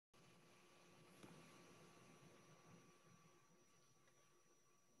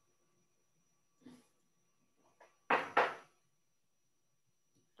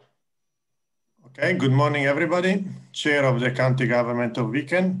Okay, good morning, everybody. Chair of the County Government of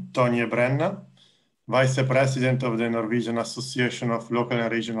Viken, Tonje Brenna. Vice President of the Norwegian Association of Local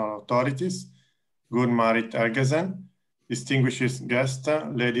and Regional Authorities, Gunn-Marit Helgesen. Distinguished guests,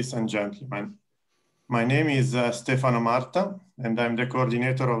 ladies and gentlemen. My name is Stefano Marta, and I'm the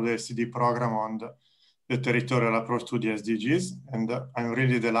coordinator of the OECD program on the territorial approach to the SDGs. And I'm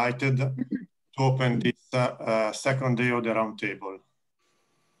really delighted to open this second day of the roundtable.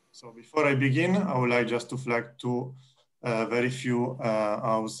 So before I begin, I would like just to flag two very few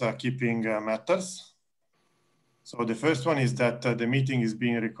housekeeping matters. So the first one is that the meeting is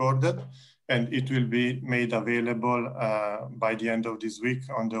being recorded and it will be made available by the end of this week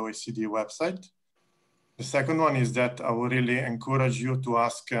on the OECD website. The second one is that I would really encourage you to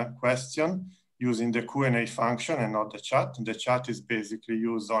ask a question using the Q&A function and not the chat. The chat is basically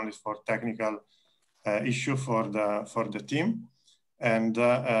used only for technical issue for the team. And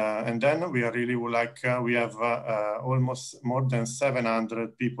then we are really we have almost more than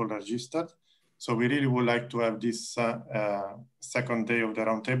 700 people registered. So we really would like to have this second day of the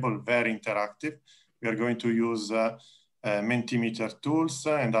roundtable very interactive. We are going to use Mentimeter tools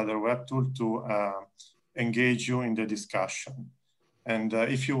and other web tools to engage you in the discussion. And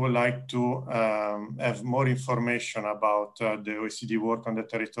if you would like to have more information about the OECD work on the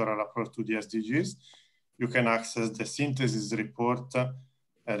territorial approach to the SDGs, you can access the synthesis report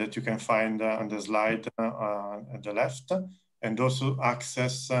that you can find on the slide at the left, and also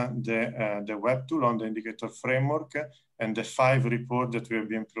access the web tool on the indicator framework and the 5 reports that we have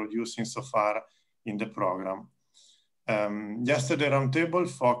been producing so far in the program. Yesterday roundtable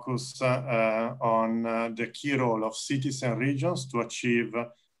focused on the key role of cities and regions to achieve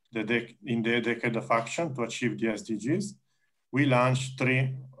in the decade of action to achieve the SDGs. We launched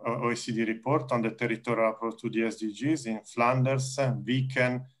 3 OECD reports on the territorial approach to the SDGs in Flanders,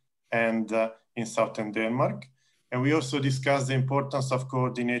 Viken, and in southern Denmark. And we also discussed the importance of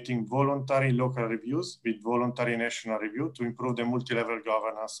coordinating voluntary local reviews with voluntary national review to improve the multi-level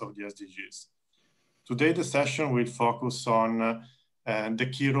governance of the SDGs. Today, the session will focus on the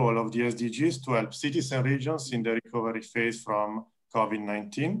key role of the SDGs to help cities and regions in the recovery phase from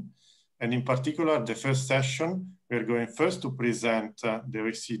COVID-19. And in particular, the first session, we're going first to present the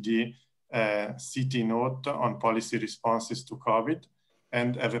OECD city note on policy responses to COVID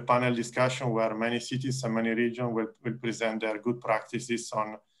and have a panel discussion where many cities and many regions will present their good practices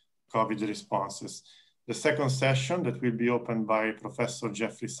on COVID responses. The second session that will be opened by Professor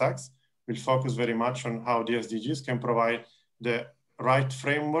Jeffrey Sachs will focus very much on how the SDGs can provide the right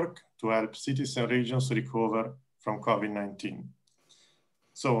framework to help cities and regions recover from COVID-19.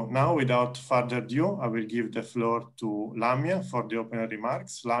 So now, without further ado, I will give the floor to Lamia for the opening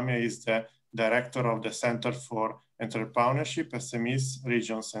remarks. Lamia is the director of the Center for Entrepreneurship, SMEs,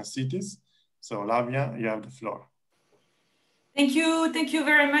 Regions and Cities. So Lamia, you have the floor. Thank you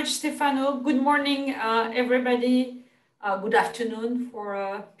very much, Stefano. Good morning, everybody. Good afternoon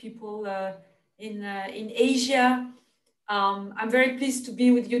for people in Asia. I'm very pleased to be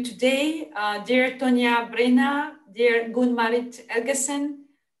with you today. Dear Tonje Brenna, dear Gunn-Marit Helgesen,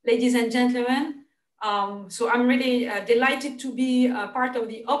 ladies and gentlemen. So I'm really delighted to be part of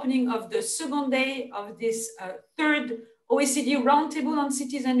the opening of the second day of this third OECD Roundtable on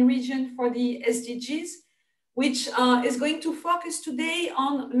Cities and Regions for the SDGs, which is going to focus today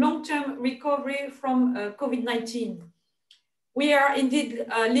on long-term recovery from COVID-19. We are indeed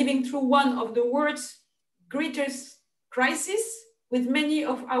living through one of the world's greatest crises, with many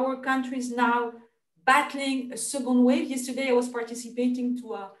of our countries now battling a second wave. Yesterday, I was participating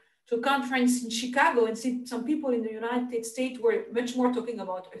to a conference in Chicago, and some people in the United States were much more talking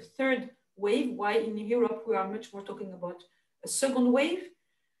about a third wave, while in Europe, we are much more talking about a second wave.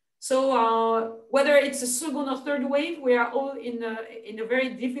 So whether it's a second or third wave, we are all in a very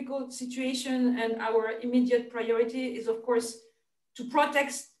difficult situation, and our immediate priority is, of course, to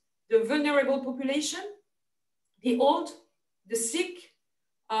protect the vulnerable population, the old, the sick,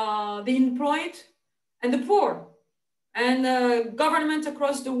 the unemployed, and the poor. And governments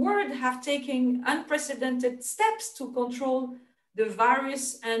across the world have taken unprecedented steps to control the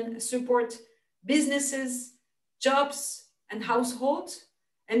virus and support businesses, jobs, and households.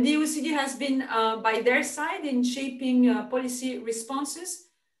 And the OECD has been by their side in shaping policy responses.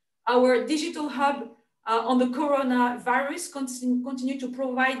 Our digital hub on the coronavirus continue to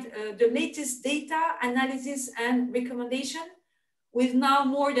provide the latest data, analysis, and recommendation, with now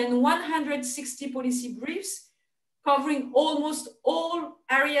more than 160 policy briefs covering almost all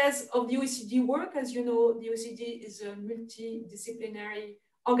areas of the OECD work. As you know, the OECD is a multidisciplinary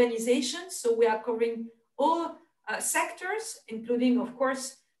organization, so we are covering all sectors, including, of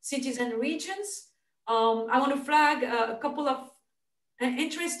course, cities and regions. I want to flag a couple of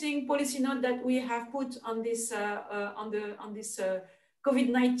interesting policy note that we have put on this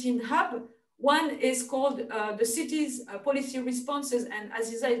COVID-19 hub. One is called the cities policy responses, and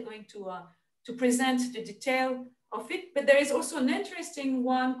Aziza is going to present the detail of it. But there is also an interesting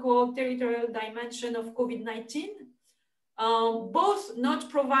one called territorial dimension of COVID-19. Both not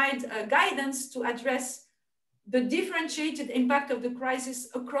provide guidance to address the differentiated impact of the crisis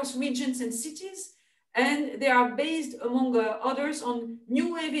across regions and cities. And they are based, among others, on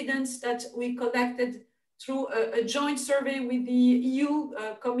new evidence that we collected through a joint survey with the EU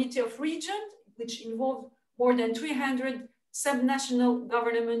Committee of Regions, which involved more than 300 subnational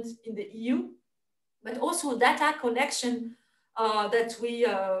governments in the EU, but also data collection that we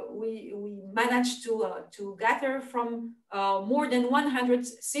managed to gather from more than 100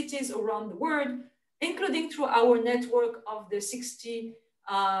 cities around the world, including through our network of the 60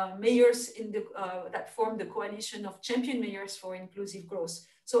 mayors in the, that form the coalition of champion mayors for inclusive growth.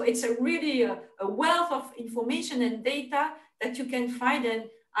 So it's a really a wealth of information and data that you can find, and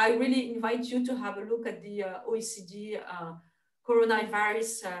I really invite you to have a look at the OECD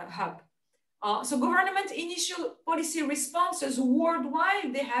coronavirus hub. So government initial policy responses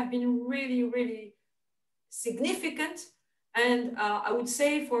worldwide, they have been really, really significant. And I would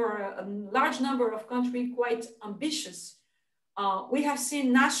say for a large number of countries, quite ambitious. We have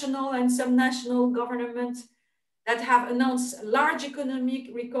seen national and subnational governments that have announced large economic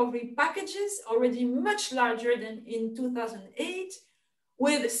recovery packages, already much larger than in 2008,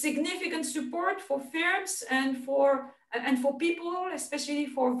 with significant support for firms and for people, especially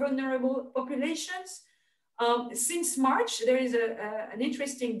for vulnerable populations. Since March, there is an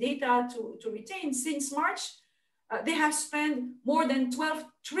interesting data to retain. Since March, they have spent more than $12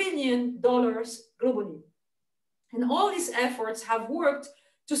 trillion globally. And all these efforts have worked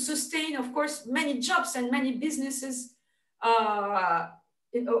to sustain, of course, many jobs and many businesses around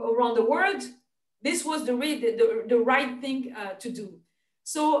the world. This was the right thing to do.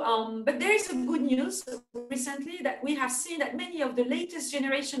 So, but there is some good news recently that we have seen that many of the latest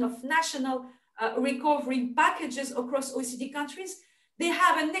generation of national recovery packages across OECD countries, they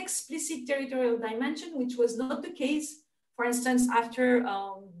have an explicit territorial dimension, which was not the case, for instance, after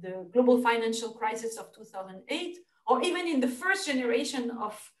the global financial crisis of 2008, or even in the first generation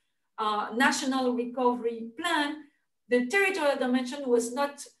of national recovery plan, the territorial dimension was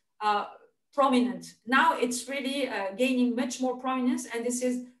not prominent. Now it's really gaining much more prominence, and this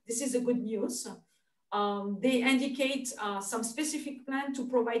is a good news. They indicate some specific plan to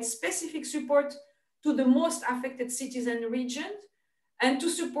provide specific support to the most affected cities and regions, and to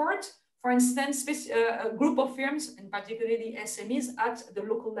support, for instance, a group of firms, and particularly SMEs at the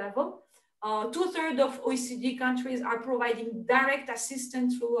local level. 2/3 of OECD countries are providing direct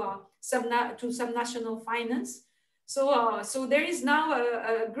assistance through subnational finance. So there is now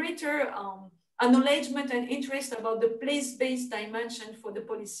a greater acknowledgement and interest about the place-based dimension for the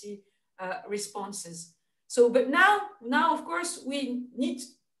policy responses. So, but now, of course, we need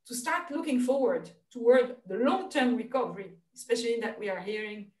to start looking forward toward the long-term recovery, especially that we are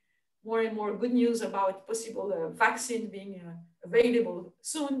hearing more and more good news about possible vaccine being available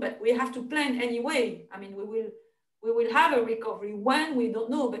soon, but we have to plan anyway. I mean, we will have a recovery. When, we don't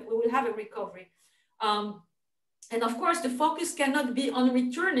know, but we will have a recovery. And of course, the focus cannot be on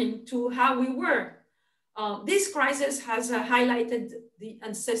returning to how we were. This crisis has highlighted the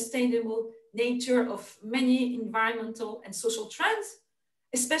unsustainable nature of many environmental and social trends,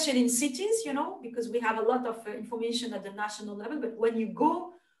 especially in cities, you know, because we have a lot of information at the national level, but when you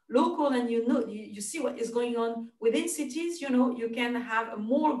go local and you see what is going on within cities, you know, you can have a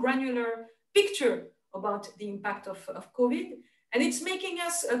more granular picture about the impact of COVID. And it's making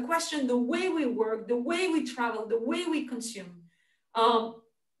us question the way we work, the way we travel, the way we consume.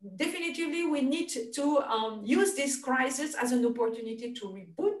 Definitively, we need to use this crisis as an opportunity to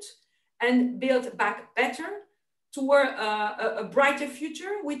reboot and build back better toward a brighter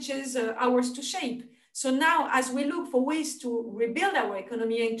future, which is ours to shape. So now, as we look for ways to rebuild our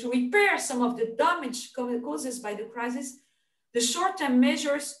economy and to repair some of the damage caused by the crisis, the short-term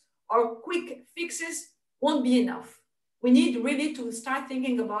measures or quick fixes won't be enough. We need really to start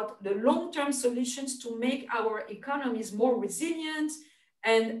thinking about the long-term solutions to make our economies more resilient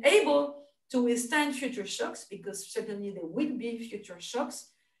and able to withstand future shocks, because certainly there will be future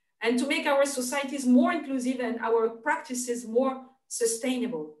shocks, and to make our societies more inclusive and our practices more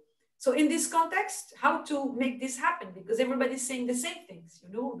sustainable. So in this context, how to make this happen? Because everybody's saying the same things, you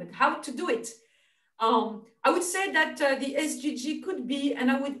know, but how to do it? I would say that the SDG could be, and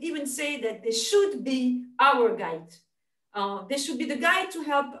I would even say that they should be our guide. They should be the guide to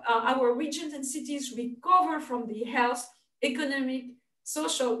help our regions and cities recover from the health, economic,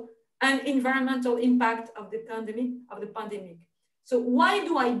 social, and environmental impact of the pandemic. So why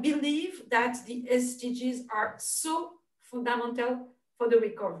do I believe that the SDGs are so fundamental for the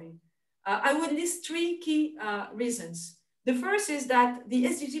recovery? I would list three key reasons. The first is that the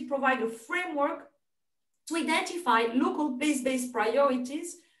SDGs provide a framework to identify local place-based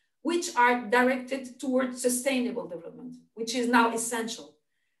priorities which are directed towards sustainable development, which is now essential.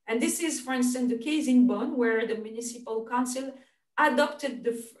 And this is, for instance, the case in Bonn, where the municipal council adopted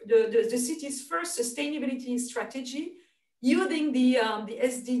the city's first sustainability strategy, using the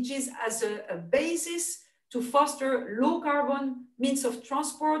SDGs as a basis to foster low carbon means of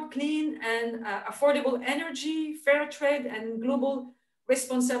transport, clean and affordable energy, fair trade, and global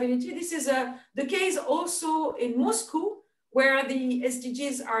responsibility. This is the case also in Moscow, where the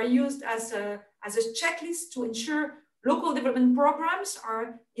SDGs are used as a checklist to ensure local development programs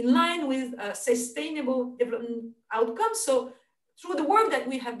are in line with sustainable development outcomes. So through the work that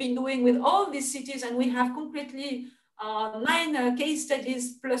we have been doing with all these cities, and we have concretely 9 case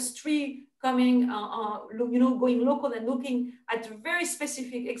studies plus 3 coming, going local and looking at a very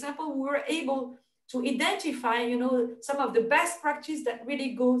specific example, we were able to identify, some of the best practice that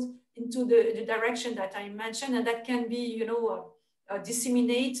really goes into the direction that I mentioned, and that can be,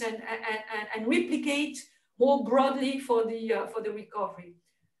 disseminate and replicate more broadly for the recovery.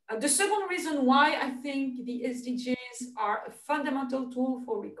 The second reason why I think the SDGs are a fundamental tool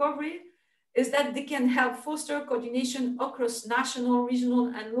for recovery is that they can help foster coordination across national, regional,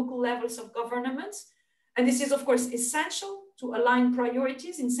 and local levels of governance. And this is, of course, essential to align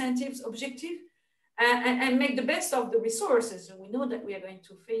priorities, incentives, objectives, and make the best of the resources. And we know that we are going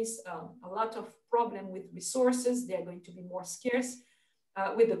to face a lot of problem with resources. They are going to be more scarce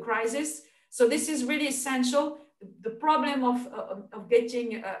with the crisis. So this is really essential. The problem of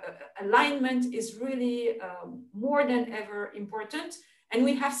getting alignment is really more than ever important. And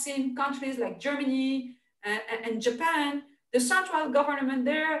we have seen countries like Germany and Japan, the central government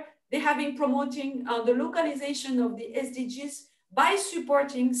there, they have been promoting the localization of the SDGs by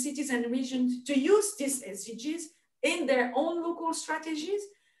supporting cities and regions to use these SDGs in their own local strategies.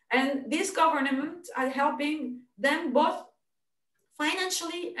 And these governments are helping them both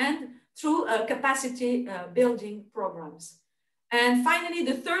financially and through capacity building programs. And finally,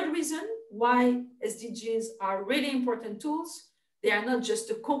 the third reason why SDGs are really important tools, they are not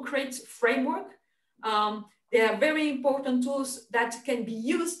just a concrete framework. They are very important tools that can be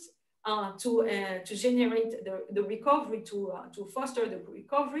used to generate the recovery, to foster the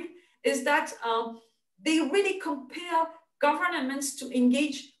recovery, is that they really compel governments to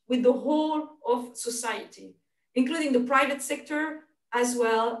engage with the whole of society, including the private sector, as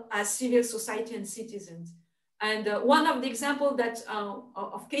well as civil society and citizens. And one of the examples that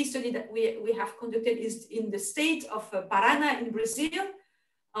of case study that we have conducted is in the state of Paraná in Brazil.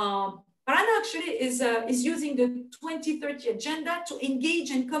 Paraná actually is using the 2030 agenda to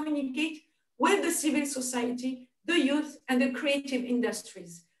engage and communicate with the civil society, the youth, and the creative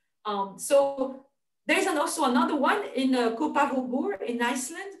industries. So there's also another one in Kopavobur in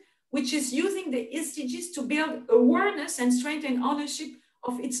Iceland, which is using the SDGs to build awareness and strengthen ownership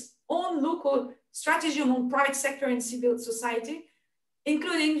of its own local strategy among private sector and civil society,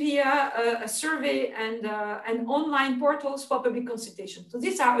 including via a survey and online portals for public consultation. So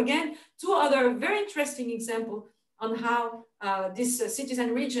these are, again, 2 other very interesting examples on how these cities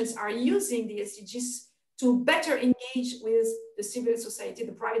and regions are using the SDGs to better engage with the civil society,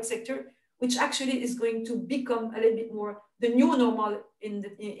 the private sector, which actually is going to become a little bit more the new normal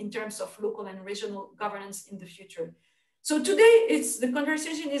in terms of local and regional governance in the future. So today, the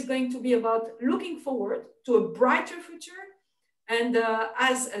conversation is going to be about looking forward to a brighter future. And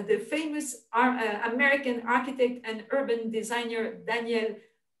as the famous American architect and urban designer Daniel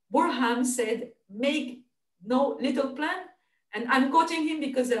Burham said, make no little plan. And I'm quoting him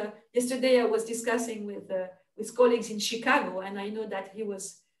because yesterday I was discussing with colleagues in Chicago, and I know that he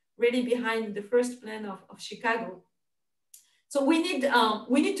was really behind the first plan of Chicago. So we need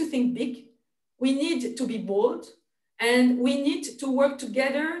to think big, we need to be bold, and we need to work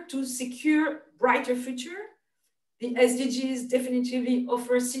together to secure brighter future. The SDGs definitively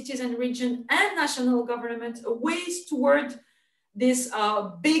offer cities and region and national government ways toward this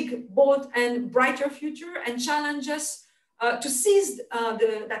big, bold, and brighter future, and challenge us to seize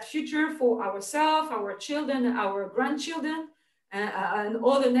that future for ourselves, our children, our grandchildren, and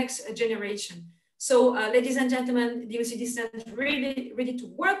all the next generation. So, ladies and gentlemen, the OECD stands really ready to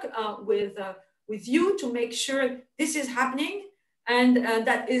work with you to make sure this is happening. And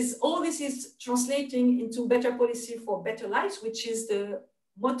that is, all this is translating into better policy for better lives, which is the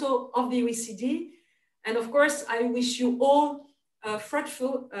motto of the OECD. And of course, I wish you all a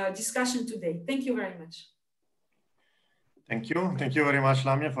fruitful discussion today. Thank you very much. Thank you. Thank you very much,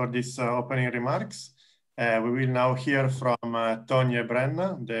 Lamia, for these opening remarks. We will now hear from Tonje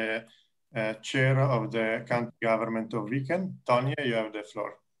Brenna, the chair of the county government of Viken. Tonje, you have the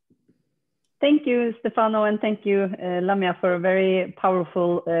floor. Thank you, Stefano, and thank you, Lamia, for a very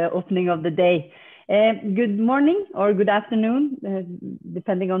powerful opening of the day. Good morning or good afternoon,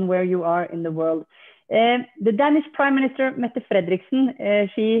 depending on where you are in the world. The Danish Prime Minister, Mette Frederiksen,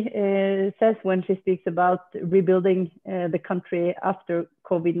 she says when she speaks about rebuilding the country after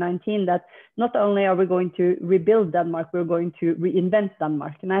COVID-19, that not only are we going to rebuild Denmark, we're going to reinvent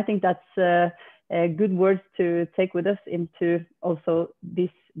Denmark. And I think that's good words to take with us into also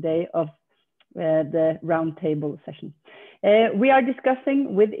this day of the Roundtable session. We are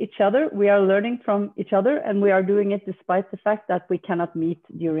discussing with each other, we are learning from each other, and we are doing it despite the fact that we cannot meet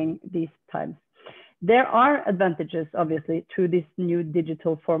during these times. There are advantages, obviously, to these new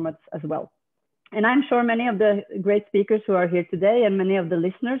digital formats as well. And I'm sure many of the great speakers who are here today and many of the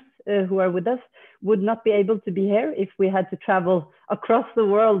listeners who are with us would not be able to be here if we had to travel across the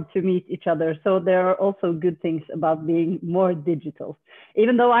world to meet each other. So there are also good things about being more digital,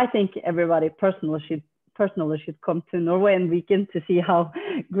 even though I think everybody personally should come to Norway and Viken to see how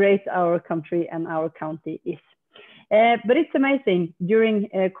great our country and our county is. But it's amazing during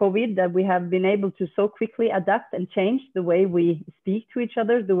COVID that we have been able to so quickly adapt and change the way we speak to each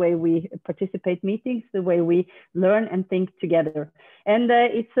other, the way we participate meetings, the way we learn and think together. And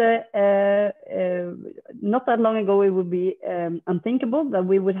it's not that long ago, it would be unthinkable that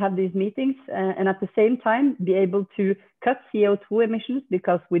we would have these meetings and at the same time be able to cut CO2 emissions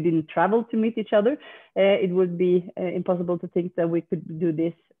because we didn't travel to meet each other. It would be impossible to think that we could do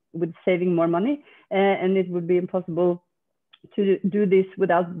this with saving more money, and it would be impossible to do this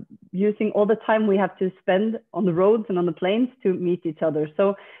without using all the time we have to spend on the roads and on the planes to meet each other.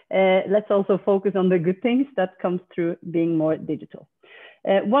 So let's also focus on the good things that comes through being more digital.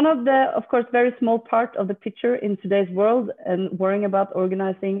 One of the, of course, very small part of the picture in today's world and worrying about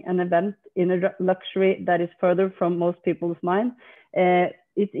organizing an event in a luxury that is further from most people's mind.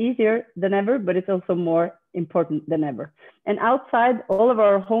 It's easier than ever, but it's also more important than ever. And outside all of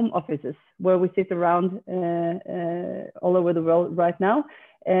our home offices, where we sit around all over the world right now,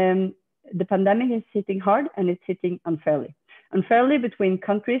 the pandemic is hitting hard and it's hitting unfairly. Unfairly between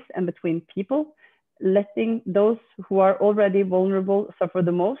countries and between people, letting those who are already vulnerable suffer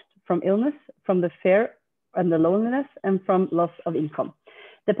the most from illness, from the fear and the loneliness, and from loss of income.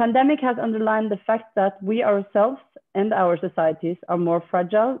 The pandemic has underlined the fact that we ourselves and our societies are more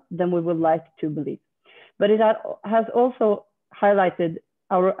fragile than we would like to believe. But it has also highlighted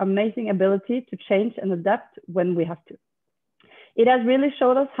our amazing ability to change and adapt when we have to. It has really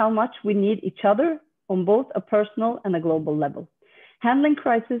showed us how much we need each other on both a personal and a global level. Handling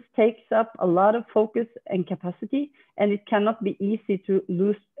crisis takes up a lot of focus and capacity, and it can be easy to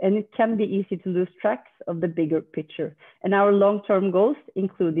lose track of the bigger picture and our long-term goals,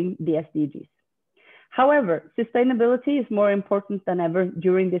 including the SDGs. However, sustainability is more important than ever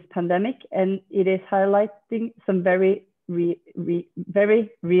during this pandemic, and it is highlighting some very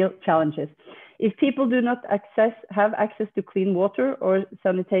real challenges. If people do not have access to clean water or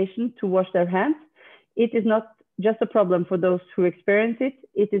sanitation to wash their hands, it is not just a problem for those who experience it,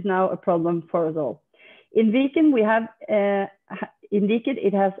 it is now a problem for us all. In Viken,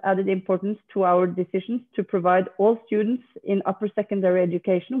 it has added importance to our decisions to provide all students in upper secondary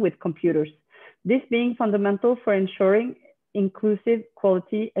education with computers. This being fundamental for ensuring inclusive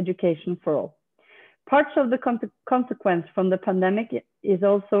quality education for all. Parts of the consequence from the pandemic is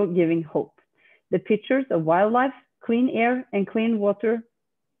also giving hope. The pictures of wildlife, clean air and clean water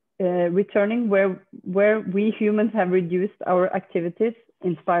returning where we humans have reduced our activities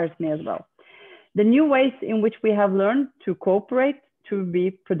inspires me as well. The new ways in which we have learned to cooperate, to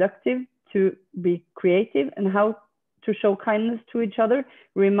be productive, to be creative, and how to show kindness to each other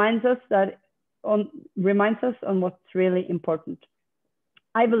reminds us on what's really important.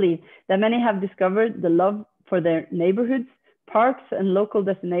 I believe that many have discovered the love for their neighborhoods, parks, and local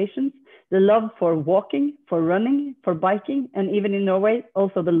destinations, the love for walking, for running, for biking, and even in Norway,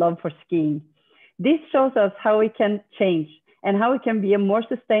 also the love for skiing. This shows us how we can change and how we can be a more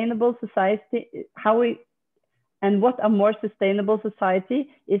sustainable society, what a more sustainable society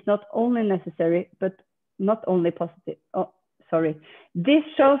is not only necessary, but not only positive. This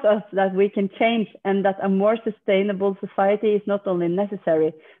shows us that we can change and that a more sustainable society is not only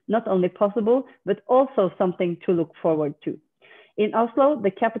necessary, not only possible, but also something to look forward to. In Oslo,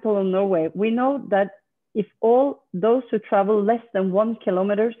 the capital of Norway, we know that if all those who travel less than 1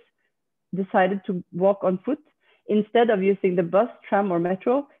 kilometer decided to walk on foot, instead of using the bus, tram, or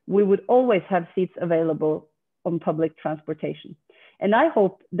metro, we would always have seats available on public transportation. And I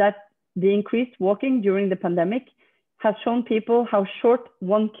hope that the increased walking during the pandemic has shown people how short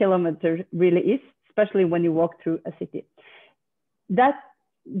 1 kilometer really is, especially when you walk through a city. That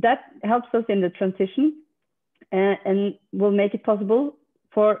helps us in the transition and will make it possible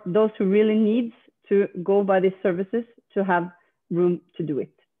for those who really need to go by these services to have room to do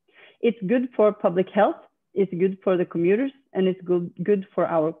it. It's good for public health, it's good for the commuters, and it's good for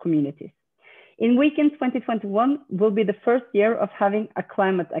our communities. In Weekend 2021 will be the first year of having a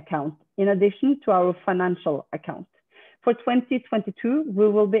climate account, in addition to our financial account. For 2022, we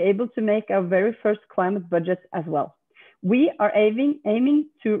will be able to make our very first climate budget as well. We are aiming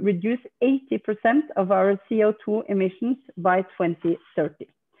to reduce 80% of our CO2 emissions by 2030.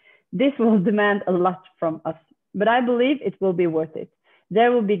 This will demand a lot from us, but I believe it will be worth it.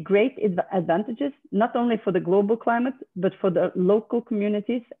 There will be great advantages, not only for the global climate, but for the local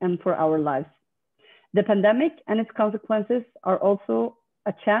communities and for our lives. The pandemic and its consequences are also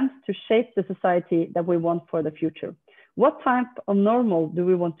a chance to shape the society that we want for the future. What type of normal do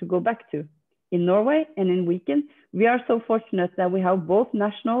we want to go back to? In Norway and in Weekend, we are so fortunate that we have both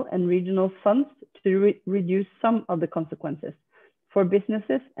national and regional funds to reduce some of the consequences for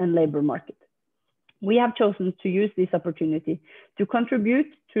businesses and labor market. We have chosen to use this opportunity to contribute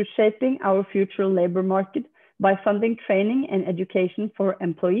to shaping our future labor market by funding training and education for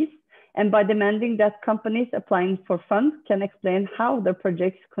employees, and by demanding that companies applying for funds can explain how their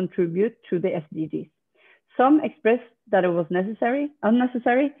projects contribute to the SDGs. Some expressed that it was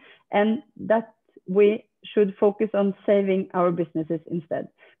unnecessary, and that we should focus on saving our businesses instead.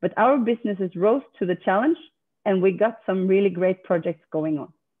 But our businesses rose to the challenge, and we got some really great projects going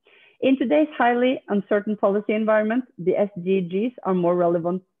on. In today's highly uncertain policy environment, the SDGs are more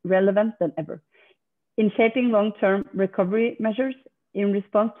relevant than ever. In shaping long-term recovery measures in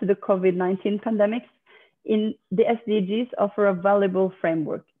response to the COVID-19 pandemic, the SDGs offer a valuable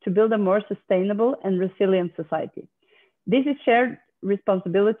framework to build a more sustainable and resilient society. This is shared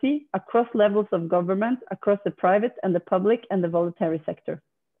responsibility across levels of government, across the private and the public and the voluntary sector.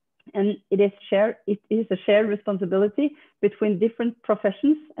 And it is a shared responsibility between different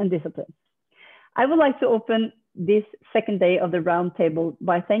professions and disciplines. I would like to open this second day of the Roundtable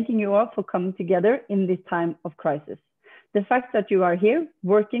by thanking you all for coming together in this time of crisis. The fact that you are here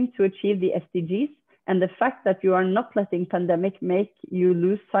working to achieve the SDGs, and the fact that you are not letting pandemic make you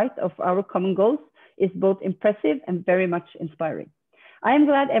lose sight of our common goals is both impressive and very much inspiring. I am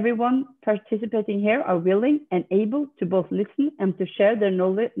glad everyone participating here are willing and able to both listen and to share their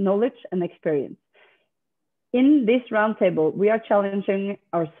knowledge and experience. In this roundtable, we are challenging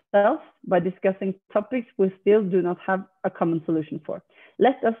ourselves by discussing topics we still do not have a common solution for.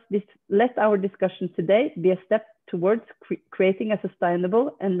 Let our discussion today be a step towards creating a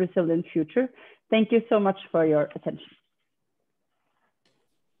sustainable and resilient future. Thank you so much for your attention.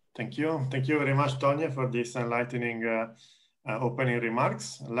 Thank you. Thank you very much, Tonje, for this enlightening opening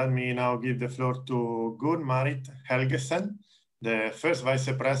remarks. Let me now give the floor to Gunn Marit Helgesen, the first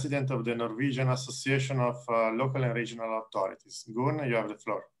Vice President of the Norwegian Association of Local and Regional Authorities. Gunn, you have the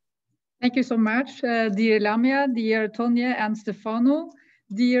floor. Thank you so much, dear Lamia, dear Tonje and Stefano,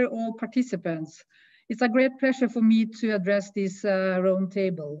 dear all participants. It's a great pleasure for me to address this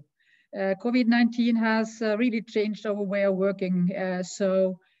roundtable. COVID-19 has really changed our way of working,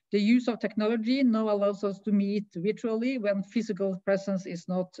 so the use of technology now allows us to meet virtually when physical presence is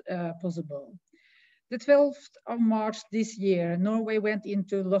not possible. The 12th of March this year, Norway went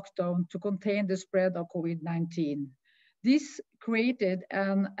into lockdown to contain the spread of COVID-19. This created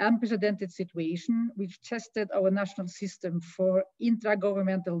an unprecedented situation which tested our national system for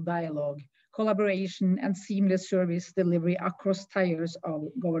intra-governmental dialogue, collaboration, and seamless service delivery across tiers of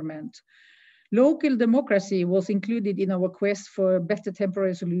government. Local democracy was included in our quest for better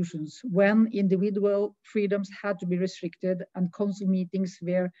temporary solutions when individual freedoms had to be restricted and council meetings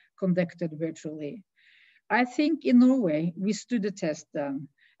were conducted virtually. I think in Norway, we stood the test then,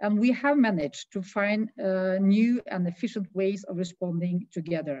 and we have managed to find new and efficient ways of responding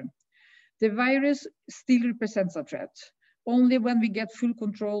together. The virus still represents a threat. Only when we get full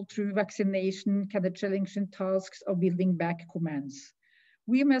control through vaccination can the challenging tasks of building back commence.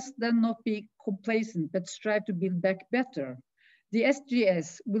 We must then not be complacent, but strive to build back better. The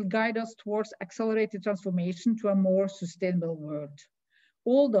SDGs will guide us towards accelerated transformation to a more sustainable world.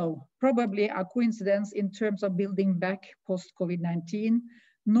 Although probably a coincidence in terms of building back post-COVID-19,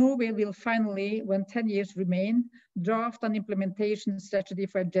 Norway will finally, when 10 years remain, draft an implementation strategy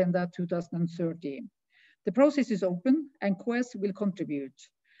for Agenda 2030. The process is open and KS will contribute.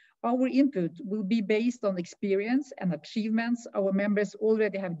 Our input will be based on experience and achievements our members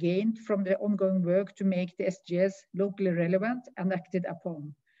already have gained from their ongoing work to make the SDGs locally relevant and acted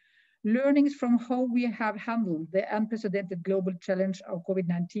upon. Learnings from how we have handled the unprecedented global challenge of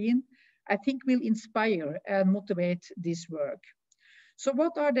COVID-19, I think will inspire and motivate this work. So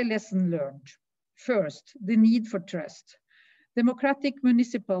what are the lessons learned? First, the need for trust. Democratic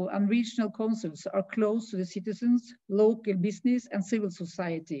municipal and regional councils are close to the citizens, local business, and civil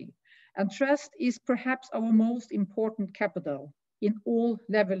society. And trust is perhaps our most important capital in all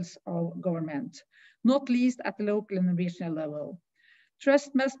levels of government, not least at the local and regional level.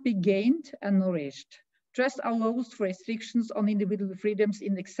 Trust must be gained and nourished. Trust allows for restrictions on individual freedoms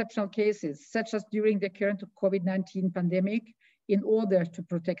in exceptional cases, such as during the current COVID-19 pandemic, in order to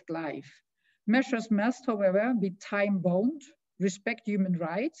protect life. Measures must, however, be time-bound, respect human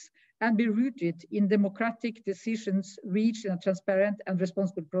rights, and be rooted in democratic decisions reached in a transparent and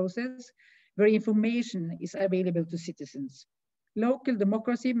responsible process where information is available to citizens. Local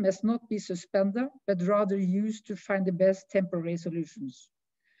democracy must not be suspended, but rather used to find the best temporary solutions.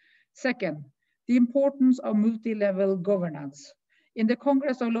 Second, the importance of multi-level governance. In the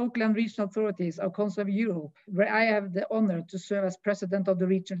Congress of Local and Regional Authorities of Council of Europe, where I have the honor to serve as president of the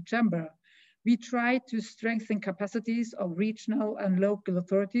regional chamber, we try to strengthen capacities of regional and local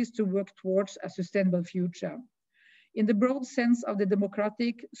authorities to work towards a sustainable future. In the broad sense of the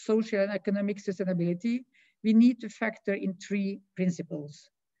democratic, social, and economic sustainability, we need to factor in three principles.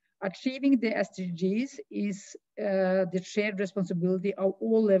 Achieving the SDGs is the shared responsibility of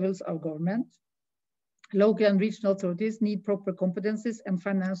all levels of government. Local and regional authorities need proper competencies and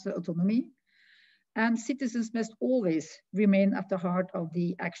financial autonomy, and citizens must always remain at the heart of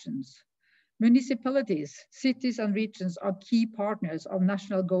the actions. Municipalities, cities, and regions are key partners of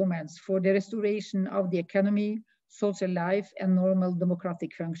national governments for the restoration of the economy, social life, and normal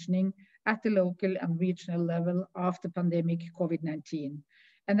democratic functioning at the local and regional level after pandemic COVID-19.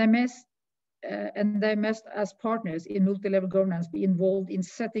 And they must, as partners in multi-level governance, be involved in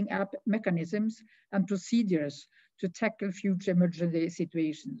setting up mechanisms and procedures to tackle future emergency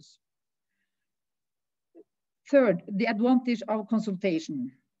situations. Third, the advantage of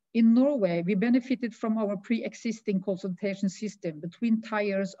consultation. In Norway, we benefited from our pre-existing consultation system between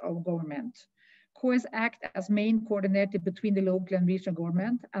tiers of government. KS act as main coordinator between the local and regional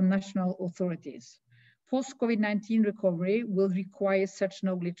government and national authorities. Post-COVID-19 recovery will require such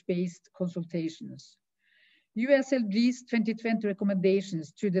knowledge-based consultations. USLG's 2020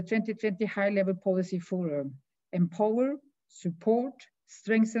 recommendations to the 2020 High-Level Policy Forum empower, support,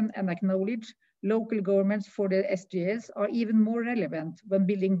 strengthen, and acknowledge local governments for the SDGs are even more relevant when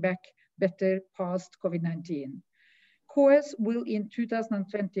building back better past COVID-19. KS will in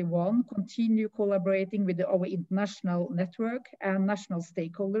 2021 continue collaborating with our international network and national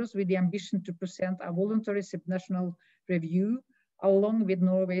stakeholders with the ambition to present a voluntary subnational review along with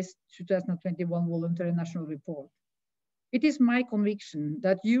Norway's 2021 voluntary national report. It is my conviction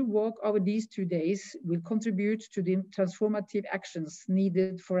that your work over these 2 days will contribute to the transformative actions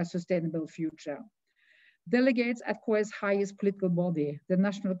needed for a sustainable future. Delegates at KS highest political body, the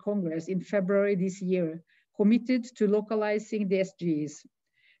National Congress, in February this year, committed to localizing the SDGs.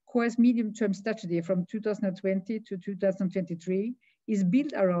 KS medium-term strategy from 2020 to 2023 is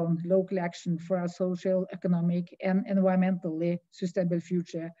built around local action for a social, economic, and environmentally sustainable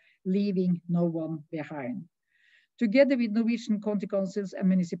future, leaving no one behind. Together with Norwegian county councils and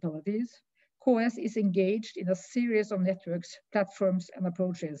municipalities, KS is engaged in a series of networks, platforms, and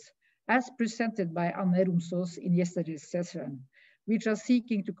approaches, as presented by Anne Romsås in yesterday's session, which are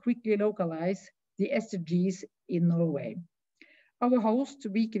seeking to quickly localize the SDGs in Norway. Our host,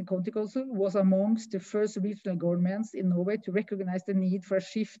 Viken County Council, was amongst the first regional governments in Norway to recognize the need for a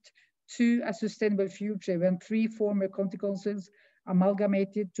shift to a sustainable future when 3 former county councils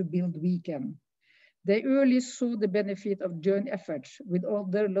amalgamated to build Viken. They early saw the benefit of joint efforts with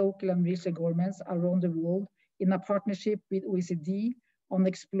other local and regional governments around the world in a partnership with OECD on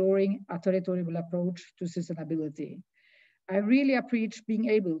exploring a territorial approach to sustainability. I really appreciate being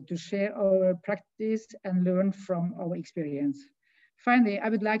able to share our practice and learn from our experience. Finally, I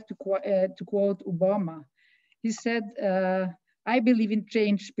would like to quote Obama. He said, I believe in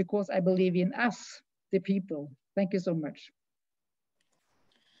change because I believe in us, the people. Thank you so much.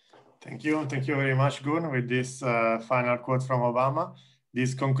 Thank you. Thank you very much, Gun, with this final quote from Obama.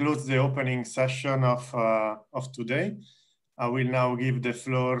 This concludes the opening session of today. I will now give the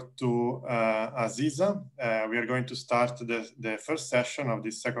floor to Aziza. We are going to start the first session of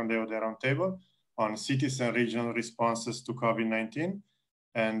this second day of the roundtable on cities and regional responses to COVID-19.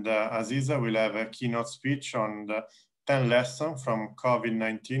 And Aziza will have a keynote speech on the 10 lessons from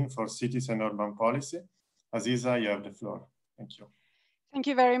COVID-19 for cities and urban policy. Aziza, you have the floor. Thank you. Thank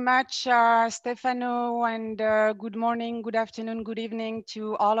you very much, Stefano, and good morning, good afternoon, good evening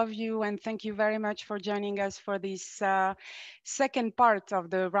to all of you. And thank you very much for joining us for this second part of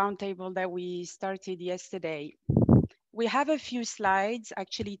the roundtable that we started yesterday. We have a few slides,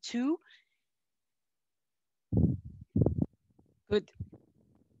 actually two. Good,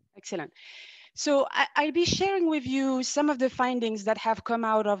 excellent. So I'll be sharing with you some of the findings that have come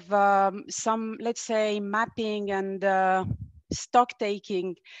out of some, let's say, mapping and stock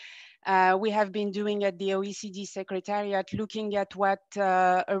taking we have been doing at the OECD Secretariat, looking at what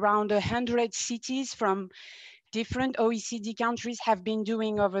around 100 cities from different OECD countries have been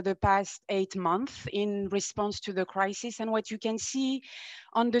doing over the past 8 months in response to the crisis. And what you can see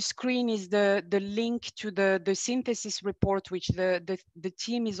on the screen is the link to the synthesis report, which the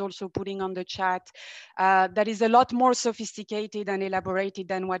team is also putting on the chat. That is a lot more sophisticated and elaborated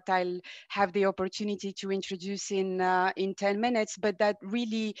than what I'll have the opportunity to introduce in 10 minutes, but that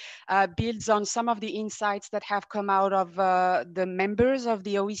really builds on some of the insights that have come out of the members of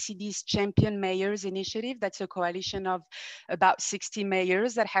the OECD's Champion Mayors Initiative. That's a coalition of about 60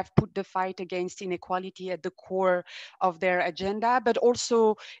 mayors that have put the fight against inequality at the core of their agenda, but also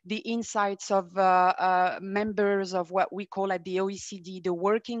the insights of members of what we call at the OECD the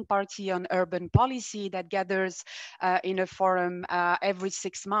Working Party on Urban Policy that gathers in a forum every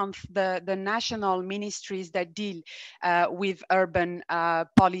 6 months, the national ministries that deal with urban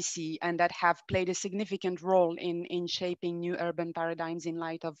policy and that have played a significant role in shaping new urban paradigms in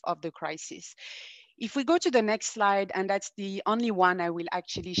light of the crisis. If we go to the next slide, and that's the only one I will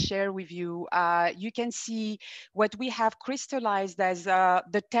actually share with you, you can see what we have crystallized as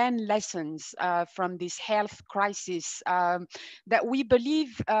the 10 lessons from this health crisis that we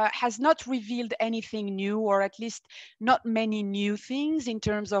believe has not revealed anything new, or at least not many new things in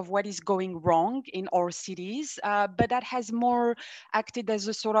terms of what is going wrong in our cities, but that has more acted as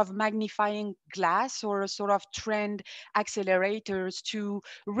a sort of magnifying glass or a sort of trend accelerators to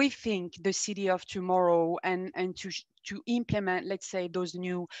rethink the city of tomorrow and to implement, let's say, those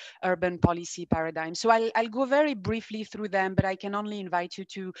new urban policy paradigms. So I'll go very briefly through them, but I can only invite you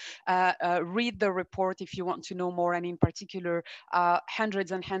to read the report if you want to know more, and in particular,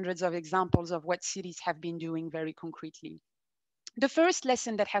 hundreds and hundreds of examples of what cities have been doing very concretely. The first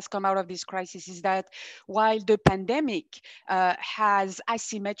lesson that has come out of this crisis is that while the pandemic has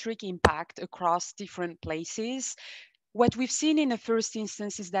asymmetric impact across different places, what we've seen in the first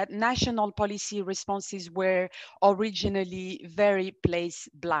instance is that national policy responses were originally very place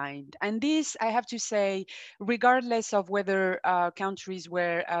blind. And this, I have to say, regardless of whether countries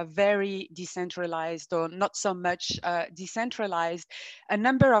were very decentralized or not so much decentralized, a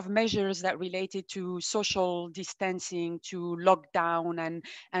number of measures that related to social distancing, to lockdown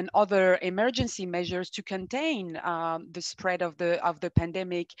and other emergency measures to contain the spread of the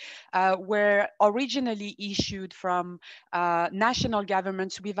pandemic were originally issued from national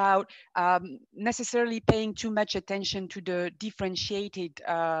governments without necessarily paying too much attention to the differentiated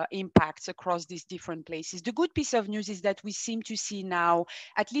impacts across these different places. The good piece of news is that we seem to see now,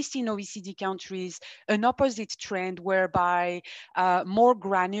 at least in OECD countries, an opposite trend whereby more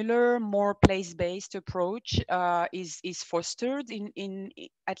granular, more place-based approach is fostered in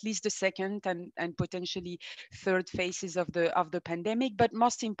at least the second and potentially third phases of the pandemic, but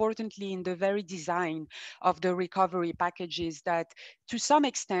most importantly in the very design of the recovery packages that to some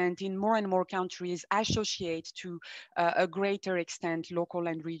extent in more and more countries associate to a greater extent local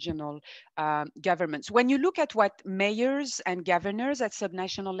and regional governments. When you look at what mayors and governors at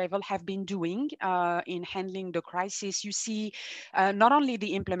subnational level have been doing in handling the crisis, you see not only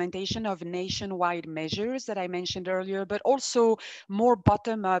the implementation of nationwide measures that I mentioned earlier, but also more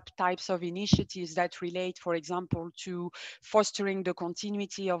bottom-up types of initiatives that relate, for example, to fostering the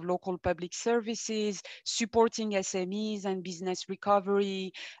continuity of local public services, supporting SMEs and business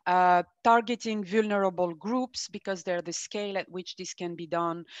recovery, targeting vulnerable groups because they're the scale at which this can be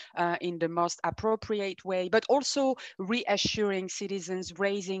done in the most appropriate way, but also reassuring citizens,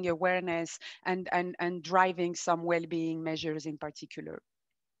 raising awareness and driving some well-being measures in particular.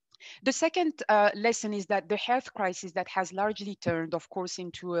 The second lesson is that the health crisis that has largely turned, of course,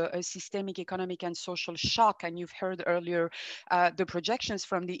 into a systemic economic and social shock. And you've heard earlier the projections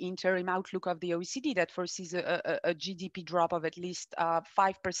from the interim outlook of the OECD that foresees a GDP drop of at least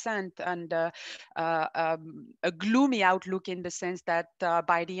 5% and a gloomy outlook in the sense that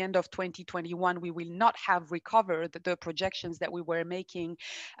by the end of 2021, we will not have recovered the projections that we were making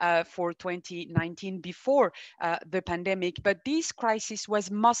for 2019 before the pandemic. But this crisis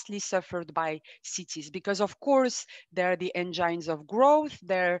was mostly suffered by cities because, of course, they're the engines of growth.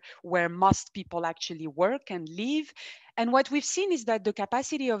 They're where most people actually work and live. And what we've seen is that the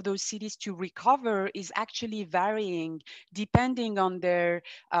capacity of those cities to recover is actually varying depending on their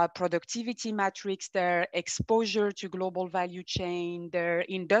productivity metrics, their exposure to global value chain, their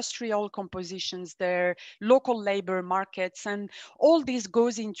industrial compositions, their local labor markets. And all this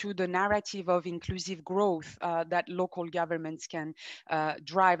goes into the narrative of inclusive growth that local governments can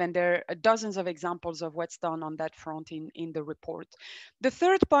drive. And there are dozens of examples of what's done on that front in the report. The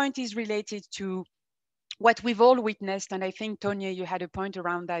third point is related to what we've all witnessed, and I think, Tonya, you had a point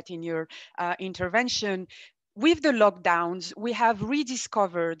around that in your intervention. With the lockdowns, we have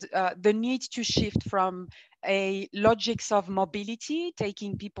rediscovered the need to shift from a logics of mobility,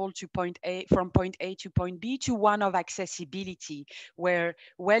 taking people to from point A to point B, to one of accessibility, where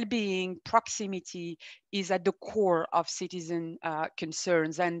well-being, proximity is at the core of citizen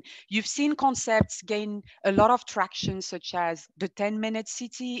concerns. And you've seen concepts gain a lot of traction, such as the 10-minute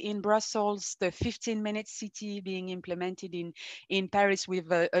city in Brussels, the 15-minute city being implemented in Paris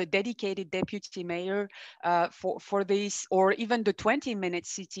with a dedicated deputy mayor for this, or even the 20-minute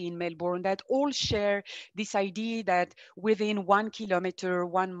city in Melbourne, that all share this idea that within 1 kilometer,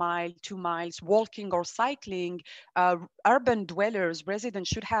 1 mile, 2 miles, walking or cycling, urban dwellers, residents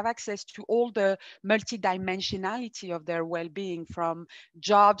should have access to all the multidimensionality of their well-being, from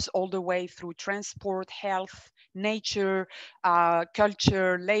jobs all the way through transport, health, nature,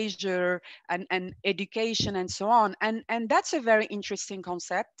 culture, leisure, and education, and so on. And that's a very interesting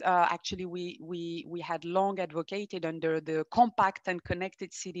concept. Actually, we had long advocated under the compact and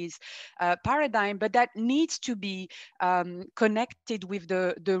connected cities paradigm, but that needs to be connected with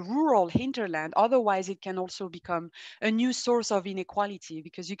the rural hinterland. Otherwise, it can also become a new source of inequality,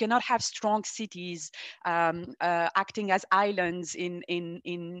 because you cannot have strong cities acting as islands in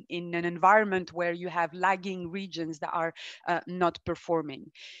an environment where you have lagging regions that are not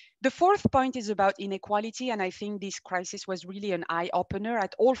performing. The fourth point is about inequality, and I think this crisis was really an eye-opener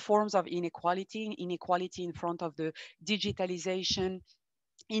at all forms of inequality in front of the digitalization,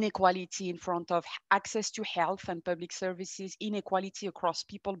 inequality in front of access to health and public services, inequality across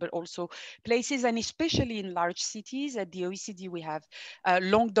people, but also places, and especially in large cities. At the OECD, we have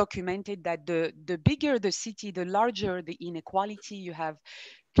long documented that the bigger the city, the larger the inequality. You have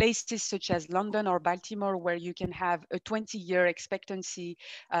places such as London or Baltimore, where you can have a 20-year expectancy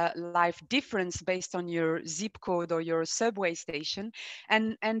life difference based on your zip code or your subway station.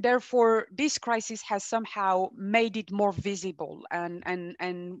 And therefore, this crisis has somehow made it more visible.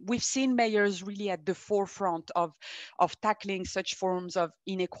 And we've seen mayors really at the forefront of tackling such forms of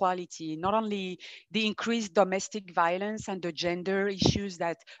inequality, not only the increased domestic violence and the gender issues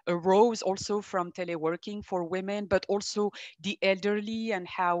that arose also from teleworking for women, but also the elderly and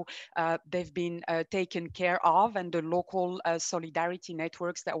how they've been taken care of, and the local solidarity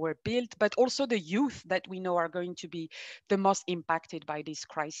networks that were built, but also the youth that we know are going to be the most impacted by this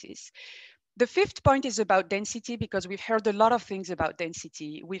crisis. The fifth point is about density, because we've heard a lot of things about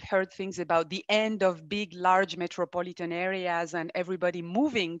density. We've heard things about the end of big, large metropolitan areas and everybody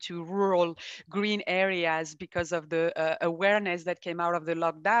moving to rural green areas because of the awareness that came out of the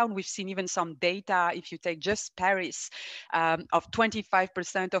lockdown. We've seen even some data, if you take just Paris, of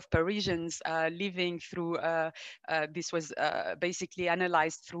 25% of Parisians living through, this was basically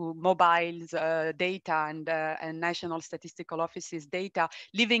analyzed through mobiles data and National Statistical Office's data,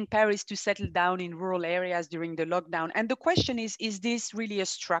 leaving Paris to settle down in rural areas during the lockdown. And the question is this really a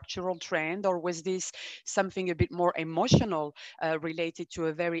structural trend, or was this something a bit more emotional related to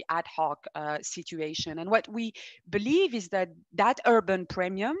a very ad hoc situation? And what we believe is that urban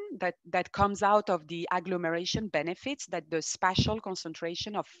premium that comes out of the agglomeration benefits that the spatial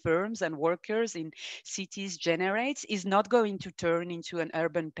concentration of firms and workers in cities generates is not going to turn into an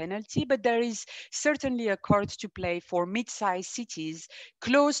urban penalty, but there is certainly a card to play for mid-sized cities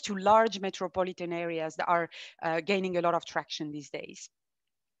close to large metropolitan areas that are gaining a lot of traction these days.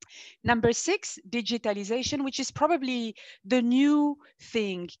 Number 6, digitalization, which is probably the new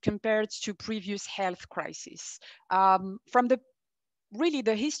thing compared to previous health crises. From the really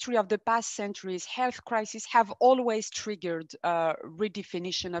the history of the past centuries, health crises have always triggered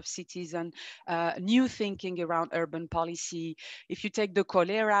redefinition of cities and new thinking around urban policy. If you take the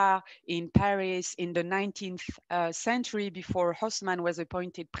cholera in Paris in the 19th century, before Haussmann was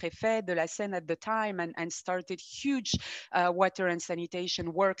appointed préfet de la Seine at the time and started huge water and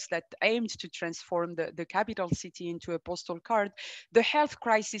sanitation works that aimed to transform the capital city into a postal card, the health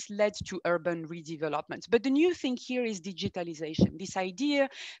crisis led to urban redevelopment. But the new thing here is digitalization. This idea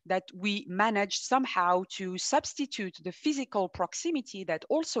that we managed somehow to substitute the physical proximity that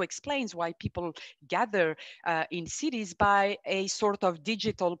also explains why people gather in cities by a sort of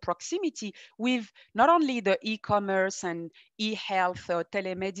digital proximity with not only the e-commerce and e-health or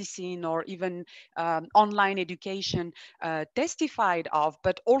telemedicine or even online education testified of,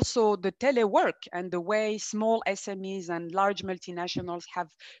 but also the telework and the way small SMEs and large multinationals have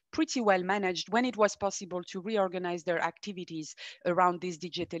pretty well managed when it was possible to reorganize their activities around this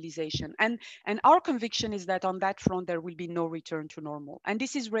digitalization. And our conviction is that on that front, there will be no return to normal. And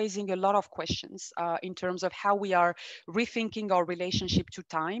this is raising a lot of questions in terms of how we are rethinking our relationship to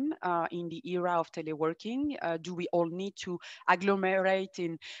time in the era of teleworking. Do we all need to agglomerate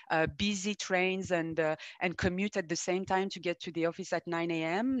in busy trains and commute at the same time to get to the office at 9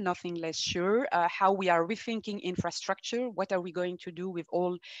 a.m.? Nothing less sure. How we are rethinking infrastructure. What are we going to do with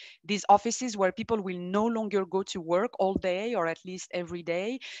all these offices where people will no longer go to work all day or at least every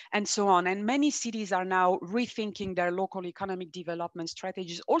day, and so on. And many cities are now rethinking their local economic development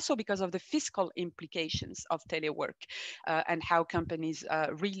strategies also because of the fiscal implications of telework and how companies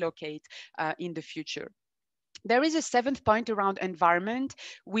relocate in the future. There is a seventh point around environment,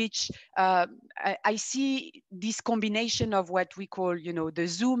 which I see this combination of what we call, the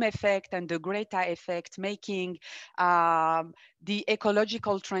Zoom effect and the Greta effect, making the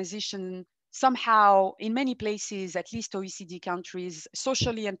ecological transition somehow, in many places, at least OECD countries,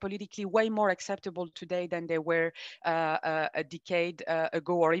 socially and politically way more acceptable today than they were a decade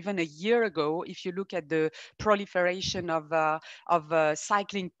ago or even a year ago. If you look at the proliferation of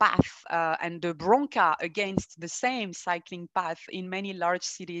cycling path and the bronca against the same cycling path in many large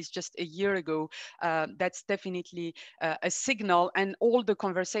cities just a year ago, that's definitely a signal. And all the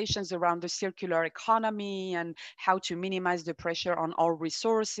conversations around the circular economy and how to minimize the pressure on our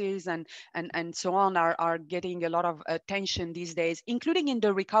resources and so on are getting a lot of attention these days, including in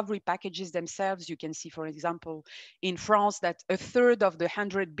the recovery packages themselves. You can see, for example, in France, that a third of the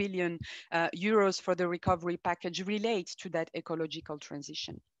 100 billion euros for the recovery package relates to that ecological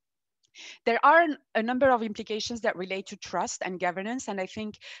transition. There are a number of implications that relate to trust and governance, and I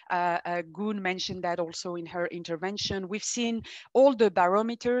think Gun mentioned that also in her intervention. We've seen all the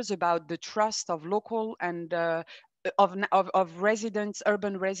barometers about the trust of local and of residents,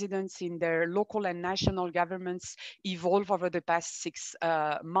 urban residents in their local and national governments evolve over the past 6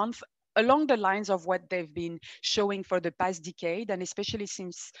 months, along the lines of what they've been showing for the past decade, and especially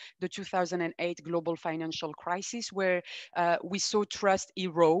since the 2008 global financial crisis, where we saw trust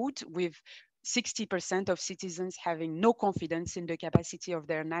erode, with 60% of citizens having no confidence in the capacity of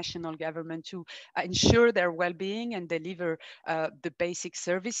their national government to ensure their well-being and deliver the basic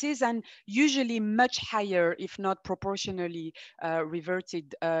services, and usually much higher, if not proportionally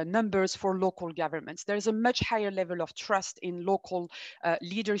reverted numbers for local governments. There's a much higher level of trust in local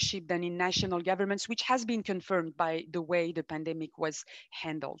leadership than in national governments, which has been confirmed by the way the pandemic was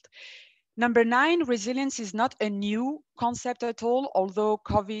handled. Number 9, resilience is not a new concept at all, although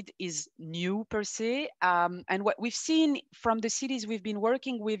COVID is new per se. And what we've seen from the cities we've been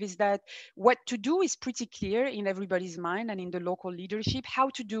working with is that what to do is pretty clear in everybody's mind and in the local leadership, how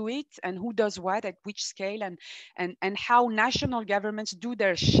to do it and who does what at which scale, and how national governments do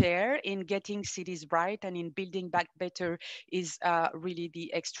their share in getting cities right and in building back better is really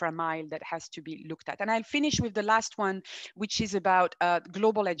the extra mile that has to be looked at. And I'll finish with the last one, which is about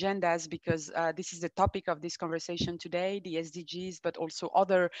global agendas, because this is the topic of this conversation today, the SDGs, but also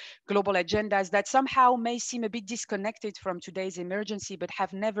other global agendas that somehow may seem a bit disconnected from today's emergency, but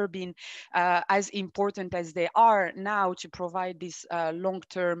have never been as important as they are now to provide this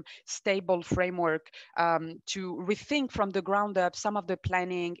long-term stable framework to rethink from the ground up some of the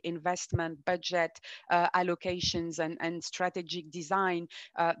planning, investment, budget allocations and strategic design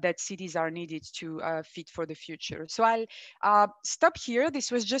that cities are needed to fit for the future. So I'll stop here. This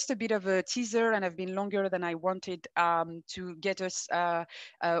was just a bit of a teaser, and I've been longer than I wanted to get us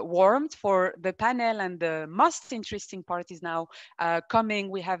warmed for the panel. And the most interesting part is now coming.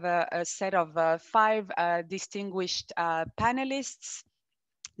 We have a set of 5 distinguished panelists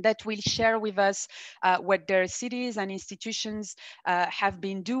that will share with us what their cities and institutions have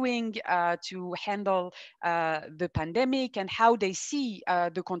been doing to handle the pandemic and how they see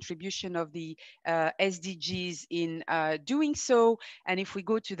the contribution of the SDGs in doing so. And if we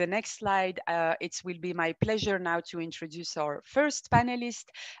go to the next slide, it will be my pleasure now to introduce our first panelist,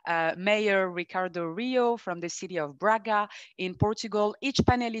 Mayor Ricardo Rio from the city of Braga in Portugal. Each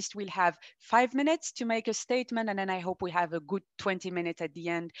panelist will have 5 minutes to make a statement, and then I hope we have a good 20 minutes at the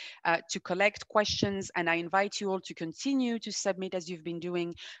end to collect questions. And I invite you all to continue to submit, as you've been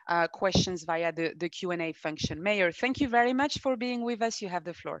doing, questions via the Q&A function. Mayor, thank you very much for being with us. You have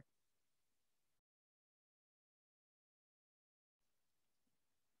the floor.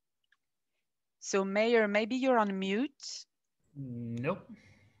 So Mayor, maybe you're on mute. Nope.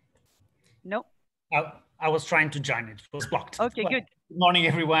 No. I was trying to join, it was blocked. Okay, well, good. Good morning,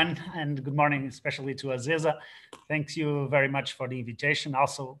 everyone, and good morning especially to Aziza. Thanks you very much for the invitation.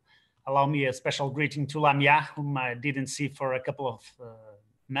 Also, allow me a special greeting to Lamia, whom I didn't see for a couple of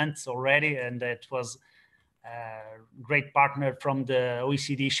months already, and it was a great partner from the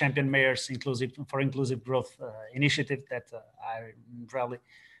OECD Champion Mayors for Inclusive Growth initiative that I really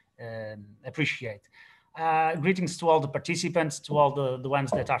appreciate. Greetings to all the participants, to all the ones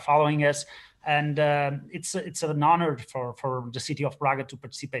that are following us. And it's an honor for the city of Braga to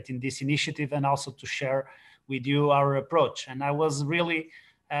participate in this initiative and also to share with you our approach. And I was really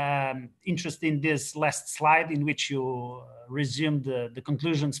interested in this last slide in which you resumed the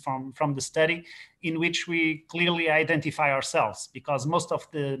conclusions from the study, in which we clearly identify ourselves, because most of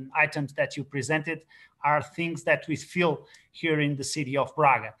the items that you presented are things that we feel here in the city of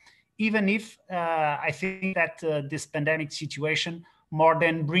Braga. Even if I think that this pandemic situation, more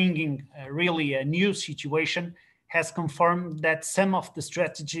than bringing really a new situation, has confirmed that some of the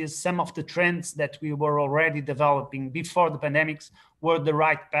strategies, some of the trends that we were already developing before the pandemics were the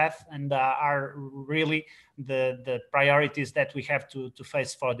right path and are really the priorities that we have to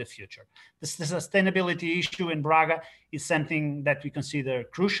face for the future. The sustainability issue in Braga is something that we consider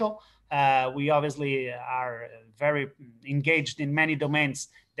crucial. We obviously are very engaged in many domains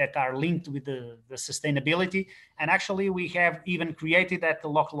that are linked with the sustainability. And actually, we have even created at the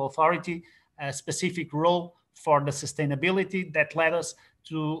local authority a specific role for the sustainability that led us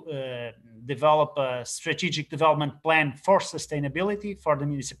to develop a strategic development plan for sustainability for the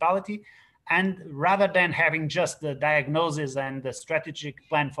municipality. And rather than having just the diagnosis and the strategic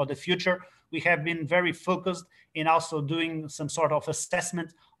plan for the future, we have been very focused in also doing some sort of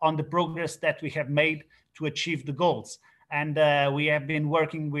assessment on the progress that we have made to achieve the goals. And we have been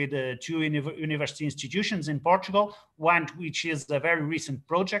working with two university institutions in Portugal, one which is a very recent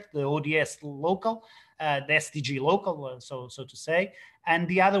project, the ODS local, the SDG local, so to say, and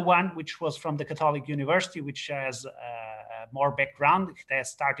the other one, which was from the Catholic University, which has more background. It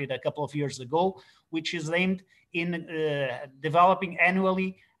has started a couple of years ago, which is aimed in developing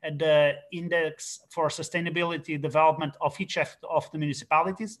annually the index for sustainability development of each of the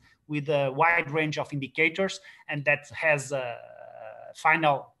municipalities with a wide range of indicators, and that has a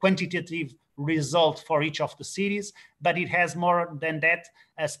final quantitative result for each of the cities, but it has more than that,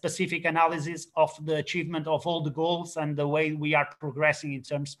 a specific analysis of the achievement of all the goals and the way we are progressing in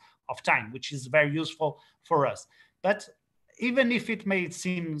terms of time, which is very useful for us. But even if it may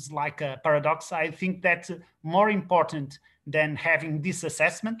seem like a paradox, I think that more important than having this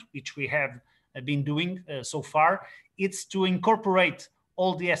assessment, which we have been doing so far, it's to incorporate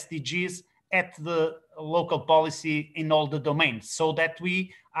all the SDGs at the local policy in all the domains, so that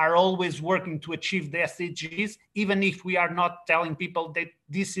we are always working to achieve the SDGs, even if we are not telling people that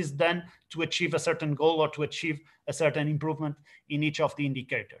this is done to achieve a certain goal or to achieve a certain improvement in each of the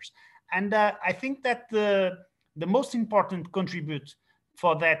indicators. And I think that the most important contribute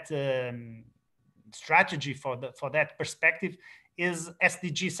for that strategy, for that perspective, is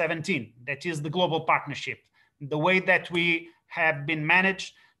SDG 17, that is the global partnership, the way that we have been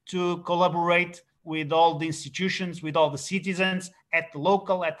managed to collaborate with all the institutions, with all the citizens at the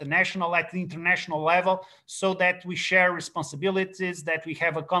local, at the national, at the international level, so that we share responsibilities, that we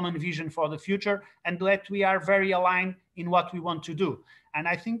have a common vision for the future, and that we are very aligned in what we want to do. And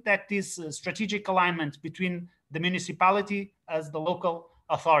I think that this strategic alignment between the municipality as the local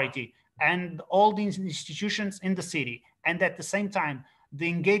authority and all the institutions in the city, and at the same time, the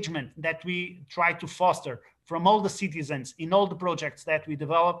engagement that we try to foster from all the citizens in all the projects that we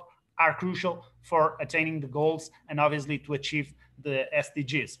develop are crucial for attaining the goals and obviously to achieve the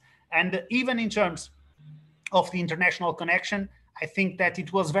SDGs. And even in terms of the international connection, I think that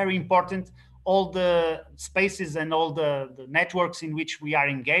it was very important all the spaces and all the networks in which we are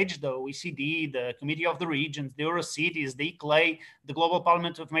engaged, the OECD, the Committee of the Regions, the Eurocities, the ICLEI, the Global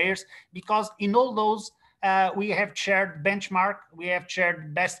Parliament of Mayors, because in all those we have shared benchmark, we have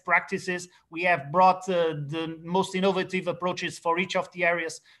shared best practices, we have brought the most innovative approaches for each of the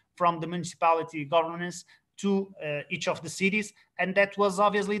areas from the municipality governance to each of the cities. And that was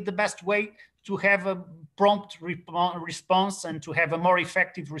obviously the best way to have a prompt response and to have a more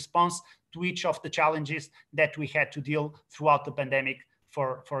effective response to each of the challenges that we had to deal throughout the pandemic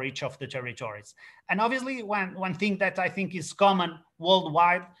for each of the territories. And obviously, one thing that I think is common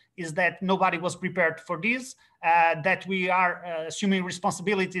worldwide is that nobody was prepared for this, that we are assuming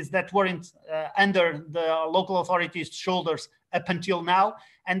responsibilities that weren't under the local authorities' shoulders up until now,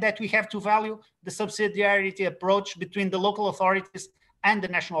 and that we have to value the subsidiarity approach between the local authorities and the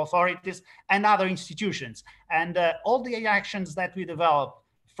national authorities and other institutions. And all the actions that we developed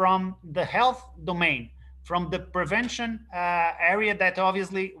from the health domain, from the prevention area, that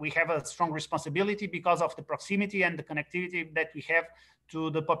obviously we have a strong responsibility because of the proximity and the connectivity that we have to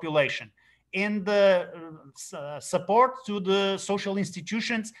the population. In the support to the social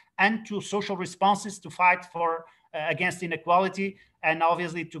institutions and to social responses to fight for against inequality, and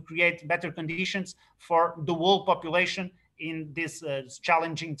obviously to create better conditions for the whole population in this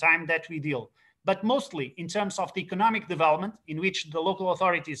challenging time that we deal. But mostly in terms of the economic development, in which the local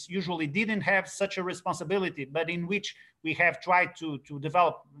authorities usually didn't have such a responsibility, but in which we have tried to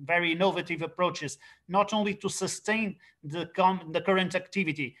develop very innovative approaches, not only to sustain the current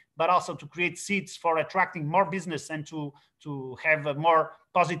activity, but also to create seeds for attracting more business and to have a more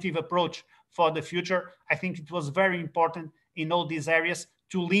positive approach for the future. I think it was very important in all these areas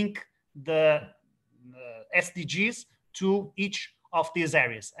to link the SDGs to each of these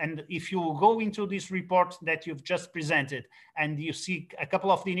areas. And if you go into this report that you've just presented and you see a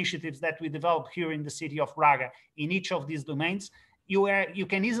couple of the initiatives that we developed here in the city of Braga in each of these domains, you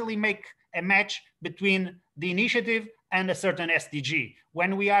can easily make a match between the initiative and a certain SDG.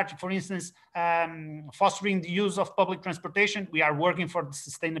 When we are, for instance, fostering the use of public transportation, we are working for the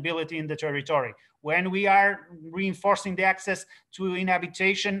sustainability in the territory. When we are reinforcing the access to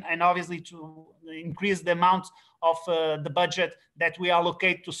inhabitation and obviously to increase the amount of the budget that we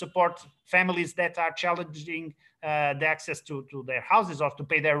allocate to support families that are challenging the access to their houses or to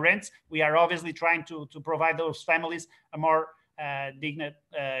pay their rents, we are obviously trying to provide those families a more dignified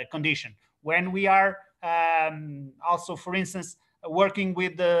condition. When we are also, for instance, working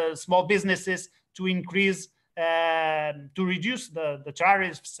with the small businesses to increase, to reduce the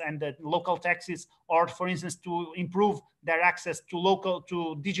tariffs and the local taxes, or for instance, to improve their access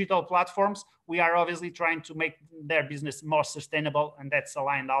to digital platforms, we are obviously trying to make their business more sustainable, and that's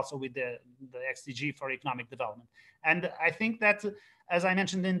aligned also with the SDG for economic development. And I think that, as I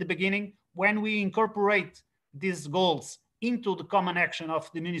mentioned in the beginning, when we incorporate these goals into the common action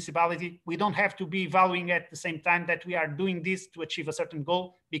of the municipality, we don't have to be valuing at the same time that we are doing this to achieve a certain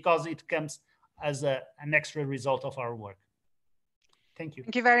goal, because it comes as an extra result of our work. Thank you.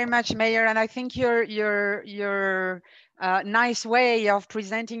 Thank you very much, Mayor. And I think your nice way of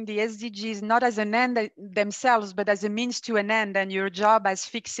presenting the SDGs not as an end themselves, but as a means to an end, and your job as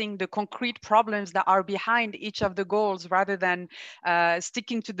fixing the concrete problems that are behind each of the goals, rather than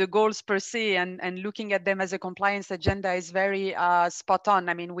sticking to the goals per se and looking at them as a compliance agenda, is very spot on.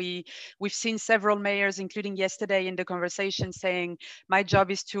 I mean, we've seen several mayors, including yesterday in the conversation, saying my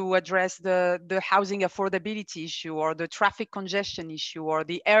job is to address the housing affordability issue, or the traffic congestion issue, or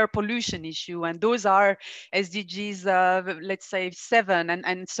the air pollution issue, and those are SDGs let's say 7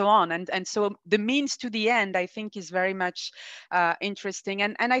 and so on, and so the means to the end, I think, is very much interesting.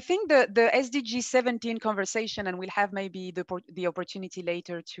 And I think the SDG 17 conversation, and we'll have maybe the opportunity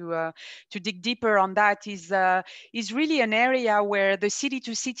later to dig deeper on that, is really an area where the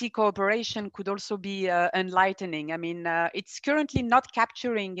city-to-city cooperation could also be enlightening. I mean, it's currently not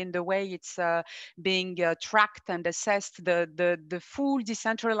capturing in the way it's being tracked and assessed the full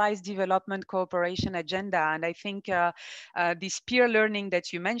decentralized development cooperation agenda. And I think this peer learning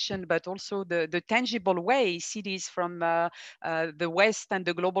that you mentioned, but also the tangible way cities from the West and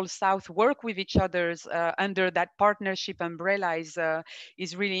the Global South work with each other under that partnership umbrella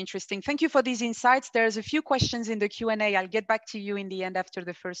is really interesting. Thank you for these insights. There's a few questions in the Q&A. I'll get back to you in the end after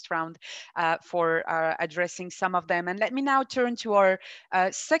the first round for addressing some of them. And let me now turn to our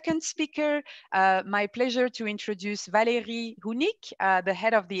second speaker. My pleasure to introduce Valérie Hounic, the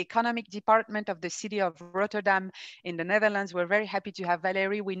head of the economic department of the city of Rotterdam in the Netherlands. We're very happy to have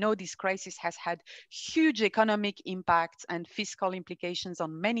Valerie. We know this crisis has had huge economic impacts and fiscal implications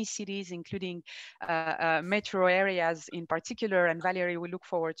on many cities, including metro areas in particular. And Valerie, we look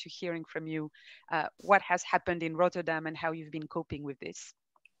forward to hearing from you what has happened in Rotterdam and how you've been coping with this.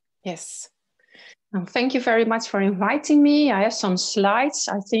 Yes. Thank you very much for inviting me. I have some slides.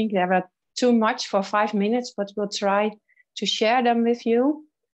 I think there are too much for 5 minutes, but we'll try to share them with you.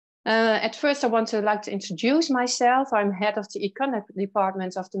 At first, I want to like to introduce myself. I'm head of the economic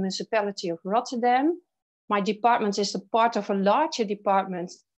department of the municipality of Rotterdam. My department is a part of a larger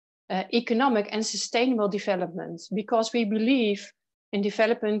department, economic and sustainable development, because we believe in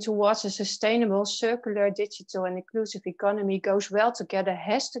development towards a sustainable, circular, digital and inclusive economy goes well together,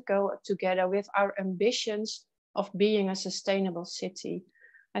 has to go together with our ambitions of being a sustainable city.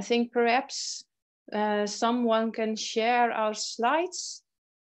 I think perhaps someone can share our slides.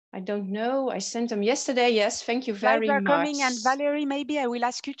 I don't know. I sent them yesterday. Yes, thank you very much. Coming, and Valerie, maybe I will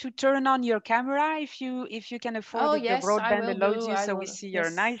ask you to turn on your camera if you can afford it. Yes, the broadband allows you, so we see your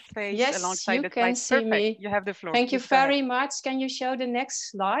nice face alongside the slides. Yes, you can see me. You have the floor. Thank you very much. Can you show the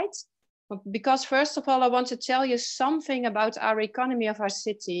next slide? Because first of all, I want to tell you something about our economy of our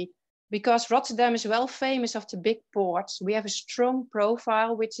city. Because Rotterdam is well famous of the big ports. We have a strong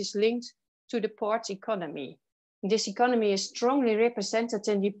profile which is linked to the port economy. This economy is strongly represented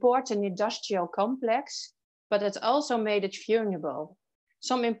in the port and industrial complex, but it also made it vulnerable.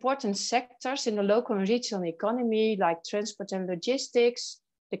 Some important sectors in the local and regional economy, like transport and logistics,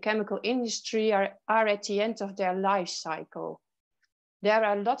 the chemical industry, are at the end of their life cycle. There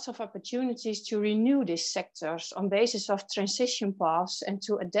are lots of opportunities to renew these sectors on basis of transition paths and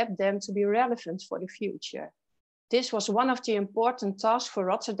to adapt them to be relevant for the future. This was one of the important tasks for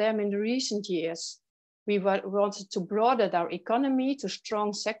Rotterdam in the recent years. We wanted to broaden our economy to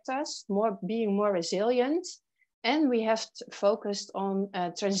strong sectors, being more resilient, and we have focused on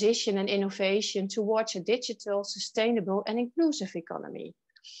transition and innovation towards a digital, sustainable and inclusive economy.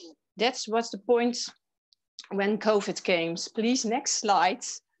 That was the point when COVID came. Please, next slide.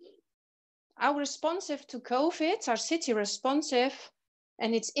 Our responsive to COVID, our city responsive,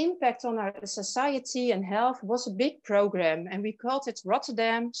 and its impact on our society and health was a big program, and we called it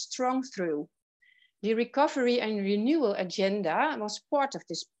Rotterdam Strong Through. The recovery and renewal agenda was part of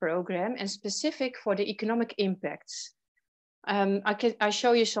this program and specific for the economic impacts. I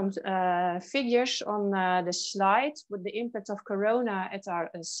show you some figures on the slide with the impact of Corona at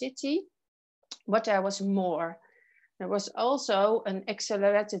our city, but there was more. There was also an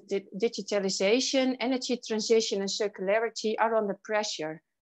accelerated digitalization, energy transition and circularity are under pressure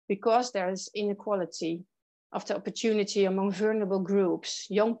because there is inequality of the opportunity among vulnerable groups,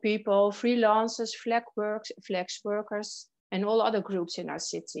 young people, freelancers, flex workers, and all other groups in our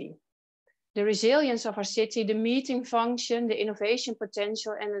city. The resilience of our city, the meeting function, the innovation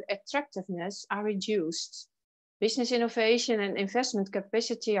potential, and the attractiveness are reduced. Business innovation and investment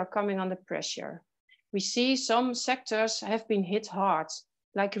capacity are coming under pressure. We see some sectors have been hit hard,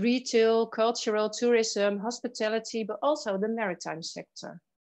 like retail, cultural, tourism, hospitality, but also the maritime sector.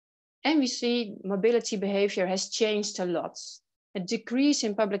 And we see mobility behavior has changed a lot. A decrease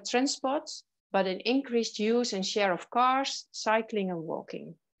in public transport, but an increased use and share of cars, cycling and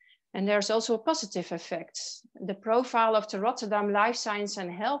walking. And there's also a positive effect. The profile of the Rotterdam Life Science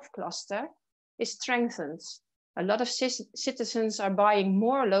and Health cluster is strengthened. A lot of citizens are buying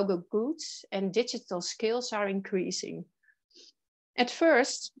more local goods and digital skills are increasing. At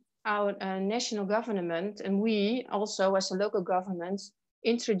first, our national government and we also as a local government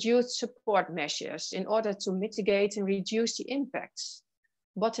introduced support measures in order to mitigate and reduce the impacts.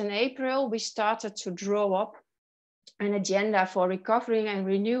 But in April, we started to draw up an agenda for recovery and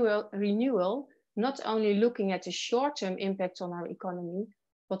renewal, not only looking at the short-term impact on our economy,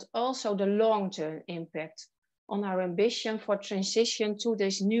 but also the long-term impact on our ambition for transition to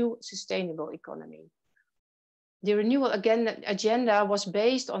this new sustainable economy. The renewal agenda was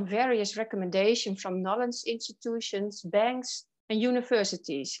based on various recommendations from knowledge institutions, banks, and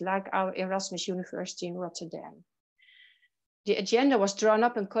universities, like our Erasmus University in Rotterdam. The agenda was drawn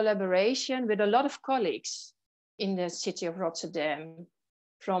up in collaboration with a lot of colleagues in the city of Rotterdam,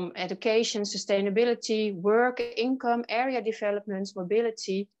 from education, sustainability, work, income, area development,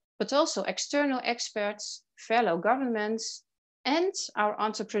 mobility, but also external experts, fellow governments, and our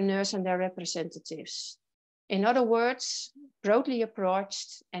entrepreneurs and their representatives. In other words, broadly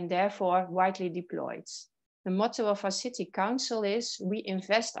approached and therefore widely deployed. The motto of our city council is, we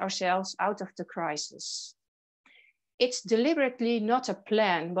invest ourselves out of the crisis. It's deliberately not a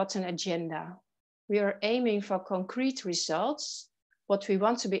plan, but an agenda. We are aiming for concrete results, but we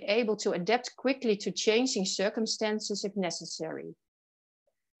want to be able to adapt quickly to changing circumstances if necessary.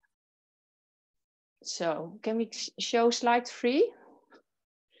 So can we show slide 3?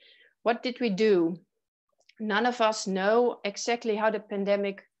 What did we do? None of us know exactly how the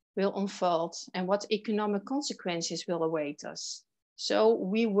pandemic will unfold and what economic consequences will await us. So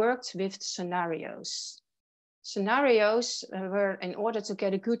we worked with scenarios. Scenarios were in order to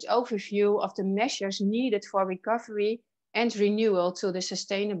get a good overview of the measures needed for recovery and renewal to the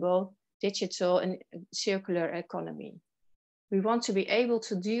sustainable, digital and circular economy. We want to be able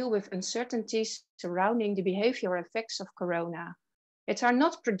to deal with uncertainties surrounding the behavioral effects of Corona. It are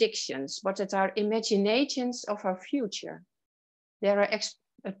not predictions, but it are imaginations of our future. There are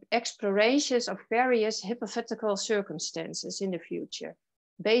explorations of various hypothetical circumstances in the future,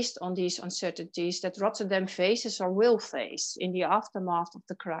 based on these uncertainties that Rotterdam faces or will face in the aftermath of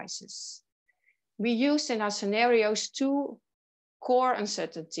the crisis. We used in our scenarios 2 core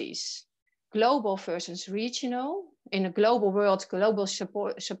uncertainties: global versus regional. In a global world, global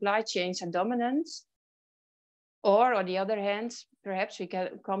supply chains are dominant. Or on the other hand, perhaps we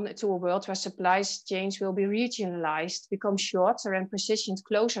can come to a world where supply chains will be regionalized, become shorter and positioned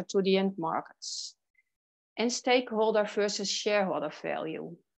closer to the end markets. And stakeholder versus shareholder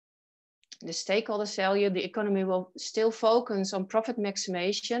value. The stakeholder value, the economy will still focus on profit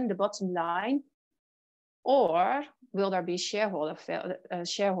maximization, the bottom line, or will there be shareholder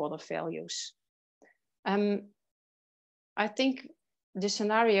values? I think the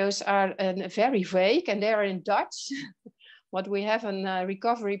scenarios are very vague and they are in Dutch. What we have a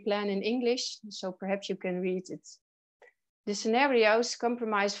recovery plan in English, so perhaps you can read it. The scenarios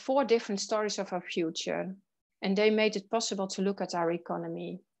comprise 4 different stories of our future, and they made it possible to look at our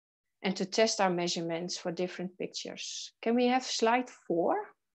economy and to test our measurements for different pictures. Can we have slide 4?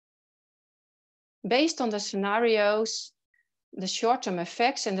 Based on the scenarios, the short-term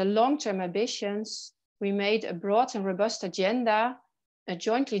effects and the long-term ambitions, we made a broad and robust agenda,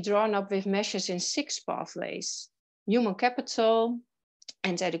 jointly drawn up with measures in 6 pathways: human capital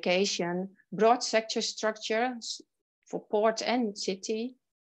and education, broad sector structures for port and city,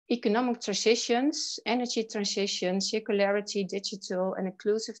 economic transitions, energy transition, circularity, digital and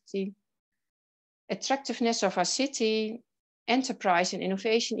inclusivity, attractiveness of our city, enterprise and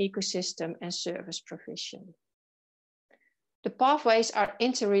innovation ecosystem, and service provision. The pathways are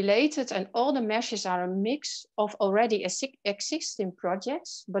interrelated and all the measures are a mix of already existing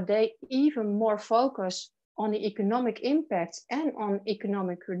projects, but they even more focus on the economic impact and on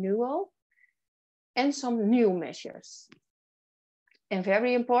economic renewal, and some new measures. And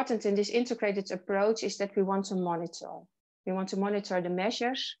very important in this integrated approach is that we want to monitor. We want to monitor the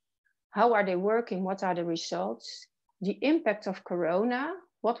measures. How are they working? What are the results? The impact of Corona.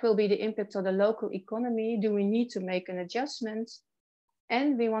 What will be the impact on the local economy? Do we need to make an adjustment?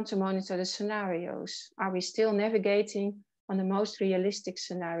 And we want to monitor the scenarios. Are we still navigating on the most realistic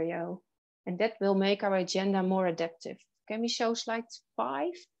scenario? And that will make our agenda more adaptive. Can we show slide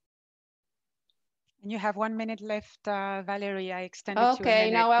 5? And you have 1 minute left, Valerie. I extended to a minute.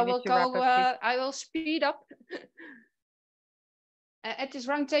 Okay, now I will go, I will speed up. At this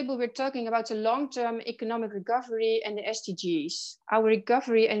roundtable, we're talking about the long-term economic recovery and the SDGs. Our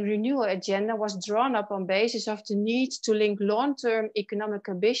recovery and renewal agenda was drawn up on basis of the need to link long-term economic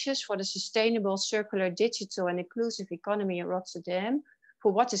ambitions for the sustainable, circular, digital and inclusive economy in Rotterdam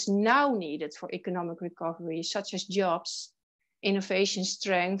for what is now needed for economic recovery, such as jobs, innovation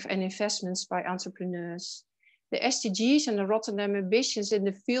strength and investments by entrepreneurs. The SDGs and the Rotterdam ambitions in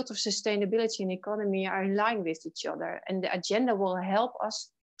the field of sustainability and economy are in line with each other, and the agenda will help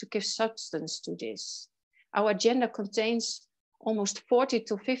us to give substance to this. Our agenda contains almost 40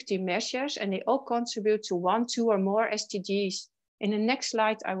 to 50 measures, and they all contribute to 1, 2 or more SDGs. In the next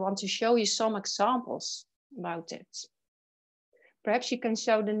slide, I want to show you some examples about it. Perhaps you can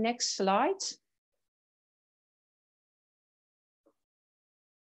show the next slide.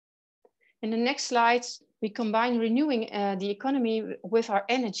 In the next slide, we combine renewing the economy with our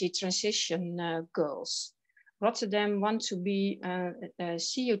energy transition goals. Rotterdam wants to be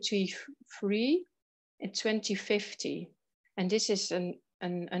CO2 free in 2050. And this is a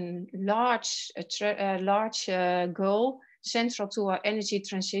large goal central to our energy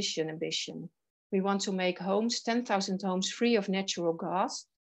transition ambition. We want to make homes, 10,000 homes free of natural gas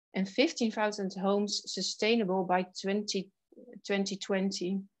and 15,000 homes sustainable by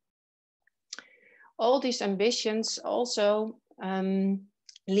 2020. All these ambitions also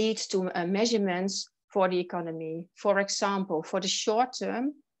lead to measurements for the economy. For example, for the short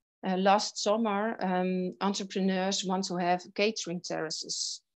term, last summer, entrepreneurs want to have catering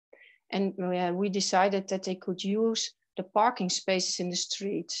terraces. And we decided that they could use the parking spaces in the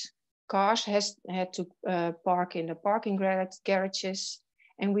streets. Cars had to park in the parking garages,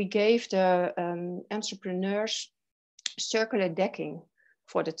 and we gave the entrepreneurs circular decking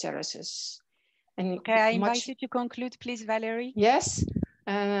for the terraces. And okay, I invite you to conclude, please, Valerie. Yes,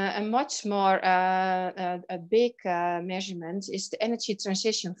 a much more a big measurement is the energy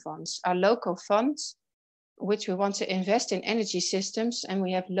transition funds, our local funds, which we want to invest in energy systems, and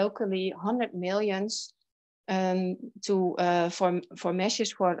we have locally 100 millions for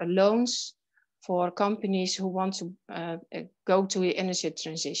measures for loans for companies who want to go to the energy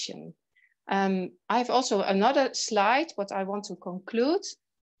transition. I have also another slide, what I want to conclude.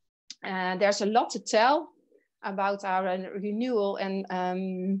 There's a lot to tell about our renewal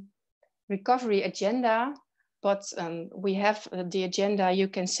and recovery agenda, but we have the agenda. You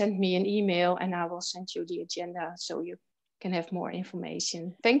can send me an email and I will send you the agenda so you can have more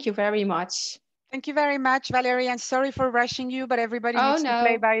information. Thank you very much. Thank you very much, Valerie, and sorry for rushing you, but everybody needs to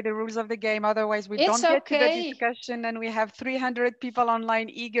play by the rules of the game. Otherwise, we don't get to the discussion, and we have 300 people online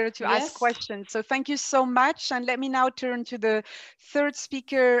eager to ask questions. So thank you so much. And let me now turn to the third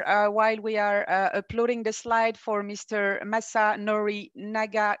speaker while we are uploading the slide for Mr. Masanori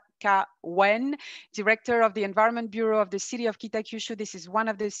Nagakawen, Director of the Environment Bureau of the city of Kitakyushu. This is one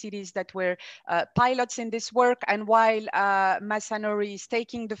of the cities that were pilots in this work. And while Masanori is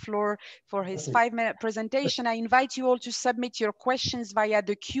taking the floor for his 5-minute presentation, I invite you all to submit your questions via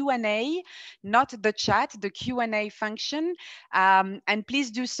the Q&A, not the chat, the Q&A function. And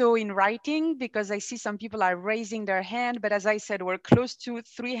please do so in writing, because I see some people are raising their hand. But as I said, we're close to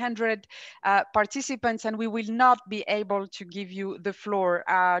 300 participants, and we will not be able to give you the floor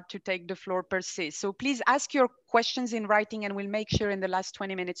to take the floor per se. So please ask your questions in writing, and we'll make sure in the last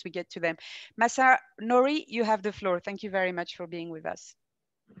 20 minutes we get to them. Masanori, you have the floor. Thank you very much for being with us.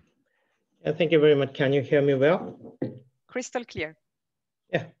 Thank you very much. Can you hear me well? Crystal clear.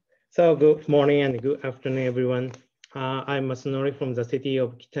 Yeah. So good morning and good afternoon, everyone. I'm Masanori from the city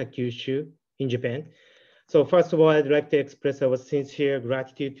of Kitakyushu in Japan. So first of all, I'd like to express our sincere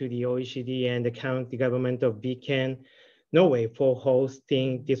gratitude to the OECD and the county government of Viken, Norway, for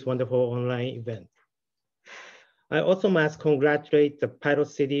hosting this wonderful online event. I also must congratulate the pilot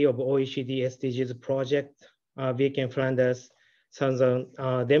city of OECD SDGs project, Viken, Flanders, Southern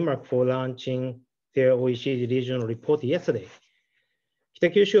Denmark, for launching their OECD regional report yesterday.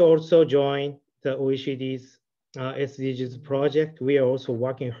 Kitakyushu also joined the OECD's SDGs project. We are also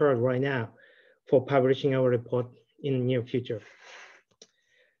working hard right now for publishing our report in the near future.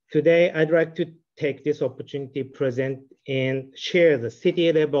 Today, I'd like to take this opportunity to present and share the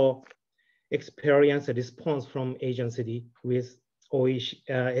city level experience and response from Asian city with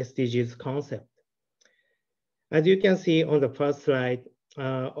SDGs concept. As you can see on the first slide,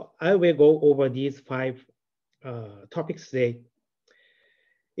 I will go over these 5 topics today.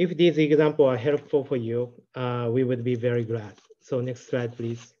 If these examples are helpful for you, we would be very glad. So next slide,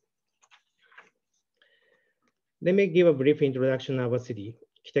 please. Let me give a brief introduction of our city,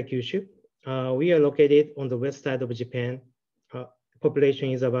 Kitakyushu. We are located on the west side of Japan. Population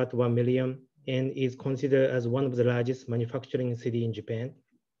is about 1 million and is considered as one of the largest manufacturing cities in Japan.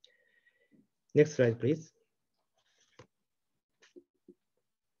 Next slide, please.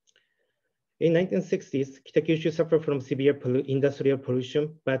 In 1960s, Kitakyushu suffered from severe industrial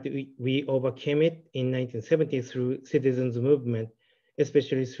pollution, but we overcame it in 1970s through citizens' movement,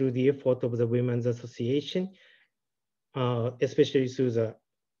 especially through the effort of the Women's Association,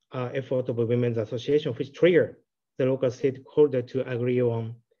 which triggered the local stakeholder to agree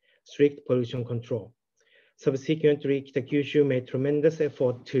on strict pollution control. Subsequently, Kitakyushu made tremendous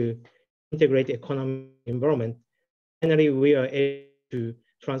effort to integrate economic environment. Finally, we are able to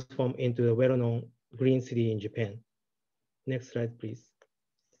transform into a well-known green city in Japan. Next slide, please.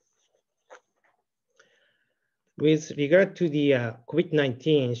 With regard to the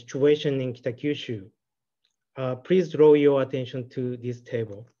COVID-19 situation in Kitakyushu, please draw your attention to this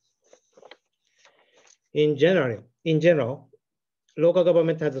table. In general, local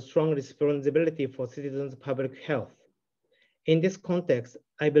government has a strong responsibility for citizens' public health. In this context,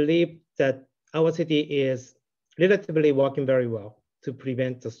 I believe that our city is relatively working very well to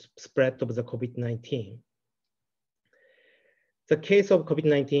prevent the spread of the COVID-19. The case of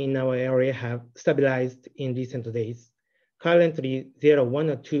COVID-19 in our area have stabilized in recent days. Currently, there are 1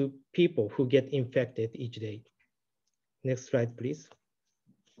 or 2 people who get infected each day. Next slide, please.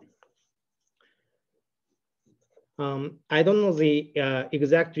 I don't know the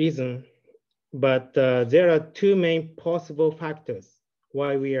exact reason, but there are 2 main possible factors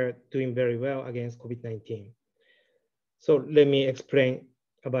why we are doing very well against COVID-19. So let me explain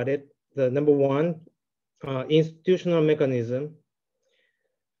about it. The number one, institutional mechanism,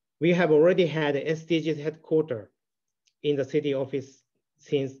 we have already had a SDGs headquarters in the city office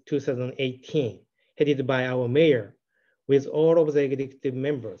since 2018, headed by our mayor, with all of the executive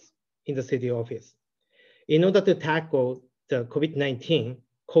members in the city office. In order to tackle the COVID-19,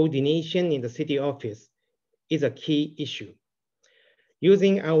 coordination in the city office is a key issue.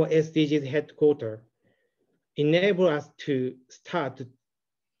 Using our SDGs headquarters enable us to start to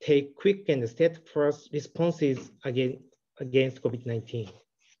take quick and steadfast responses against COVID-19.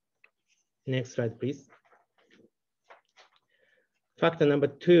 Next slide, please. Factor number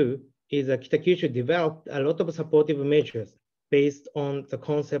 2 is that Kitakyushu developed a lot of supportive measures based on the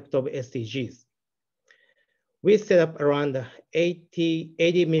concept of SDGs. We set up around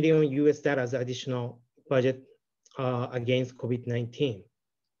 80 million US dollars additional budget against COVID-19.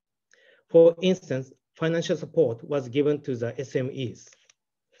 For instance, financial support was given to the SMEs.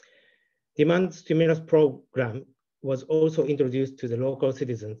 Demand stimulus program was also introduced to the local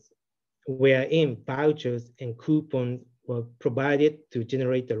citizens, wherein vouchers and coupons were provided to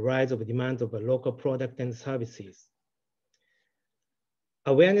generate the rise of demand of a local product and services.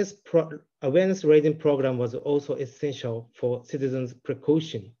 Awareness raising program was also essential for citizens'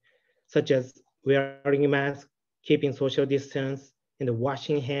 precaution, such as wearing a mask, keeping social distance, and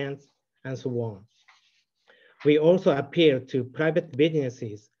washing hands, and so on. We also appealed to private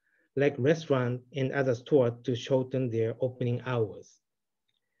businesses like restaurants and other stores to shorten their opening hours.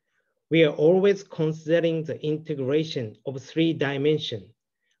 We are always considering the integration of 3 dimensions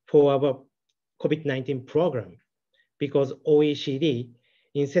for our COVID-19 program because OECD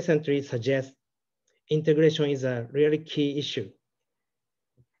incessantly suggests integration is a really key issue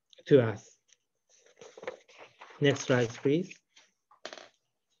to us. Next slide, please.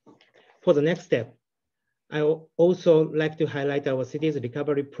 For the next step, I would also like to highlight our city's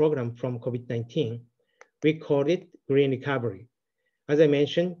recovery program from COVID-19. We call it Green Recovery. As I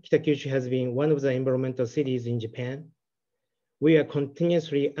mentioned, Kitakyushu has been one of the environmental cities in Japan. We are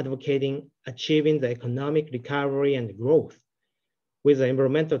continuously advocating achieving the economic recovery and growth with the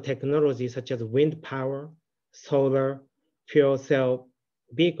environmental technology such as wind power, solar, fuel cell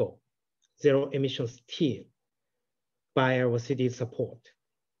vehicle, zero emission steel by our city's support.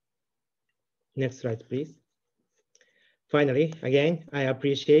 Next slide, please. Finally, again, I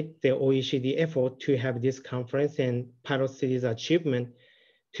appreciate the OECD effort to have this conference and pilot city's achievement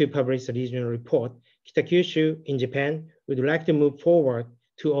to publish a regional report. Kitakyushu in Japan would like to move forward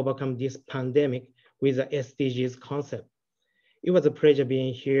to overcome this pandemic with the SDGs concept. It was a pleasure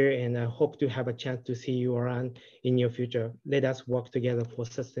being here, and I hope to have a chance to see you around in your future. Let us work together for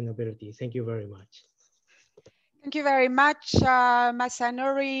sustainability. Thank you very much. Thank you very much,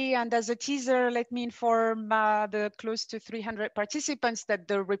 Masanori. And as a teaser, let me inform the close to 300 participants that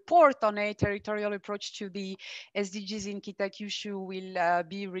the report on a territorial approach to the SDGs in Kitakyushu will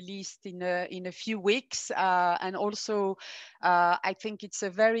be released in a few weeks. And also, I think it's a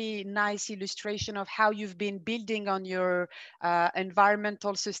very nice illustration of how you've been building on your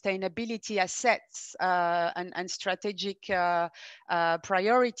environmental sustainability assets and strategic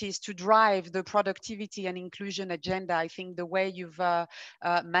priorities to drive the productivity and inclusion agenda. I think the way you've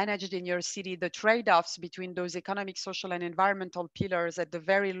managed in your city the trade-offs between those economic, social, and environmental pillars at the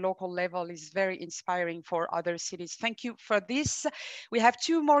very local level is very inspiring for other cities. Thank you for this. We have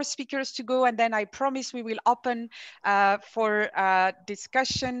 2 more speakers to go, and then I promise we will open for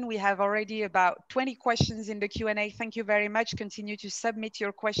discussion. We have already about 20 questions in the Q&A. Thank you very much. Continue to submit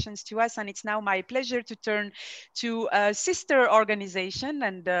your questions to us, and it's now my pleasure to turn to a sister organization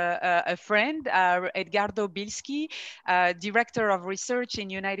and a friend, Edgardo Bilski, Director of Research in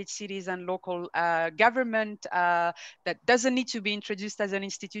United Cities and Local Government, that doesn't need to be introduced as an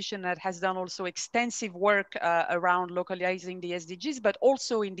institution that has done also extensive work around localizing the SDGs, but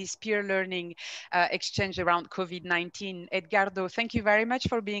also in this peer learning exchange around COVID-19. Edgardo, thank you very much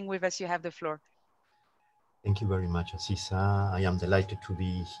for being with us. You have the floor. Thank you very much, Aziza. I am delighted to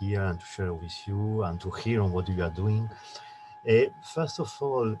be here and to share with you and to hear on what you are doing. First of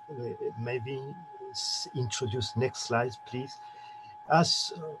all, maybe introduce next slide, please.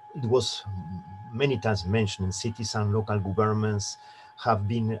 As it was many times mentioned, cities and local governments have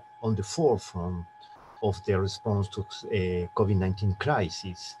been on the forefront of their response to COVID-19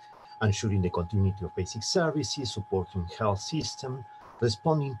 crisis, ensuring the continuity of basic services, supporting health system,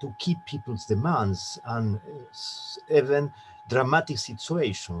 responding to key people's demands, and even dramatic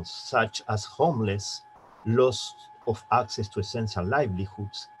situations such as homeless, loss of access to essential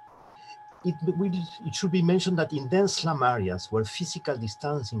livelihoods. It should be mentioned that in dense slum areas where physical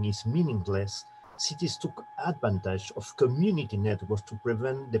distancing is meaningless, cities took advantage of community networks to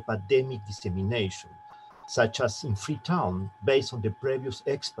prevent the pandemic dissemination. such as in Freetown, based on the previous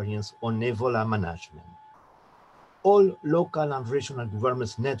experience on Ebola management. All local and regional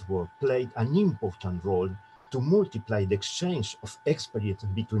governments network played an important role to multiply the exchange of experience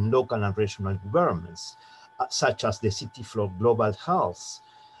between local and regional governments, such as the City for Global Health,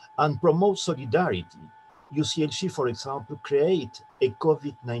 and promote solidarity. UCLG, for example, created a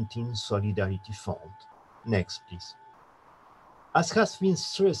COVID-19 Solidarity Fund. Next, please. As has been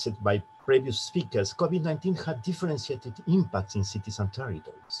stressed by previous speakers, COVID-19 had differentiated impacts in cities and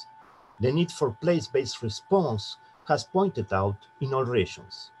territories. The need for place-based response has pointed out in all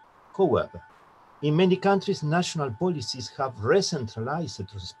regions. However, in many countries, national policies have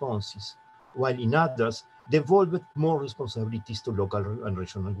re-centralized responses, while in others, devolved more responsibilities to local and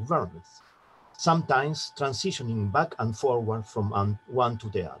regional governments, sometimes transitioning back and forward from one to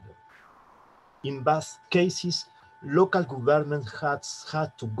the other. In both cases, local government has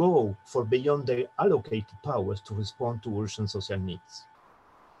had to go for beyond their allocated powers to respond to urgent social needs.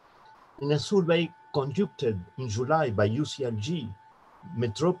 In a survey conducted in July by UCLG,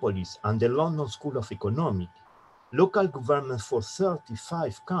 Metropolis, and the London School of Economics, local governments for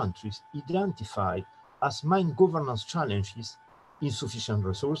 35 countries identified as main governance challenges insufficient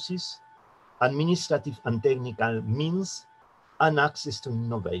resources, administrative and technical means, and access to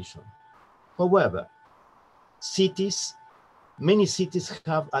innovation. However, many cities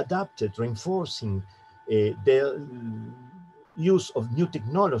have adapted, reinforcing the use of new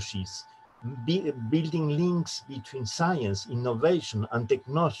technologies, building links between science, innovation, and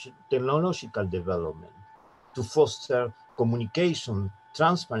technological development to foster communication,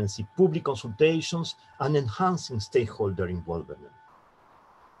 transparency, public consultations, and enhancing stakeholder involvement.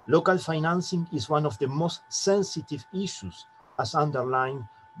 Local financing is one of the most sensitive issues, as underlined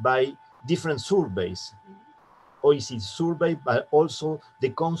by different surveys, OECD survey, but also the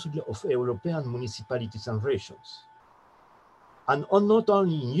Council of European Municipalities and Regions. And not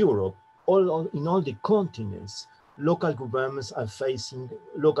only in Europe, in all the continents, local governments are facing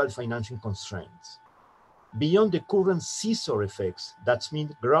local financing constraints. Beyond the current scissor effects, that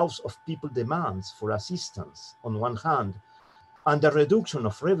means growth of people demands for assistance on one hand, and the reduction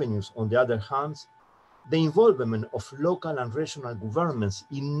of revenues on the other hand, the involvement of local and regional governments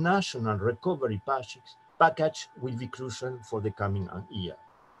in national recovery package will be crucial for the coming year.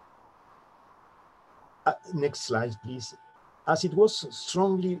 Next slide, please. As it was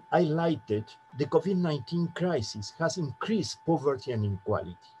strongly highlighted, the COVID-19 crisis has increased poverty and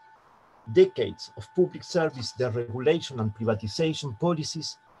inequality. Decades of public service deregulation and privatization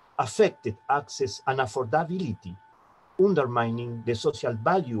policies affected access and affordability, undermining the social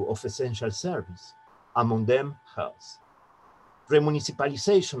value of essential service, among them health.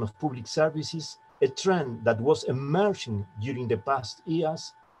 Remunicipalization of public services, a trend that was emerging during the past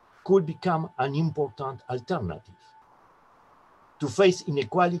years, could become an important alternative. To face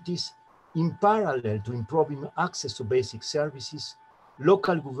inequalities, in parallel to improving access to basic services,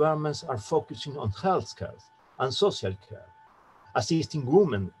 local governments are focusing on healthcare and social care, assisting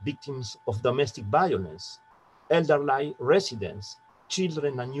women victims of domestic violence, elderly residents,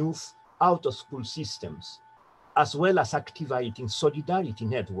 children and youth out of school systems, as well as activating solidarity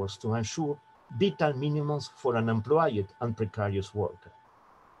networks to ensure vital minimums for unemployed and precarious workers.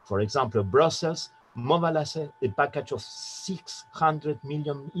 For example, Brussels mobilized a package of 600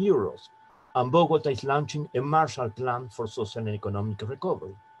 million euros, and Bogota is launching a Marshall Plan for social and economic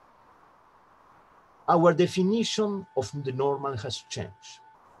recovery. Our definition of the normal has changed.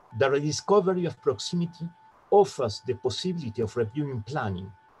 The rediscovery of proximity offers the possibility of reviewing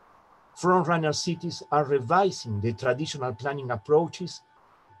planning. Frontrunner cities are revising the traditional planning approaches,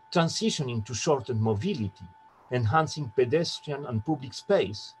 transitioning to shortened mobility, enhancing pedestrian and public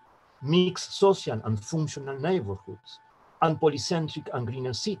space, mixed social and functional neighborhoods, and polycentric and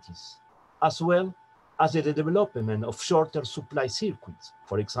greener cities, as well as the development of shorter supply circuits,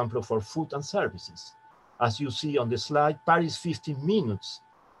 for example, for food and services. As you see on the slide, Paris 15 minutes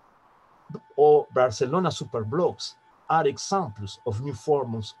or Barcelona superblocks are examples of new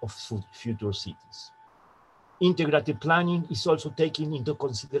forms of future cities. Integrated planning is also taking into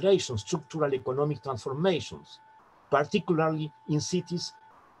consideration structural economic transformations, particularly in cities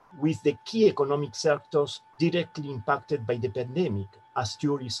with the key economic sectors directly impacted by the pandemic, as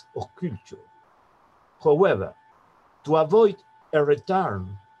tourism or culture. However, to avoid a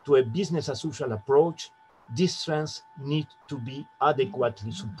return to a business as usual approach, these trends need to be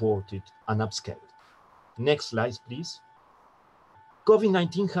adequately supported and upscaled. Next slide, please.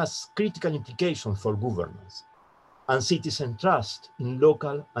 COVID-19 has critical implications for governance and citizen trust in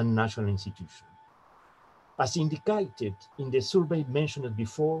local and national institutions. As indicated in the survey mentioned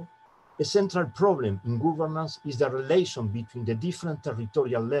before, A central problem in governance is the relation between the different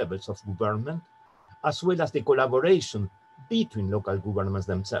territorial levels of government, as well as the collaboration between local governments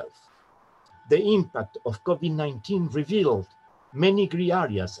themselves. The impact of COVID-19 revealed many gray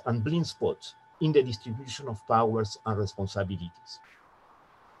areas and blind spots in the distribution of powers and responsibilities.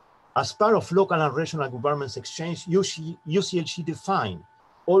 As part of local and regional governments exchange, UCLG defined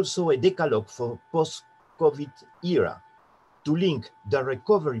also a decalogue for post-COVID era to link the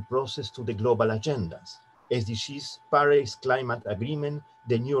recovery process to the global agendas, SDGs, Paris Climate Agreement,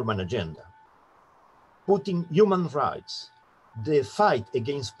 the New Urban Agenda. Putting human rights, the fight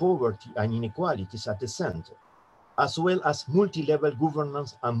against poverty and inequalities at the center, as well as multi-level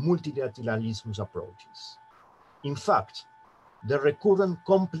governance and multilateralism approaches. In fact, the recurrent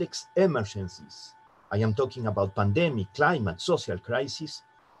complex emergencies, I am talking about pandemic, climate, social crisis,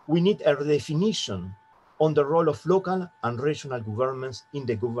 we need a redefinition on the role of local and regional governments in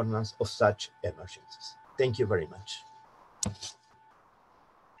the governance of such emergencies. Thank you very much.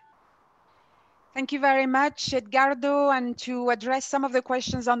 Thank you very much, Edgardo. And to address some of the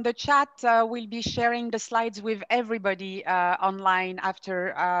questions on the chat, we'll be sharing the slides with everybody online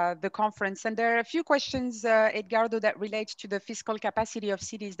after the conference. And there are a few questions, Edgardo, that relate to the fiscal capacity of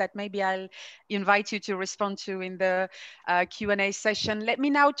cities that maybe I'll invite you to respond to in the Q&A session. Let me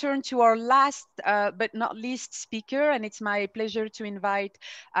now turn to our last but not least speaker, and it's my pleasure to invite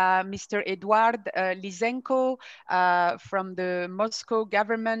Mr. Eduard Lysenko from the Moscow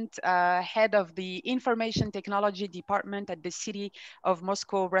government, head of the Information Technology Department at the City of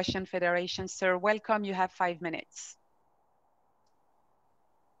Moscow, Russian Federation. Sir, welcome. You have 5 minutes.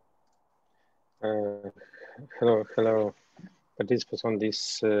 Hello, participants on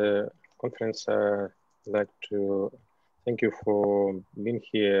this conference. I'd like to thank you for being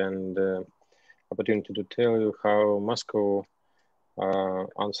here and opportunity to tell you how Moscow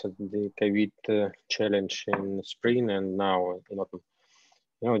answered the COVID challenge in spring and now in autumn.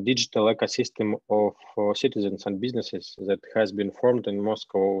 You know, digital ecosystem of citizens and businesses that has been formed in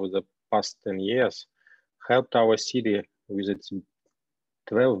Moscow over the past 10 years helped our city with its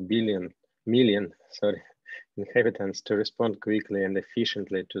 12 million inhabitants to respond quickly and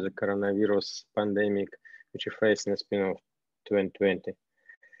efficiently to the coronavirus pandemic, which we faced in the spring of 2020.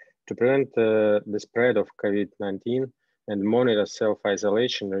 To prevent the spread of COVID-19 and monitor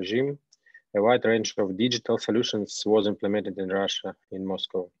self-isolation regime, a wide range of digital solutions was implemented in Russia, in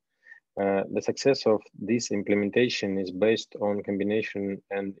Moscow. The success of this implementation is based on combination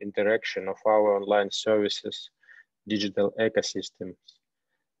and interaction of our online services, digital ecosystems,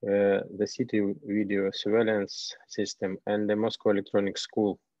 the city video surveillance system, and the Moscow Electronic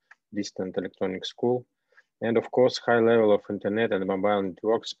School, distant electronic school, and of course, high level of internet and mobile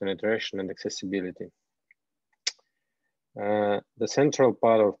networks penetration and accessibility. The central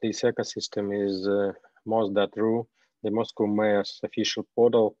part of this ecosystem is mos.ru, the Moscow Mayor's official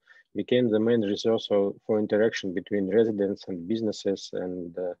portal, became the main resource for interaction between residents and businesses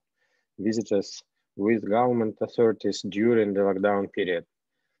and visitors with government authorities during the lockdown period.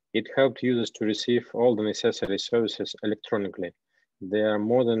 It helped users to receive all the necessary services electronically. There are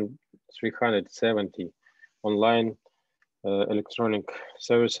more than 370 online electronic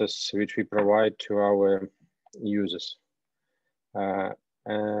services which we provide to our users. In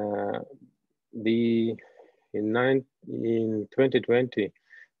 2020,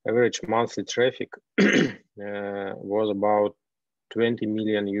 average monthly traffic was about 20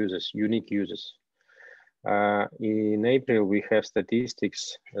 million users, unique users. In April, we have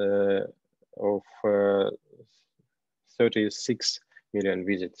statistics of 36 million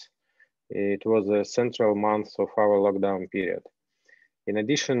visits. It was a central month of our lockdown period. In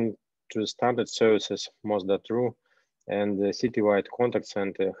addition to standard services, mos.ru and the citywide contact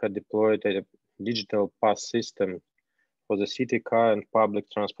center had deployed a digital pass system for the city car and public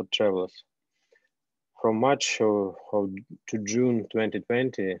transport travelers. From March to June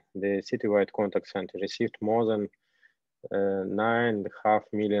 2020, the citywide contact center received more than 9.5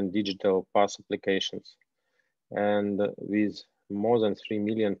 million digital pass applications, and with more than 3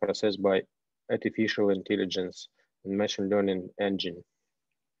 million processed by artificial intelligence and machine learning engine,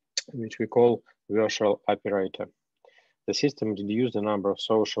 which we call virtual operator. The system reduced the number of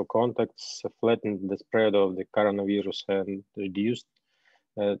social contacts, flattened the spread of the coronavirus, and reduced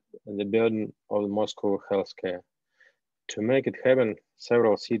the burden of Moscow healthcare. To make it happen,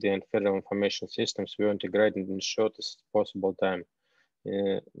 several city and federal information systems were integrated in the shortest possible time.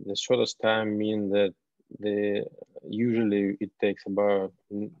 The shortest time means that usually it takes about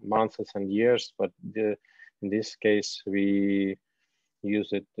months and years, but in this case we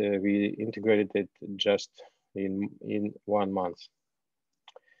integrated it just in 1 month.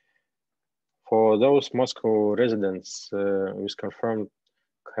 For those Moscow residents with confirmed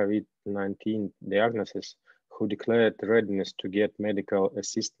COVID-19 diagnosis who declared readiness to get medical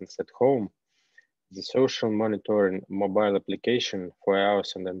assistance at home, the social monitoring mobile application for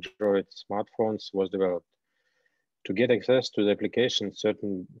iOS and Android smartphones was developed. To get access to the application,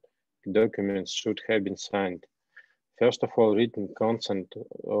 certain documents should have been signed. First of all, written consent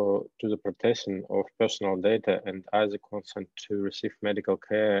to the protection of personal data and either consent to receive medical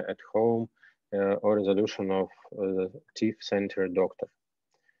care at home or resolution of the chief center doctor.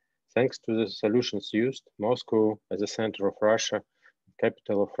 Thanks to the solutions used, Moscow as a center of Russia,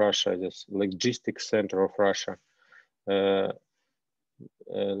 capital of Russia, this logistics center of Russia,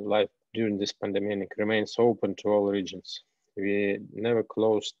 like during this pandemic, remains open to all regions. We never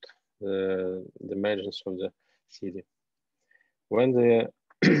closed the margins of the city. When the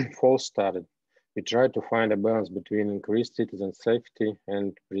fall started, we tried to find a balance between increased citizen safety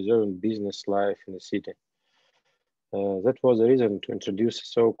and preserving business life in the city. That was the reason to introduce a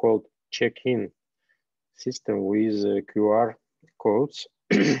so-called check-in system with QR codes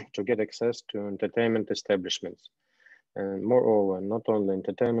to get access to entertainment establishments. And moreover, not only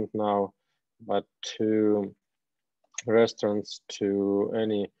entertainment now, but to restaurants, to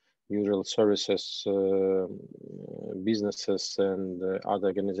any usual services, businesses and other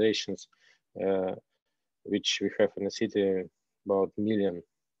organizations, which we have in the city, about 1 million.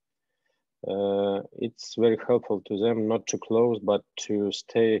 It's very helpful to them not to close, but to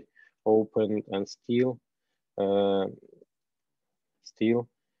stay open and still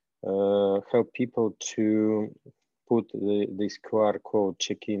help people to put this QR code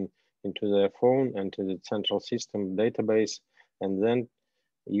check-in into their phone and to the central system database. And then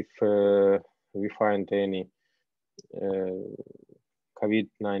if we find any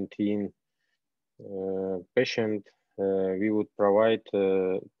COVID-19 patient, we would provide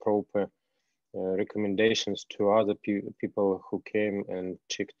proper recommendations to other people who came and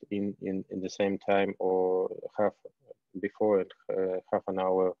checked in the same time or half before and half an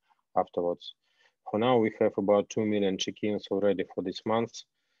hour afterwards. For now, we have about 2 million check-ins already for this month,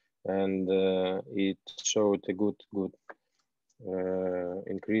 and it showed a good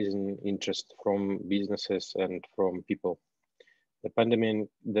increase in interest from businesses and from people. The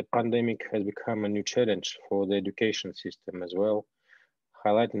pandemic has become a new challenge for the education system as well,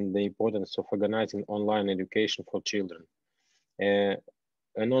 highlighting the importance of organizing online education for children. An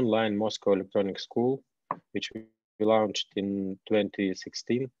online Moscow electronic school, which we launched in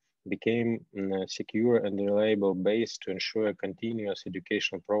 2016, became a secure and reliable base to ensure a continuous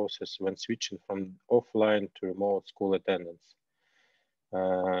educational process when switching from offline to remote school attendance.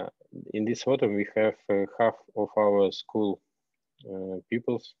 In this autumn, we have half of our school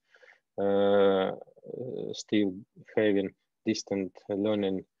pupils still having distant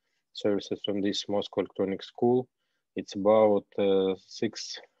learning services from this Moscow electronic school. It's about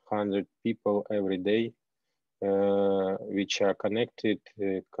 600 people every day, which are connected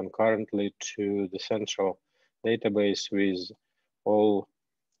concurrently to the central database with all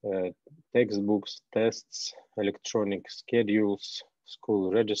textbooks, tests, electronic schedules,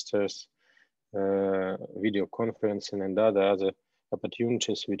 school registers, video conferencing, and other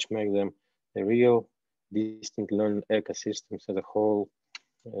opportunities which make them a real distant learning ecosystems as a whole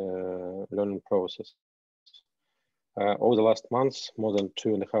learning process. Over the last months, more than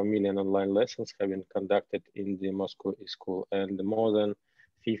 2.5 million online lessons have been conducted in the Moscow e-school, and more than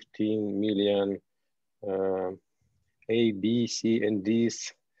 15 million A, B, C, and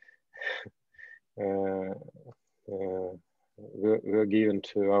Ds were given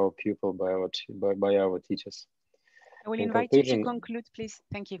to our pupil by our teachers. I will invite you to conclude, please.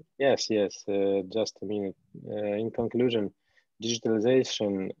 Thank you. Yes, just a minute. In conclusion,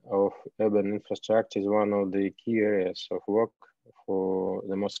 digitalization of urban infrastructure is one of the key areas of work for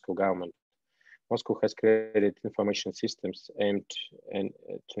the Moscow government. Moscow has created information systems aimed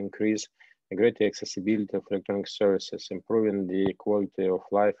to increase the greater accessibility of electronic services, improving the quality of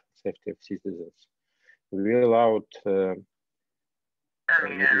life and safety of citizens.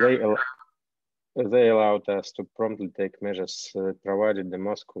 They allowed us to promptly take measures that provided the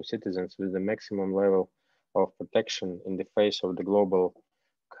Moscow citizens with the maximum level of protection in the face of the global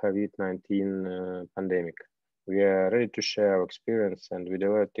COVID-19 pandemic. We are ready to share our experience, and we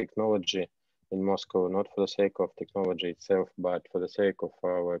develop technology in Moscow, not for the sake of technology itself, but for the sake of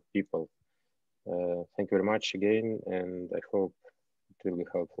our people. Thank you very much again, and I hope it will be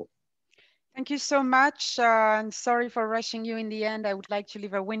helpful. Thank you so much. And sorry for rushing you in the end. I would like to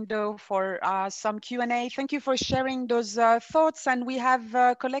leave a window for some Q&A. Thank you for sharing those thoughts. And we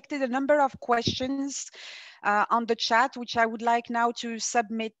have collected a number of questions on the chat, which I would like now to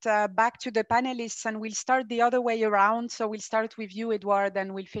submit back to the panelists, and we'll start the other way around. So we'll start with you, Edouard,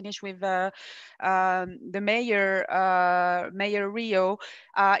 and we'll finish with the Mayor Rio.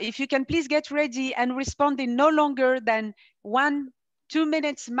 If you can please get ready and respond in no longer than 2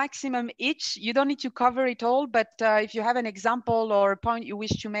 minutes maximum each. You don't need to cover it all, but if you have an example or a point you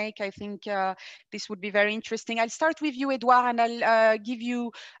wish to make, I think this would be very interesting. I'll start with you, Edouard, and I'll give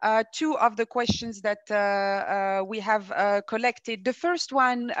you two of the questions that we have collected. The first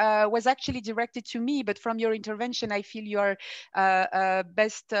one was actually directed to me, but from your intervention, I feel you are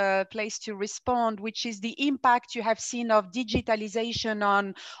best placed to respond, which is the impact you have seen of digitalization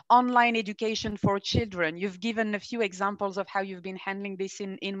on online education for children. You've given a few examples of how you've been handling this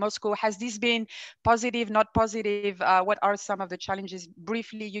in Moscow. Has this been positive, not positive? What are some of the challenges?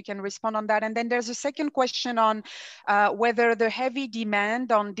 Briefly, you can respond on that. And then there's a second question on whether the heavy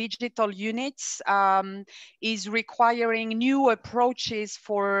demand on digital units is requiring new approaches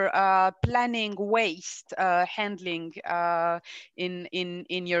for planning waste handling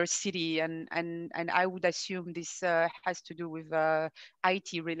in your city. And I would assume this has to do with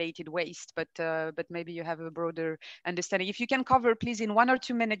IT related waste, but maybe you have a broader understanding. If you can cover, please, in 1 or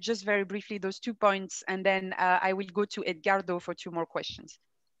 2 minutes, just very briefly, those 2 points, and then I will go to Edgardo for 2 more questions.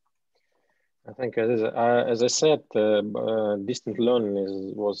 I think, as I said, distant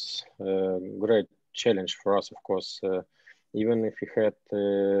learning was a great challenge for us, of course. Even if we had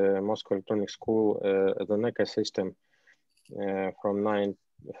Moscow Electronic School as an ecosystem from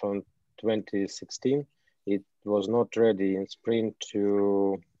 2016, it was not ready in spring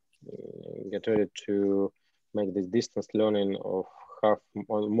to get ready to make this distance learning of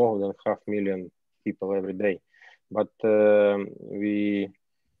more than 500,000 people every day. But we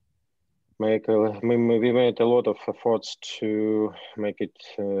made a lot of efforts to make it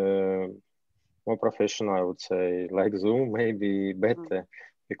more professional, I would say, like Zoom, maybe better,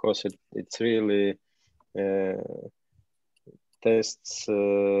 because it's really tests,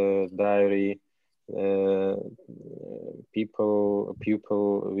 diary, pupil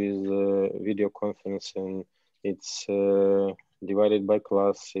with video conferencing. It's divided by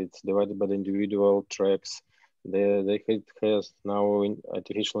class, it's divided by the individual tracks. It has now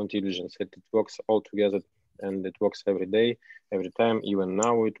artificial intelligence. It works all together, and it works every day, every time. Even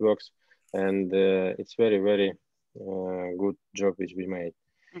now it works, and it's very, very good job which we made.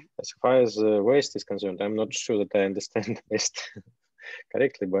 As far as waste is concerned, I'm not sure that I understand waste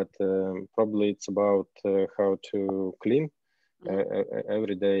correctly, but probably it's about how to clean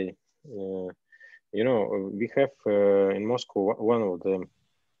every day. You know, we have in Moscow one of the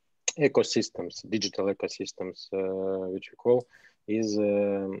ecosystems, digital ecosystems, which we call is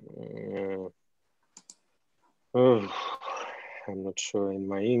I'm not sure in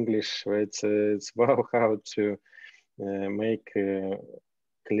my English. It's about how to make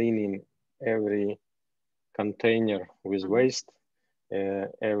cleaning every container with waste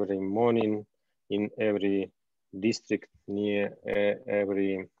every morning in every district, near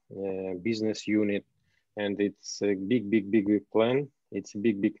every business unit, and it's a big plan. It's a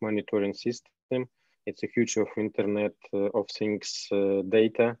big monitoring system. It's a huge of Internet of Things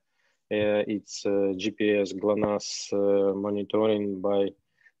data. It's GPS, GLONASS monitoring by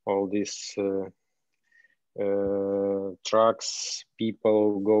all these trucks,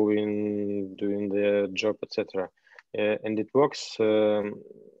 people going, doing their job, etc. And it works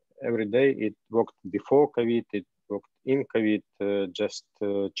every day. It worked before COVID, it worked in COVID, just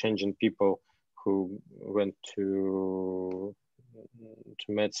changing people who went to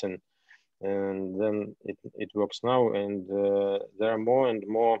medicine, and then it works now, and there are more and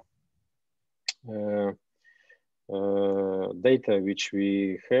more data which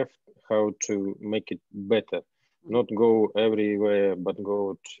we have how to make it better, not go everywhere, but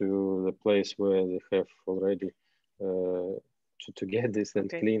go to the place where they have already to get this and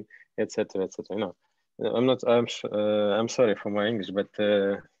clean, etc. etc. You know, I'm sorry for my English, but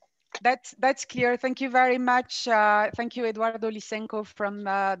that's clear. Thank you very much. Thank you, Eduardo Lysenko from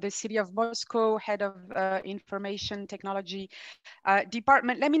the city of Moscow, head of information technology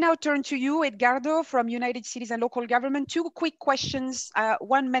department. Let me now turn to you, Edgardo, from United Cities and Local Government. 2 quick questions,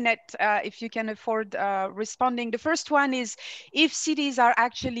 1 minute, if you can afford responding. The first one is, if cities are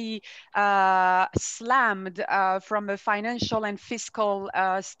actually slammed from a financial and fiscal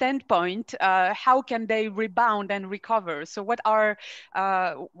standpoint, how can they rebound and recover? So what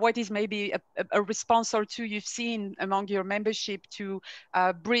is maybe a response or two you've seen among your membership to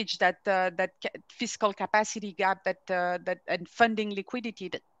bridge that fiscal capacity gap and funding liquidity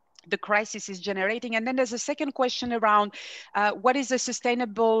that the crisis is generating. And then there's a second question around what is a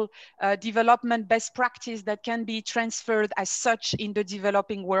sustainable development best practice that can be transferred as such in the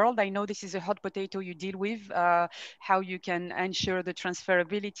developing world. I know this is a hot potato you deal with, how you can ensure the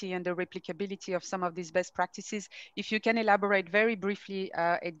transferability and the replicability of some of these best practices. If you can elaborate very briefly,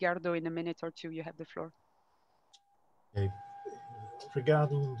 Edgardo, in a minute or two, you have the floor.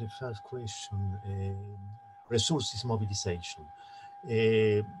 Regarding the first question, resources mobilization.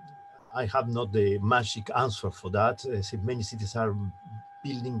 I have not the magic answer for that. Many cities are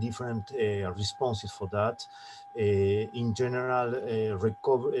building different responses for that. In general,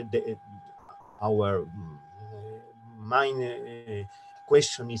 our main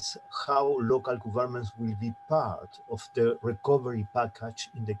question is how local governments will be part of the recovery package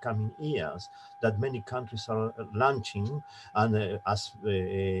in the coming years that many countries are launching, and as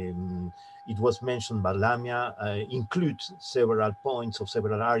it was mentioned by Lamia, includes several points of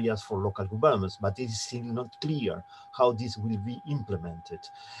several areas for local governments, but it is still not clear how this will be implemented.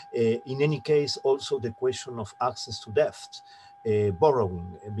 In any case, also the question of access to debt.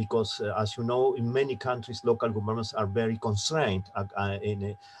 Borrowing, because as you know, in many countries, local governments are very constrained.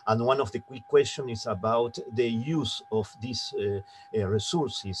 And one of the quick questions is about the use of these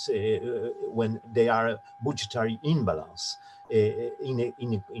resources when they are budgetary imbalance in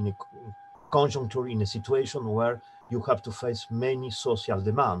a conjuncture, in a situation where you have to face many social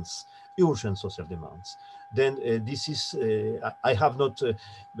demands, urgent social demands. Then this is, I have not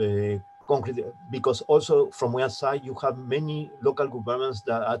concrete, because also from one side you have many local governments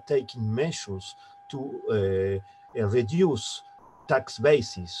that are taking measures to reduce tax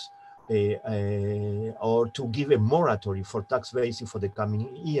bases or to give a moratorium for tax bases for the coming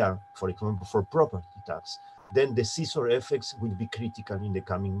year, for example, for property tax. Then the scissor effects will be critical in the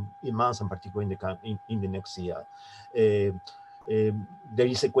coming months, and particularly in the next year. There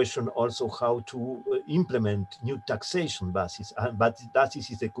is a question also how to implement new taxation bases, but that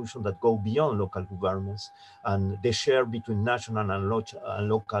is a question that go beyond local governments, and the share between national and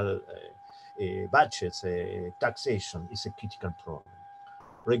local budgets, taxation is a critical problem.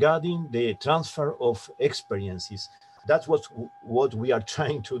 Regarding the transfer of experiences, that's what we are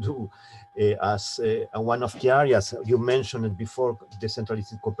trying to do as one of the areas you mentioned it before,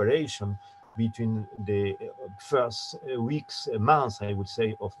 decentralized cooperation. Between the first weeks, months, I would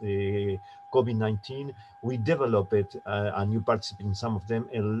say, of the COVID-19, we developed, and you participate in some of them,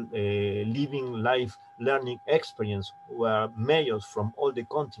 a living life learning experience where mayors from all the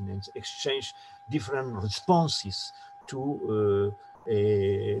continents exchange different responses to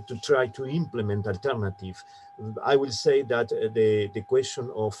try to implement alternative. I will say that the question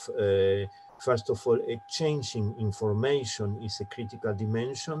of first of all, exchanging information is a critical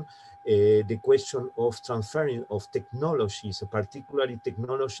dimension. The question of transferring of technologies, particularly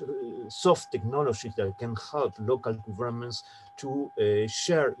soft technologies that can help local governments to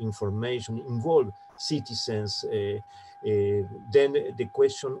share information, involve citizens. Then the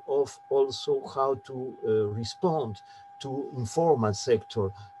question of also how to respond to informal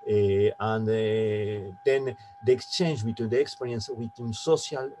sector, and then the exchange between the experience within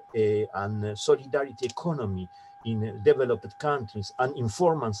social and solidarity economy in developed countries and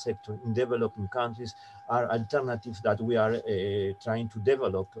informal sector in developing countries are alternatives that we are trying to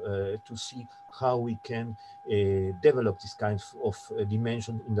develop to see how we can develop this kind of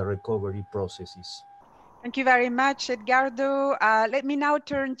dimension in the recovery processes. Thank you very much, Edgardo. Let me now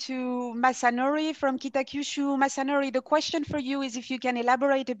turn to Masanori from Kitakyushu. Masanori, the question for you is if you can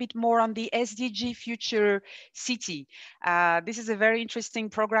elaborate a bit more on the SDG Future City. This is a very interesting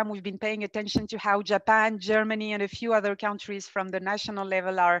program. We've been paying attention to how Japan, Germany, and a few other countries from the national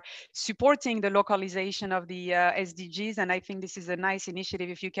level are supporting the localization of the SDGs. And I think this is a nice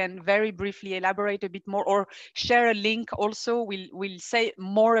initiative. If you can very briefly elaborate a bit more or share a link also, we'll say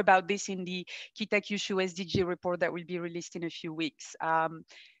more about this in the Kitakyushu SDG report that will be released in a few weeks.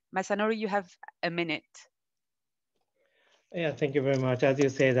 Masanori, you have a minute. Yeah, thank you very much. As you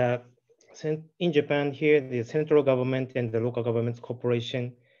say that in Japan here, the central government and the local government's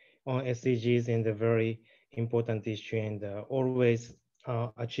cooperation on SDGs is a very important issue, and always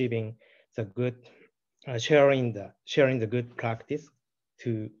achieving the good, sharing the good practice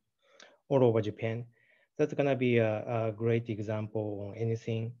to all over Japan. That's gonna be a great example on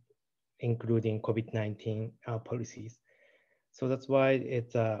anything, including COVID-19 policies. So that's why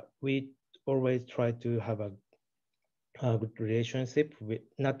it's we always try to have a good relationship with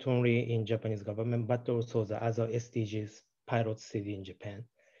not only in Japanese government, but also the other SDGs pilot city in Japan.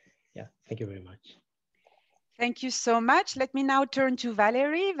 Yeah, thank you very much. Thank you so much. Let me now turn to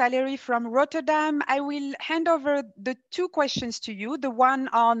Valerie. Valerie from Rotterdam. I will hand over the two questions to you. The one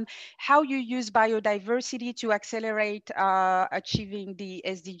on how you use biodiversity to accelerate achieving the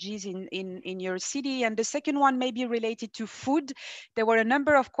SDGs in your city. And the second one may be related to food. There were a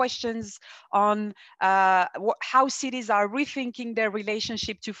number of questions on how cities are rethinking their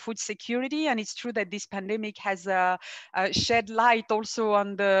relationship to food security. And it's true that this pandemic has shed light also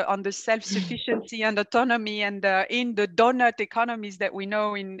on the self-sufficiency and autonomy, and in the donut economies that we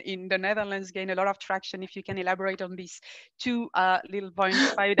know in the Netherlands gain a lot of traction. If you can elaborate on these two little points,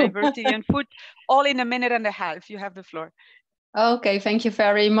 biodiversity and food, all in a minute and a half. You have the floor. Okay, thank you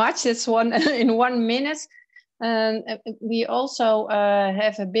very much. It's one in 1 minute. We also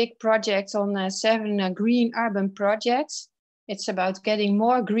have a big project on 7 green urban projects. It's about getting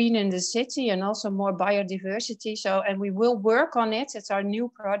more green in the city and also more biodiversity. So, and we will work on it. It's our new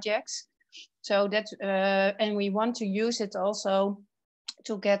projects. So that, and we want to use it also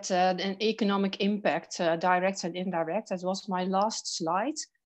to get an economic impact, direct and indirect. That was my last slide.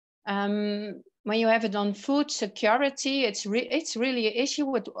 When you have it on food security, it's really an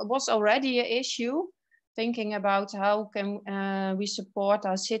issue. It was already an issue, thinking about how can we support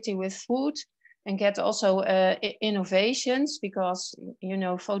our city with food and get also innovations, because, you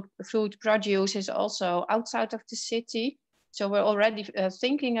know, food produce is also outside of the city. So we're already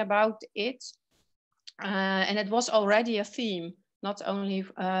thinking about it. And it was already a theme, not only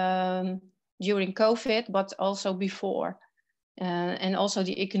during COVID, but also before. And also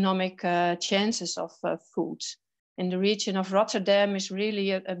the economic chances of food. In the region of Rotterdam is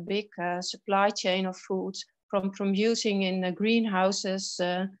really a big supply chain of food, from producing in greenhouses,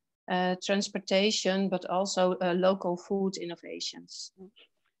 transportation, but also local food innovations.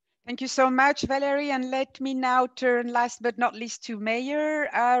 Thank you so much, Valerie. And let me now turn, last but not least, to Mayor.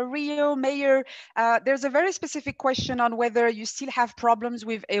 Rio, Mayor, there's a very specific question on whether you still have problems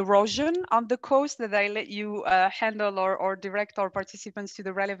with erosion on the coast that I let you handle or direct our participants to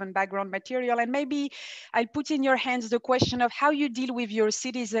the relevant background material. And maybe I'll put in your hands the question of how you deal with your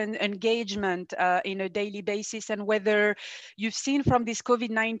citizen engagement in a daily basis, and whether you've seen from this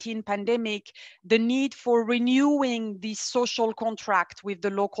COVID-19 pandemic the need for renewing the social contract with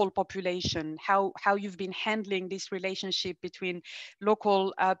the local population, how you've been handling this relationship between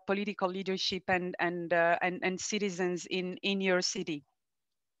local political leadership and citizens in your city.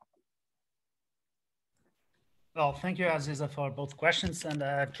 Well, thank you, Aziza, for both questions, and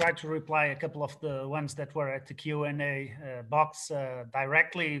try to reply a couple of the ones that were at the Q&A box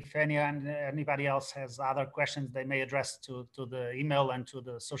directly. If anybody else has other questions, they may address to the email and to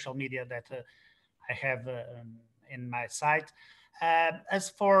the social media that I have in my site.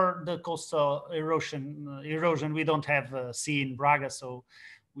 As for the coastal erosion, we don't have sea in Braga, so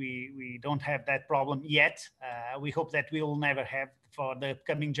we don't have that problem yet. We hope that we will never have for the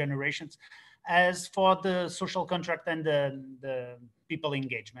coming generations. As for the social contract and the people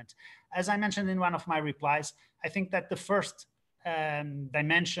engagement, as I mentioned in one of my replies, I think that the first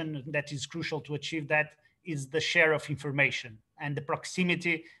dimension that is crucial to achieve that is the share of information and the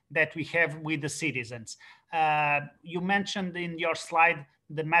proximity that we have with the citizens. You mentioned in your slide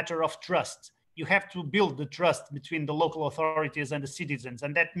the matter of trust. You have to build the trust between the local authorities and the citizens.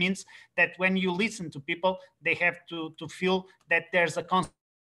 And that means that when you listen to people, they have to feel that there's a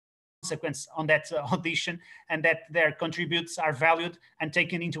consequence on that audition, and that their contributes are valued and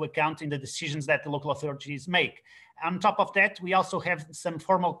taken into account in the decisions that the local authorities make. On top of that, we also have some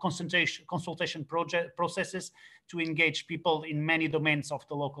formal consultation processes to engage people in many domains of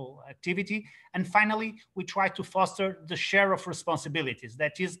the local activity. And finally, we try to foster the share of responsibilities,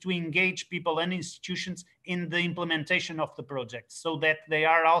 that is to engage people and institutions in the implementation of the project, so that they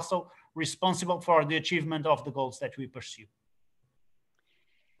are also responsible for the achievement of the goals that we pursue.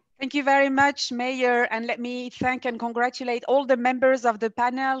 Thank you very much, Mayor, and let me thank and congratulate all the members of the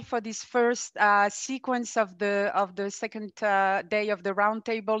panel for this first sequence of the second day of the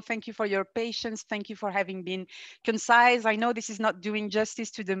roundtable. Thank you for your patience. Thank you for having been concise. I know this is not doing justice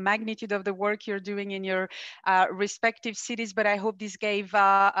to the magnitude of the work you're doing in your respective cities, but I hope this gave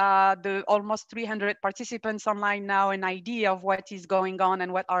the almost 300 participants online now an idea of what is going on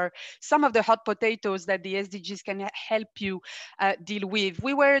and what are some of the hot potatoes that the SDGs can help you deal with.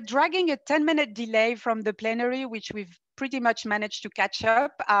 We were dragging a 10-minute delay from the plenary, which we've pretty much managed to catch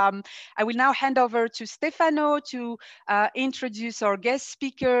up. I will now hand over to Stefano to introduce our guest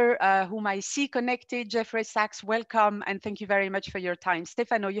speaker, whom I see connected, Jeffrey Sachs. Welcome, and thank you very much for your time.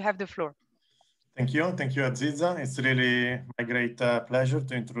 Stefano, you have the floor. Thank you, Aziza. It's really my great pleasure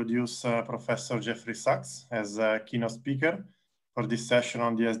to introduce Professor Jeffrey Sachs as a keynote speaker. for this session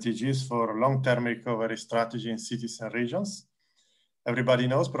on the SDGs for long-term recovery strategy in cities and regions. Everybody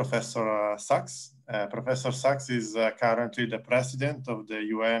knows Professor Sachs. Professor Sachs is currently the president of the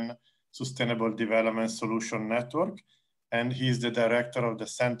UN Sustainable Development Solution Network, and he is the director of the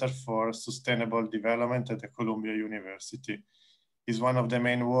Center for Sustainable Development at the Columbia University. He's one of the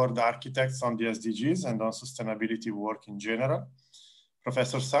main world architects on the SDGs and on sustainability work in general.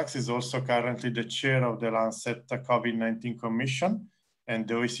 Professor Sachs is also currently the chair of the Lancet COVID-19 Commission, and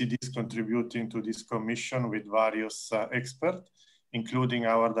the OECD is contributing to this commission with various experts, including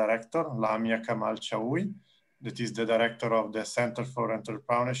our director, Lamia Kamal Chaoui, that is the director of the Center for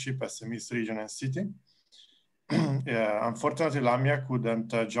Entrepreneurship, SMEs Region and City. Unfortunately, Lamia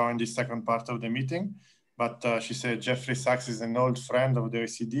couldn't join the second part of the meeting, but she said Jeffrey Sachs is an old friend of the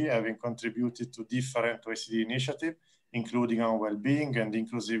OECD, having contributed to different OECD initiatives, including on well-being and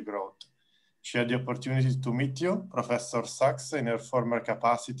inclusive growth. She had the opportunity to meet you, Professor Sachs, in her former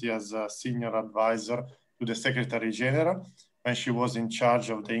capacity as a senior advisor to the Secretary General when she was in charge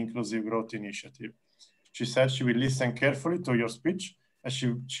of the Inclusive Growth Initiative. She said she will listen carefully to your speech, and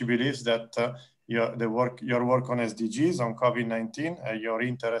she believes that your work on SDGs, on COVID-19, your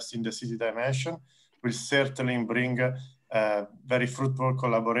interest in the city dimension will certainly bring very fruitful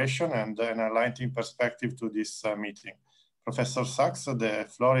collaboration and an enlightening perspective to this meeting. Professor Sachs, the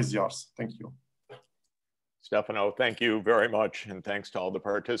floor is yours. Thank you. Stefano, thank you very much, and thanks to all the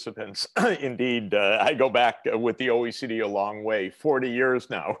participants. Indeed, I go back with the OECD a long way, 40 years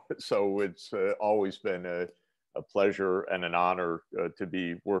now, so it's always been a pleasure and an honor to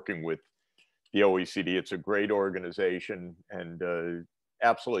be working with the OECD. It's a great organization and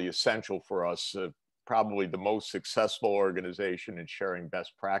absolutely essential for us, probably the most successful organization in sharing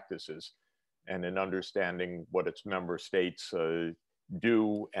best practices and in understanding what its member states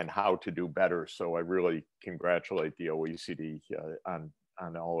do and how to do better. So I really congratulate the OECD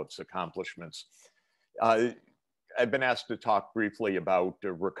on all its accomplishments. I've been asked to talk briefly about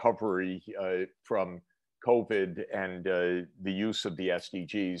recovery from COVID and the use of the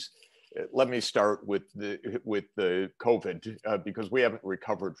SDGs. Let me start with the COVID because we haven't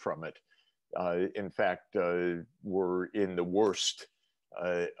recovered from it. In fact, we're in the worst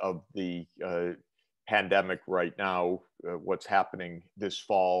of the pandemic right now. What's happening this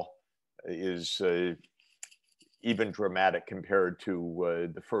fall is even dramatic compared to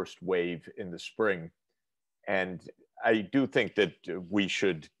the first wave in the spring. And I do think that we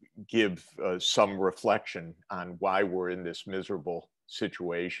should give some reflection on why we're in this miserable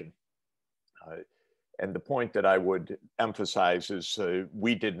situation. And the point that I would emphasize is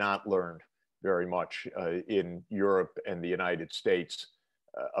we did not learn very much in Europe and the United States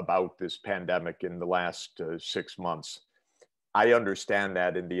about this pandemic in the last 6 months. I understand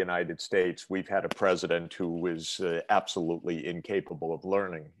that in the United States, we've had a president who is absolutely incapable of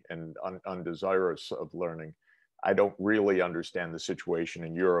learning and undesirous of learning. I don't really understand the situation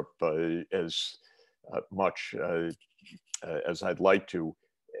in Europe as much as I'd like to.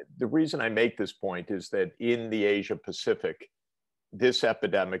 The reason I make this point is that in the Asia Pacific, this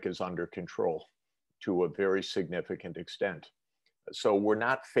epidemic is under control to a very significant extent. So we're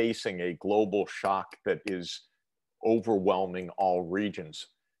not facing a global shock that is overwhelming all regions.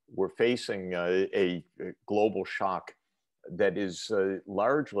 We're facing a global shock that is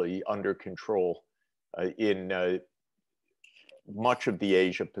largely under control in much of the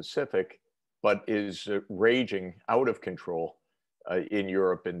Asia Pacific, but is raging out of control in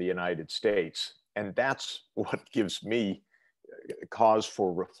Europe and the United States. And that's what gives me cause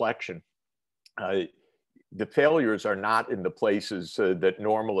for reflection. The failures are not in the places that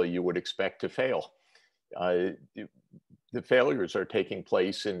normally you would expect to fail. The failures are taking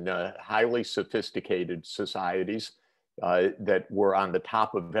place in highly sophisticated societies that were on the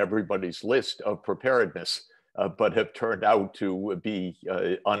top of everybody's list of preparedness, but have turned out to be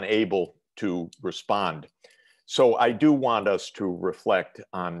unable to respond. So I do want us to reflect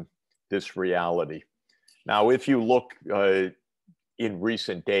on this reality. Now, if you look in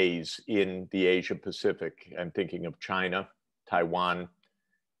recent days in the Asia Pacific, I'm thinking of China, Taiwan,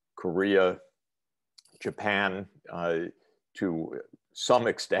 Korea, Japan, to some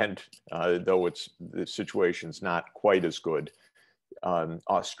extent, though the situation's not quite as good.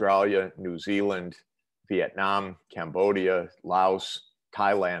 Australia, New Zealand, Vietnam, Cambodia, Laos,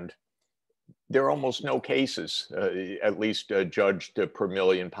 Thailand, there are almost no cases, at least judged per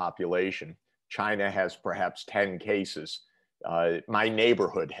million population. China has perhaps 10 cases. My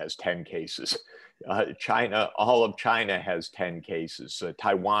neighborhood has 10 cases. All of China has 10 cases.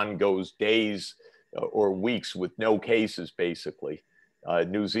 Taiwan goes days or weeks with no cases, basically.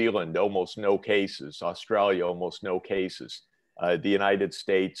 New Zealand, almost no cases. Australia, almost no cases. The United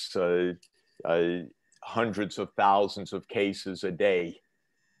States, hundreds of thousands of cases a day.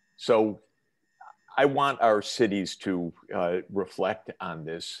 So I want our cities to reflect on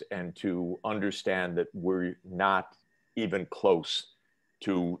this and to understand that we're not even close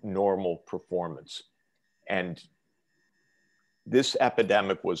to normal performance. And this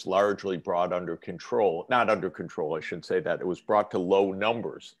epidemic was largely brought under control, not under control, I shouldn't say that. It was brought to low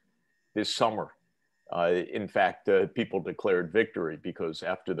numbers this summer. In fact, people declared victory because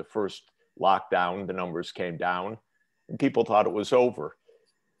after the first lockdown, the numbers came down and people thought it was over.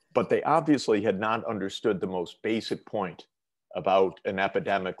 But they obviously had not understood the most basic point about an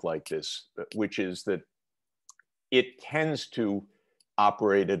epidemic like this, which is that it tends to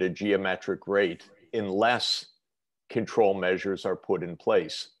operate at a geometric rate unless control measures are put in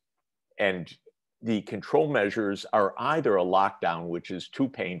place. And the control measures are either a lockdown, which is too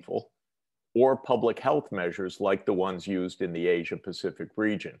painful, or public health measures like the ones used in the Asia Pacific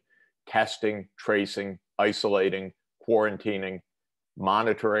region: testing, tracing, isolating, quarantining,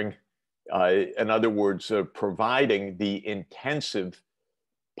 monitoring. In other words, providing the intensive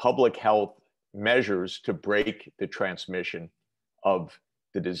public health measures to break the transmission of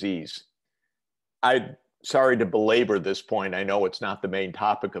the disease. I'm sorry to belabor this point. I know it's not the main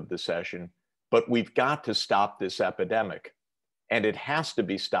topic of the session, but we've got to stop this epidemic. And it has to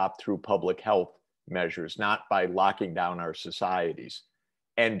be stopped through public health measures, not by locking down our societies.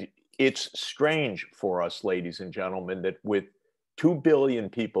 And it's strange for us, ladies and gentlemen, that with 2 billion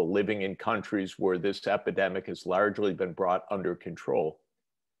people living in countries where this epidemic has largely been brought under control,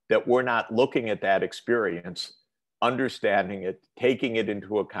 that we're not looking at that experience, understanding it, taking it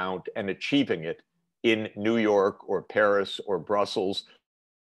into account, and achieving it in New York or Paris or Brussels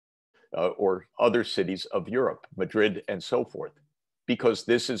or other cities of Europe, Madrid and so forth, because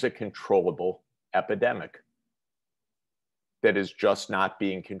this is a controllable epidemic that is just not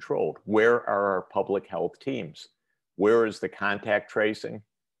being controlled. Where are our public health teams? Where is the contact tracing,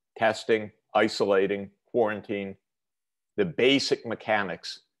 testing, isolating, quarantine, the basic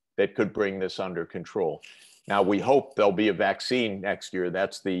mechanics that could bring this under control? Now, we hope there'll be a vaccine next year.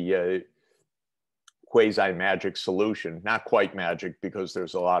 That's the quasi-magic solution. Not quite magic, because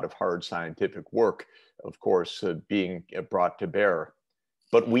there's a lot of hard scientific work, of course, being brought to bear.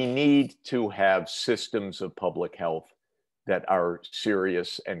 But we need to have systems of public health that are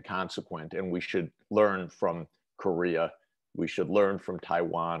serious and consequent. And we should learn from Korea. We should learn from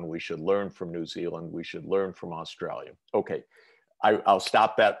Taiwan. We should learn from New Zealand. We should learn from Australia. Okay, I'll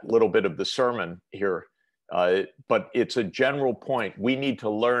stop that little bit of the sermon here. But it's a general point. We need to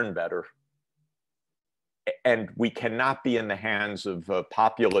learn better. And we cannot be in the hands of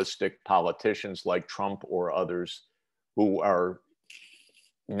populistic politicians like Trump or others who are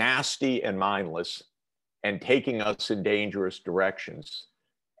nasty and mindless and taking us in dangerous directions.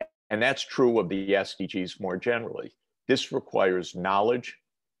 And that's true of the SDGs more generally. This requires knowledge,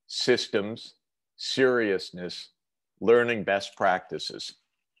 systems, seriousness, learning best practices.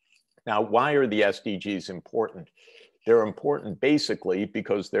 Now, why are the SDGs important? They're important basically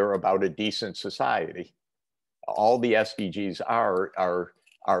because they're about a decent society. All the SDGs are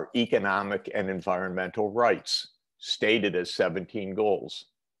economic and environmental rights, stated as 17 goals.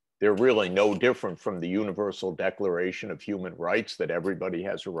 They're really no different from the Universal Declaration of Human Rights, that everybody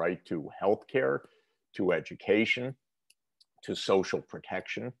has a right to healthcare, to education, to social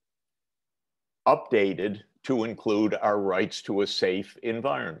protection, updated to include our rights to a safe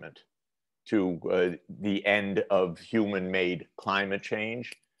environment, to the end of human-made climate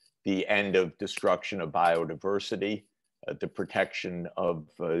change, the end of destruction of biodiversity, the protection of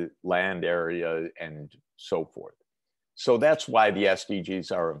land area, and so forth. So that's why the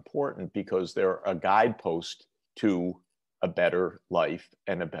SDGs are important, because they're a guidepost to a better life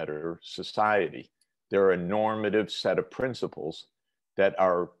and a better society. They're a normative set of principles that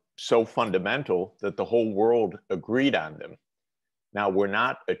are so fundamental that the whole world agreed on them. Now, we're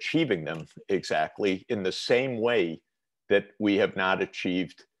not achieving them exactly in the same way that we have not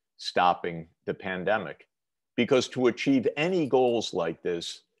achieved stopping the pandemic, because to achieve any goals like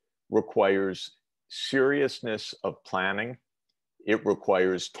this requires seriousness of planning. It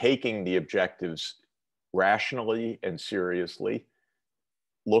requires taking the objectives rationally and seriously,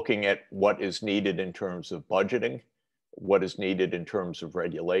 looking at what is needed in terms of budgeting, what is needed in terms of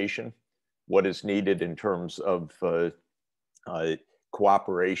regulation, what is needed in terms of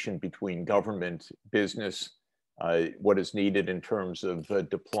cooperation between government, business, what is needed in terms of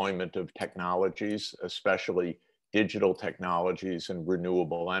deployment of technologies, especially digital technologies and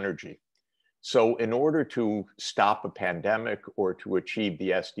renewable energy. So in order to stop a pandemic or to achieve the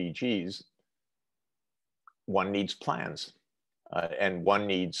SDGs, one needs plans. and one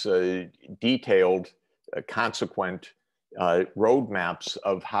needs detailed, consequent roadmaps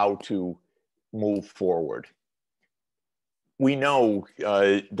of how to move forward. We know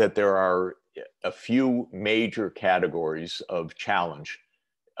that there are a few major categories of challenge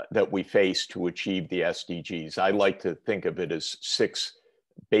that we face to achieve the SDGs. I like to think of it as 6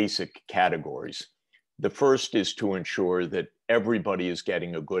 basic categories. The first is to ensure that everybody is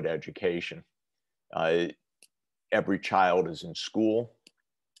getting a good education. Every child is in school.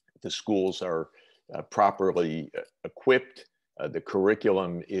 The schools are properly equipped. The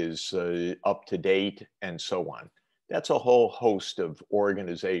curriculum is up to date, and so on. That's a whole host of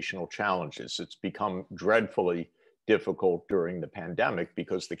organizational challenges. It's become dreadfully difficult during the pandemic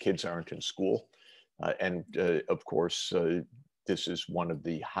because the kids aren't in school. Of course, this is one of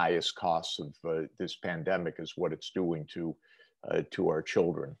the highest costs of this pandemic, is what it's doing to our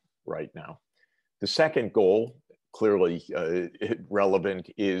children right now. The second goal, clearly relevant,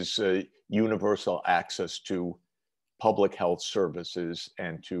 is universal access to public health services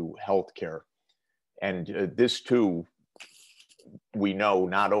and to healthcare. And this too, we know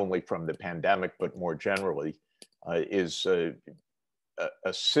not only from the pandemic, but more generally, is a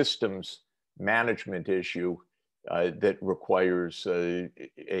systems management issue that requires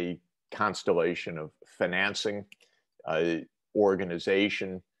a constellation of financing,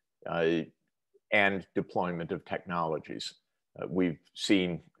 organization, and deployment of technologies. We've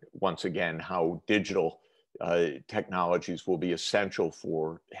seen, once again, how digital technologies will be essential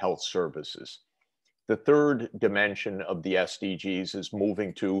for health services. The third dimension of the SDGs is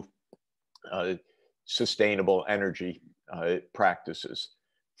moving to sustainable energy practices.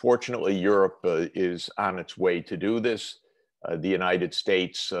 Fortunately, Europe is on its way to do this. The United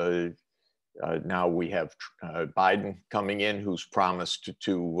States, now we have Biden coming in, who's promised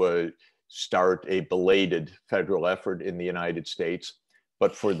to start a belated federal effort in the United States.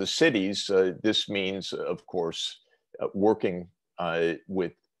 But for the cities, this means, of course, working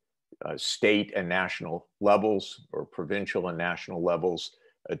with state and national levels, or provincial and national levels,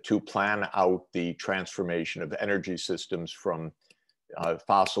 to plan out the transformation of energy systems from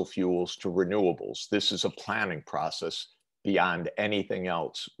fossil fuels to renewables. This is a planning process beyond anything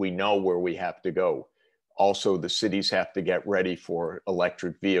else. We know where we have to go. Also, the cities have to get ready for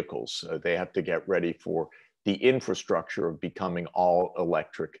electric vehicles. They have to get ready for the infrastructure of becoming all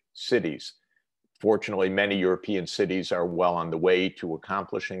electric cities. Fortunately, many European cities are well on the way to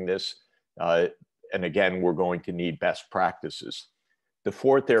accomplishing this. And again, we're going to need best practices. The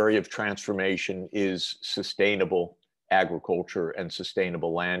fourth area of transformation is sustainable agriculture and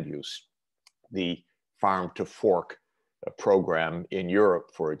sustainable land use. The farm to fork program in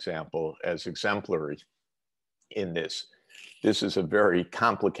Europe, for example, as exemplary in this. This is a very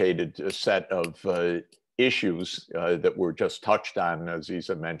complicated set of issues that were just touched on.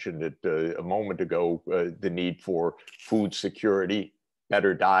 Aziza mentioned it a moment ago, the need for food security,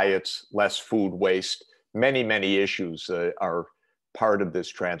 better diets, less food waste. Many, many issues are part of this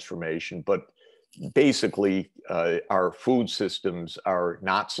transformation, but basically our food systems are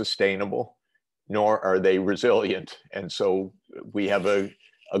not sustainable, nor are they resilient. And so we have a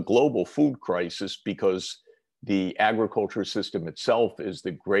global food crisis because the agriculture system itself is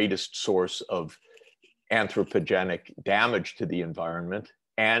the greatest source of anthropogenic damage to the environment,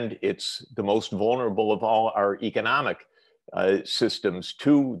 and it's the most vulnerable of all our economic systems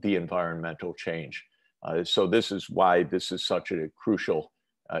to the environmental change. So this is why this is such a crucial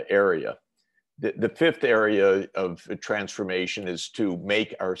area. The fifth area of transformation is to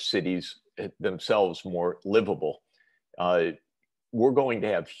make our cities themselves more livable. We're going to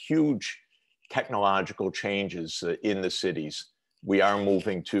have huge technological changes in the cities. We are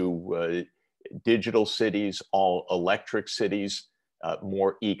moving to digital cities, all electric cities,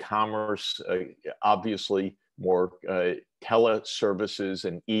 more e-commerce, obviously more teleservices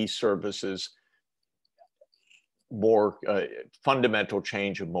and e-services, more fundamental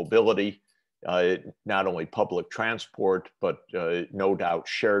change of mobility, not only public transport, but no doubt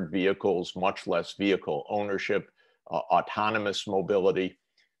shared vehicles, much less vehicle ownership, autonomous mobility.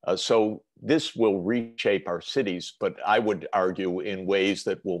 So this will reshape our cities, but I would argue in ways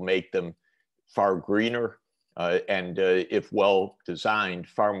that will make them far greener and, if well designed,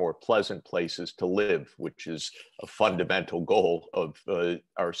 far more pleasant places to live, which is a fundamental goal of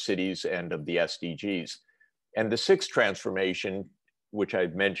our cities and of the SDGs. And the sixth transformation, which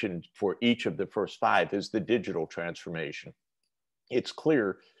I've mentioned for each of the first five, is the digital transformation. It's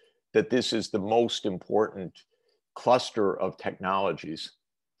clear that this is the most important cluster of technologies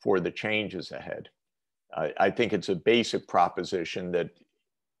for the changes ahead. I think it's a basic proposition that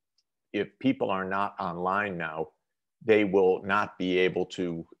if people are not online now, they will not be able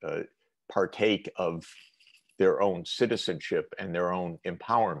to partake of their own citizenship and their own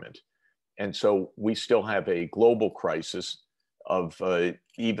empowerment. And so we still have a global crisis of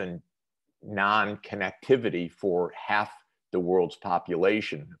even non-connectivity for half the world's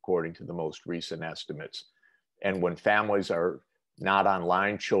population, according to the most recent estimates. And when families are not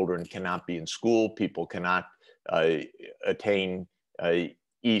online, children cannot be in school, people cannot attain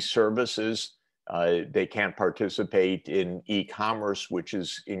e-services, they can't participate in e-commerce, which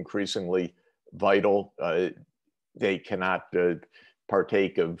is increasingly vital. They cannot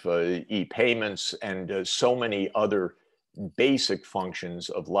partake of e-payments and so many other basic functions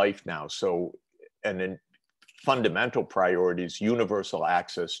of life now. So, and fundamental priorities, universal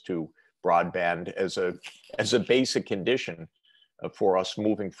access to broadband as a basic condition for us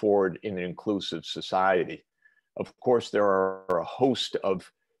moving forward in an inclusive society. Of course, there are a host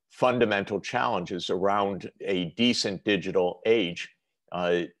of fundamental challenges around a decent digital age.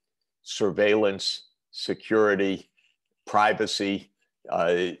 Surveillance, security, privacy,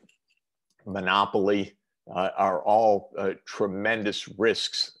 monopoly are all tremendous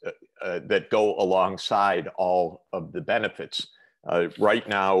risks that go alongside all of the benefits. Right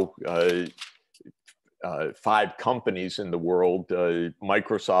now, 5 companies in the world,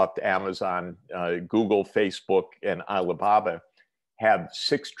 Microsoft, Amazon, Google, Facebook, and Alibaba, have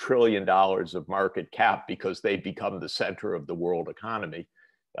 $6 trillion of market cap because they become the center of the world economy.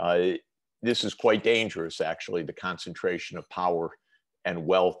 This is quite dangerous, actually, the concentration of power and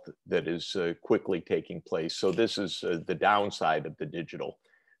wealth that is quickly taking place. So this is the downside of the digital.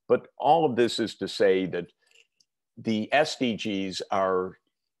 But all of this is to say that the SDGs are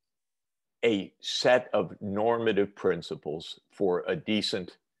a set of normative principles for a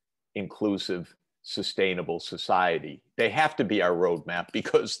decent, inclusive, sustainable society. They have to be our roadmap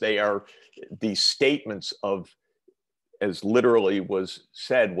because they are the statements of, as literally was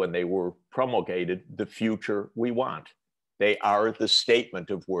said when they were promulgated, the future we want. They are the statement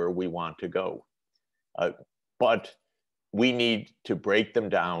of where we want to go. But we need to break them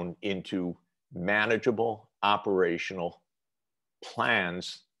down into manageable, operational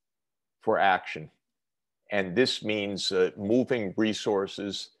plans for action. And this means moving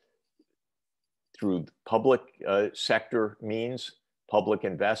resources through public sector means, public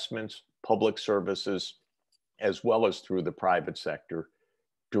investments, public services, as well as through the private sector,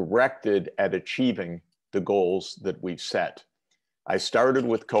 directed at achieving the goals that we've set. I started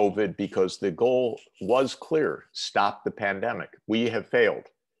with COVID because the goal was clear: stop the pandemic. We have failed.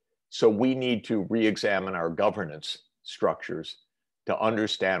 So we need to re-examine our governance structures to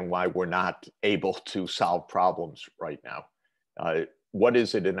understand why we're not able to solve problems right now. What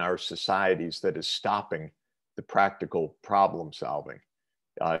is it in our societies that is stopping the practical problem solving?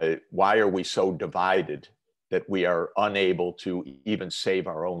 Why are we so divided that we are unable to even save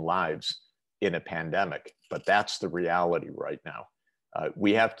our own lives in a pandemic? But that's the reality right now.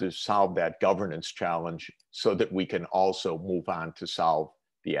 We have to solve that governance challenge so that we can also move on to solve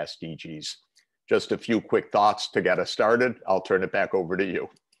the SDGs. Just a few quick thoughts to get us started. I'll turn it back over to you.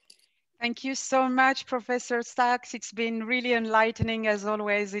 Thank you so much, Professor Sachs. It's been really enlightening as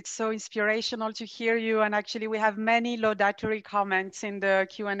always. It's so inspirational to hear you. And actually, we have many laudatory comments in the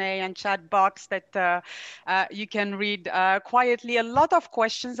Q&A and chat box that you can read quietly. A lot of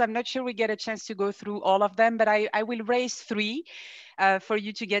questions. I'm not sure we get a chance to go through all of them, but I will raise 3 for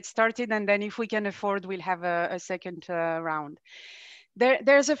you to get started. And then if we can afford, we'll have a second round.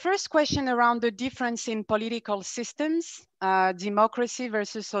 There's a first question around the difference in political systems, democracy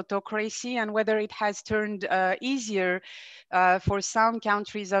versus autocracy, and whether it has turned easier for some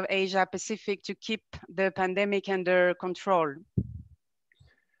countries of Asia Pacific to keep the pandemic under control.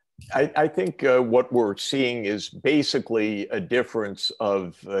 I think what we're seeing is basically a difference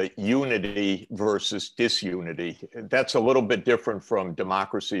of unity versus disunity. That's a little bit different from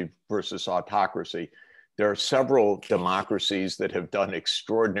democracy versus autocracy. There are several democracies that have done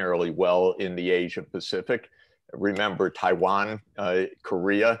extraordinarily well in the Asia Pacific. Remember, Taiwan,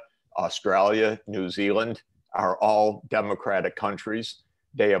 Korea, Australia, New Zealand are all democratic countries.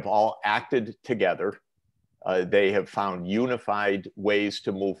 They have all acted together. They have found unified ways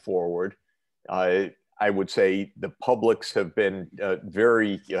to move forward. I would say the publics have been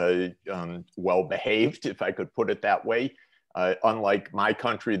very well behaved, if I could put it that way. Unlike my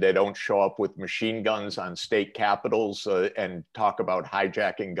country, they don't show up with machine guns on state capitals and talk about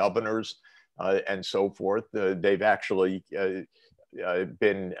hijacking governors and so forth. They've actually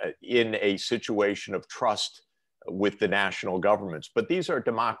been in a situation of trust with the national governments. But these are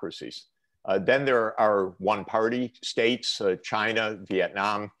democracies. Then there are one-party states, China,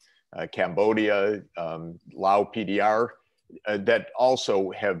 Vietnam, Cambodia, Lao PDR, that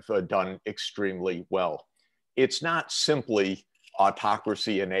also have done extremely well. It's not simply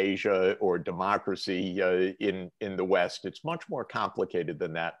autocracy in Asia or democracy in the West. It's much more complicated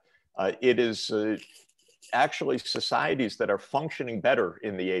than that. It is actually societies that are functioning better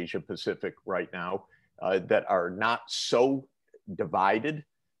in the Asia Pacific right now, that are not so divided,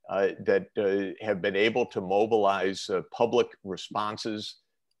 that have been able to mobilize public responses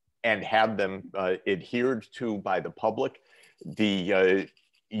and have them adhered to by the public. The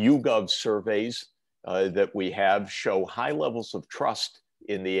YouGov surveys that we have show high levels of trust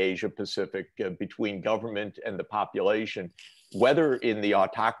in the Asia Pacific between government and the population, whether in the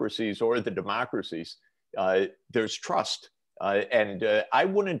autocracies or the democracies. There's trust. And I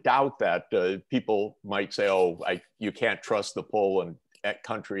wouldn't doubt that people might say, oh, you can't trust the poll in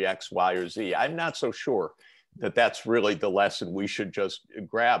country X, Y, or Z. I'm not so sure that that's really the lesson we should just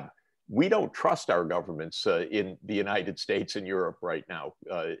grab. We don't trust our governments in the United States and Europe right now.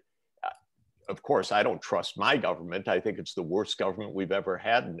 Of course, I don't trust my government. I think it's the worst government we've ever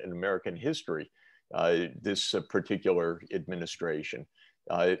had in American history, this particular administration.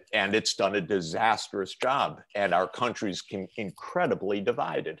 And it's done a disastrous job, and our country's incredibly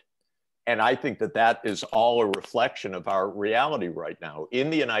divided. And I think that that is all a reflection of our reality right now. In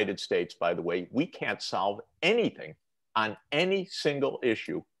the United States, by the way, we can't solve anything on any single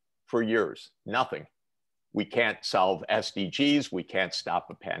issue for years, nothing. We can't solve SDGs, we can't stop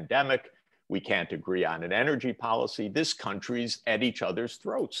a pandemic, we can't agree on an energy policy. This country's at each other's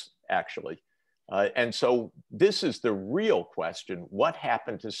throats, actually. And so this is the real question. What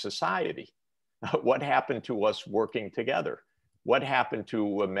happened to society? What happened to us working together? What happened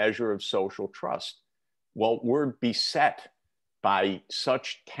to a measure of social trust? Well, we're beset by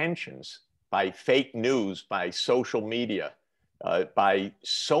such tensions, by fake news, by social media, by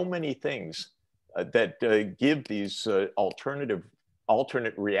so many things that give these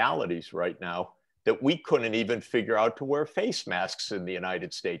alternate realities right now that we couldn't even figure out to wear face masks in the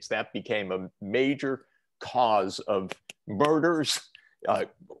United States. That became a major cause of murders,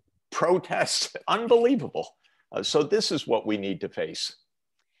 protests, unbelievable. So this is what we need to face.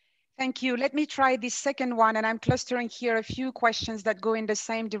 Thank you. Let me try this second one, and I'm clustering here a few questions that go in the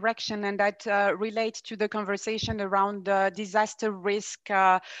same direction and that relate to the conversation around disaster risk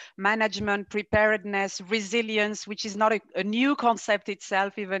management, preparedness, resilience, which is not a new concept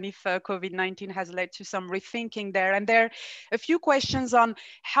itself, even if COVID-19 has led to some rethinking there. And there are a few questions on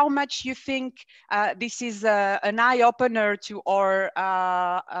how much you think this is an eye-opener to our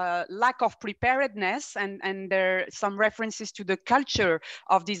lack of preparedness, and there are some references to the culture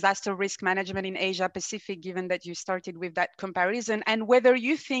of disaster risk management in Asia Pacific, given that you started with that comparison, and whether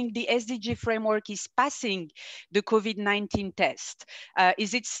you think the SDG framework is passing the COVID-19 test.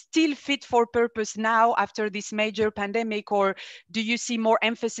 Is it still fit for purpose now after this major pandemic, or do you see more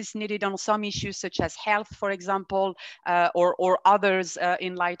emphasis needed on some issues such as health, for example, or others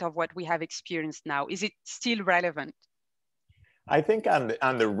in light of what we have experienced now? Is it still relevant? I think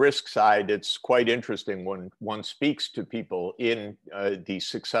on the risk side, it's quite interesting when one speaks to people in the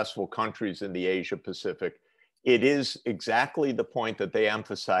successful countries in the Asia Pacific. It is exactly the point that they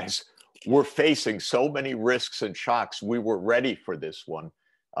emphasize. We're facing so many risks and shocks. We were ready for this one.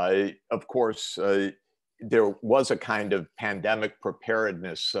 Of course, there was a kind of pandemic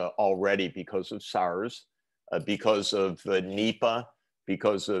preparedness already because of SARS, because of Nipah,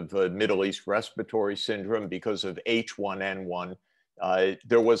 because of Middle East respiratory syndrome, because of H1N1,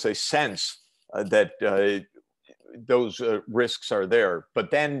 there was a sense that those risks are there.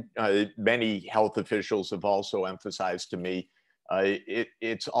 But then many health officials have also emphasized to me,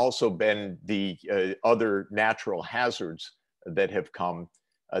 it's also been the other natural hazards that have come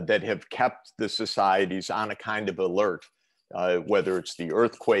that have kept the societies on a kind of alert, whether it's the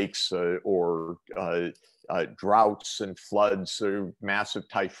earthquakes or droughts and floods or massive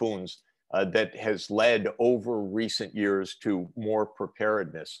typhoons, that has led over recent years to more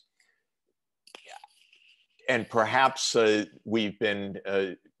preparedness. And perhaps we've been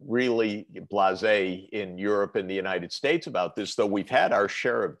really blasé in Europe and the United States about this, though we've had our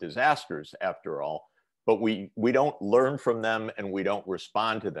share of disasters after all, but we don't learn from them and we don't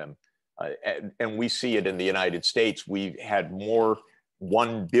respond to them. And we see it in the United States. We've had more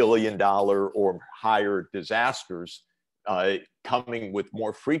 $1 billion or higher disasters coming with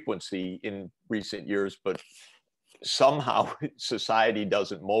more frequency in recent years, but somehow society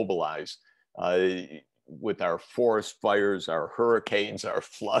doesn't mobilize. With our forest fires, our hurricanes, our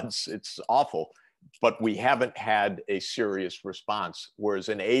floods, it's awful, but we haven't had a serious response. Whereas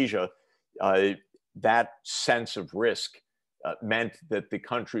in Asia, that sense of risk meant that the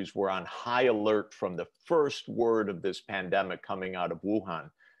countries were on high alert from the first word of this pandemic coming out of Wuhan.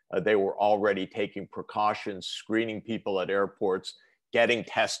 They were already taking precautions, screening people at airports, getting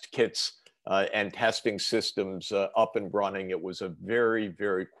test kits and testing systems up and running. It was a very,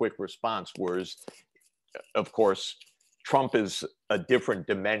 very quick response, whereas, of course, Trump is a different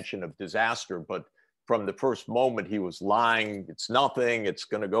dimension of disaster, but from the first moment he was lying, it's nothing, it's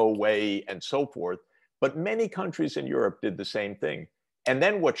going to go away, and so forth. But many countries in Europe did the same thing. And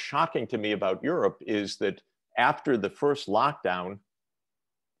then what's shocking to me about Europe is that after the first lockdown,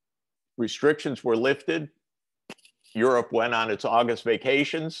 restrictions were lifted, Europe went on its August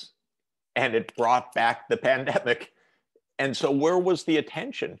vacations, and it brought back the pandemic. And so where was the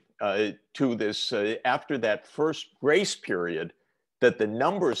attention to this after that first grace period, that the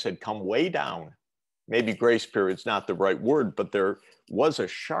numbers had come way down? Maybe grace period's not the right word, but there was a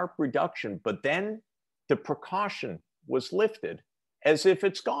sharp reduction. But then the precaution was lifted as if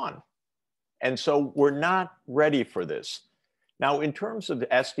it's gone. And so we're not ready for this. Now, in terms of the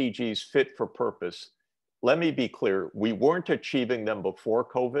SDGs fit for purpose, let me be clear, we weren't achieving them before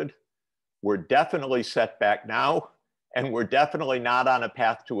COVID. We're definitely set back now, and we're definitely not on a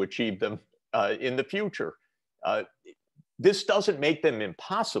path to achieve them in the future. This doesn't make them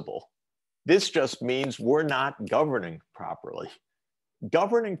impossible. This just means we're not governing properly.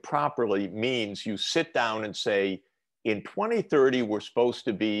 Governing properly means you sit down and say, in 2030, we're supposed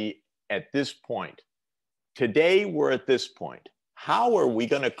to be at this point. Today, we're at this point. How are we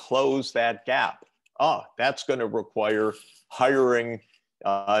going to close that gap? Oh, that's going to require hiring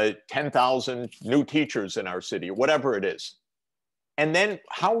 10,000 new teachers in our city, or whatever it is. And then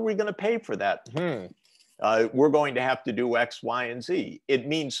how are we going to pay for that? We're going to have to do X, Y, and Z. It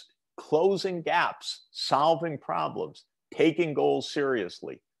means closing gaps, solving problems, taking goals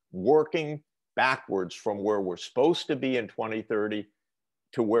seriously, working backwards from where we're supposed to be in 2030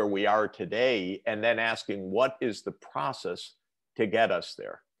 to where we are today, and then asking what is the process to get us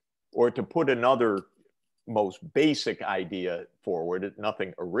there? Or to put another most basic idea forward,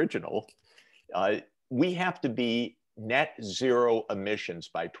 nothing original, we have to be net zero emissions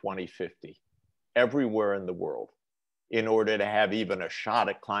by 2050 everywhere in the world in order to have even a shot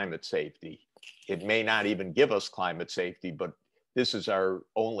at climate safety. It may not even give us climate safety, but this is our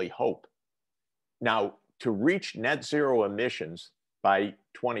only hope. Now, to reach net zero emissions by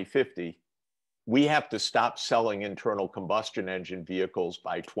 2050, we have to stop selling internal combustion engine vehicles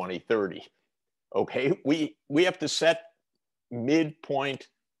by 2030. Okay, we have to set midpoint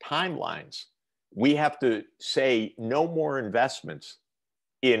timelines. We have to say no more investments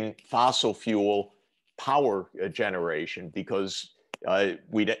in fossil fuel power generation, because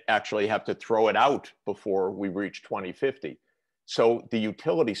we'd actually have to throw it out before we reach 2050. So the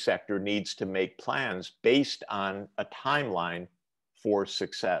utility sector needs to make plans based on a timeline for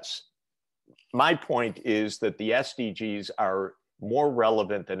success. My point is that the SDGs are more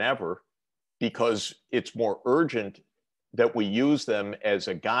relevant than ever because it's more urgent that we use them as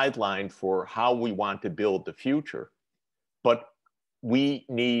a guideline for how we want to build the future. But we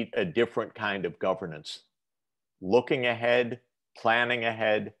need a different kind of governance. Looking ahead, planning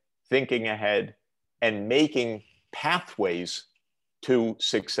ahead, thinking ahead, and making pathways to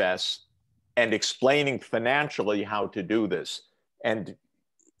success and explaining financially how to do this. And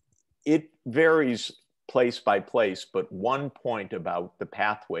it varies place by place, but one point about the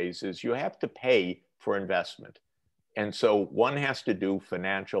pathways is you have to pay for investment. And so one has to do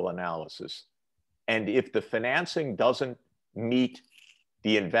financial analysis. And if the financing doesn't meet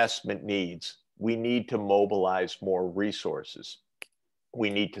the investment needs, we need to mobilize more resources. We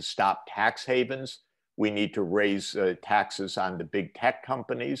need to stop tax havens. We need to raise taxes on the big tech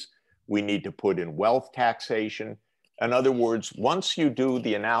companies. We need to put in wealth taxation. In other words, once you do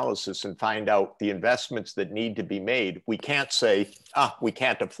the analysis and find out the investments that need to be made, we can't say, we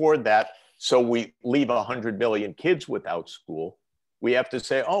can't afford that, so we leave 100 million kids without school. We have to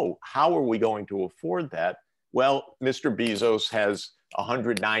say, how are we going to afford that? Well, Mr. Bezos has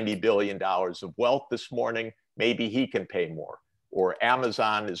 $190 billion of wealth this morning. Maybe he can pay more. Or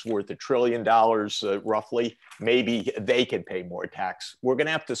Amazon is worth $1 trillion roughly. Maybe they can pay more tax. We're going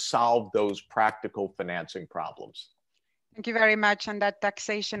to have to solve those practical financing problems. Thank you very much. And that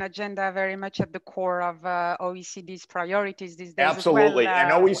taxation agenda very much at the core of OECD's priorities these days. Absolutely.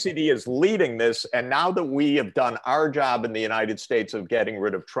 As well. And OECD is leading this. And now that we have done our job in the United States of getting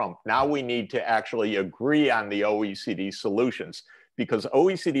rid of Trump, now we need to actually agree on the OECD solutions, because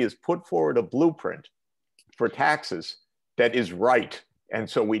OECD has put forward a blueprint for taxes that is right. And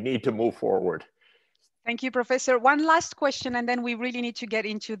so we need to move forward. Thank you, Professor. One last question, and then we really need to get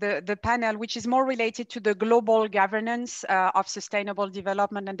into the panel, which is more related to the global governance of sustainable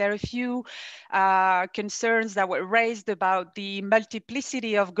development. And there are a few concerns that were raised about the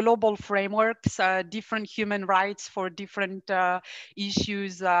multiplicity of global frameworks, different human rights for different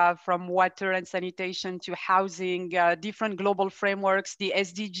issues, from water and sanitation to housing, different global frameworks, the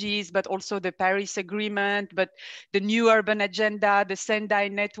SDGs, but also the Paris Agreement, but the new urban agenda, the Sendai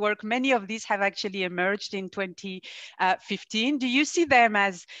Network. Many of these have actually emerged in 2015. Do you see them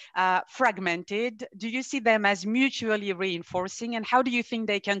as fragmented? Do you see them as mutually reinforcing? And how do you think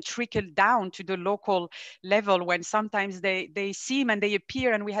they can trickle down to the local level when sometimes they seem and they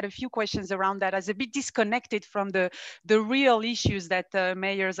appear, and we had a few questions around that, as a bit disconnected from the real issues that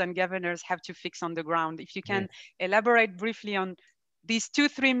mayors and governors have to fix on the ground? If you can elaborate briefly on these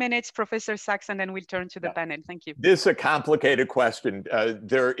 2-3 minutes, Professor Sachs, and then we'll turn to the panel. Thank you. This is a complicated question.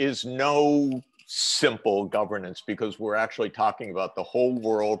 There is no simple governance, because we're actually talking about the whole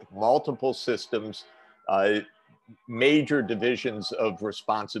world, multiple systems, major divisions of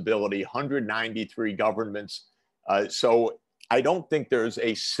responsibility, 193 governments. So I don't think there's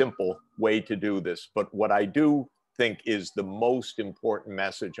a simple way to do this, but what I do think is the most important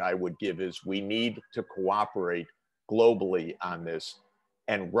message I would give is we need to cooperate globally on this.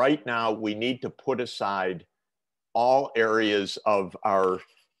 And right now we need to put aside all areas of our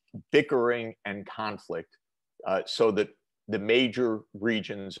bickering and conflict so that the major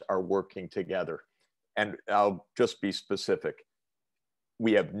regions are working together. And I'll just be specific.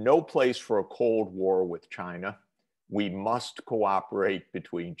 We have no place for a Cold War with China. We must cooperate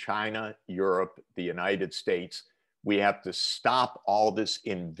between China, Europe, the United States. We have to stop all this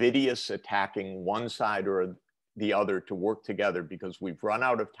invidious attacking one side or the other to work together, because we've run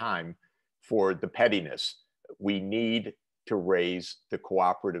out of time for the pettiness. We need to raise the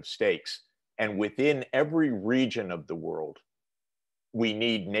cooperative stakes. And within every region of the world, we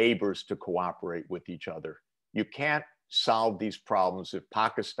need neighbors to cooperate with each other. You can't solve these problems if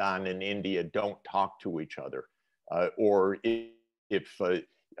Pakistan and India don't talk to each other, or if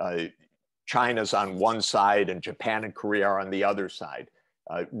China's on one side and Japan and Korea are on the other side.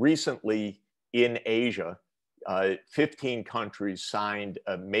 Recently in Asia, 15 countries signed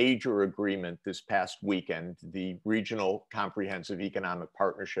a major agreement this past weekend, the Regional Comprehensive Economic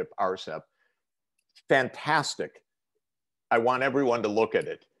Partnership, RCEP. Fantastic. I want everyone to look at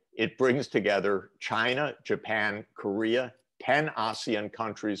it. It brings together China, Japan, Korea, 10 ASEAN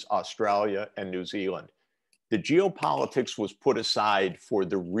countries, Australia, and New Zealand. The geopolitics was put aside for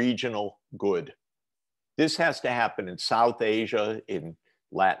the regional good. This has to happen in South Asia, in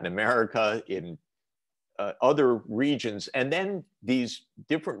Latin America, in other regions. And then these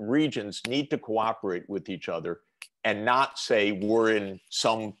different regions need to cooperate with each other and not say we're in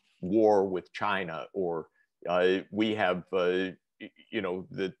some war with China, or we have, you know,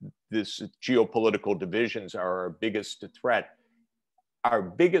 this geopolitical divisions are our biggest threat. Our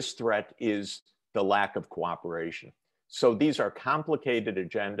biggest threat is the lack of cooperation. So these are complicated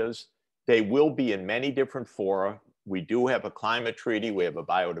agendas. They will be in many different fora. We do have a climate treaty, we have a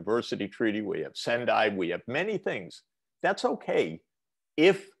biodiversity treaty, we have Sendai, we have many things. That's okay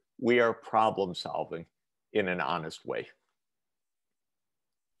if we are problem solving in an honest way.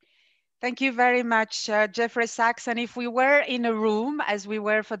 Thank you very much, Jeffrey Sachs. And if we were in a room, as we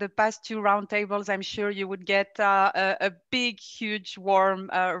were for the past 2 roundtables, I'm sure you would get a big, huge,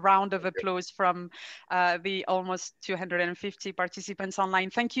 warm round of applause from the almost 250 participants online.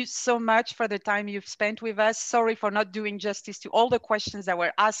 Thank you so much for the time you've spent with us. Sorry for not doing justice to all the questions that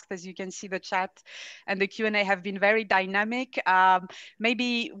were asked. As you can see, the chat and the Q&A have been very dynamic.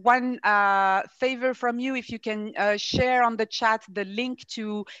 Maybe one favor from you, if you can share on the chat the link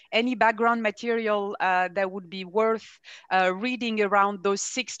to any background material that would be worth reading around those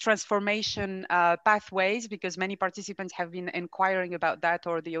 6 transformation pathways, because many participants have been inquiring about that,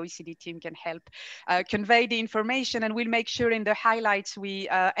 or the OECD team can help convey the information. And we'll make sure in the highlights we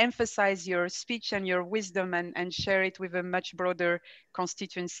emphasize your speech and your wisdom, and share it with a much broader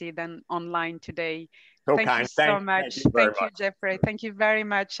constituency than online today. So thank kind. you so much. Thank you, Jeffrey. Thank you very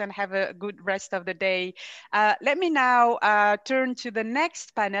much, and have a good rest of the day. Let me now turn to the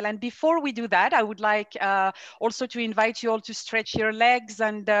next panel. And before we do that, I would like also to invite you all to stretch your legs.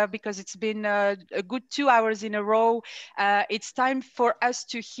 And because it's been a good 2 hours in a row, it's time for us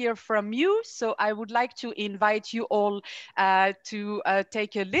to hear from you. So I would like to invite you all to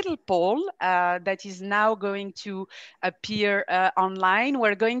take a little poll that is now going to appear online.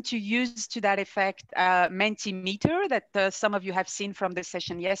 We're going to use to that effect Mentimeter that some of you have seen from the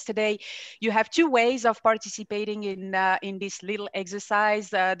session yesterday. You have two ways of participating in this little exercise.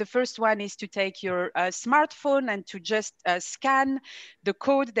 The first one is to take your smartphone and to just scan the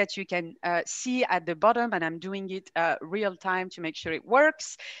code that you can see at the bottom, and I'm doing it real time to make sure it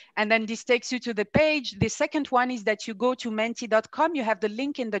works. And then this takes you to the page. The second one is that you go to menti.com. You have the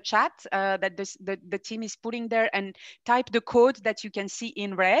link in the chat that the team is putting there, and type the code that you can see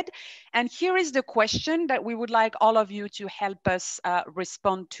in red. And here is the question that we would like all of you to help us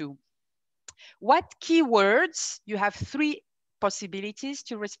respond to. What keywords, you have 3 possibilities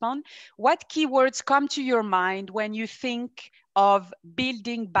to respond. What keywords come to your mind when you think of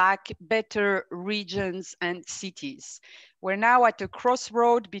building back better regions and cities? We're now at a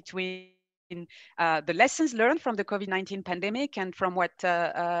crossroad between the lessons learned from the COVID-19 pandemic and from what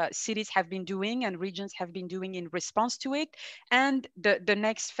cities have been doing and regions have been doing in response to it, and the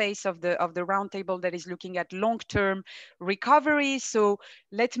next phase of the roundtable that is looking at long-term recovery. So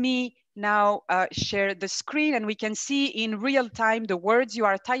let me now share the screen, and we can see in real time the words you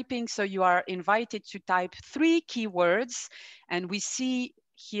are typing. So you are invited to type 3 keywords, and we see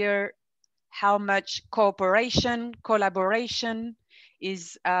here how much cooperation, collaboration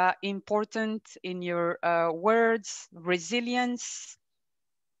is important in your words: resilience,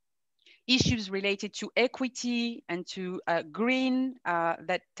 issues related to equity and to green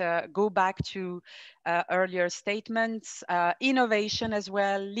that go back to earlier statements, innovation as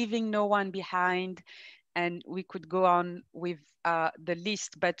well, leaving no one behind. And we could go on with the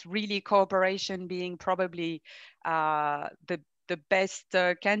list, but really cooperation being probably the best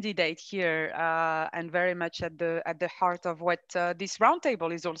candidate here, and very much at the heart of what this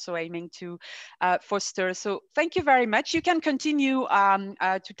roundtable is also aiming to foster. So thank you very much. You can continue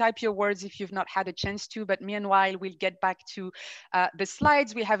to type your words if you've not had a chance to, but meanwhile, we'll get back to the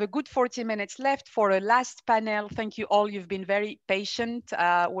slides. We have a good 40 minutes left for a last panel. Thank you all. You've been very patient.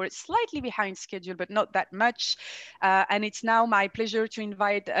 We're slightly behind schedule, but not that much. And it's now my pleasure to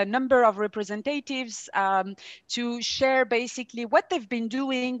invite a number of representatives to share basically what they've been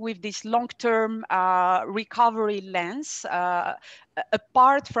doing with this long-term recovery lens,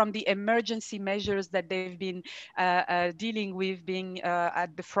 apart from the emergency measures that they've been dealing with, being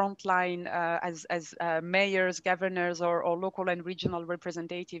at the front line as mayors, governors, or local and regional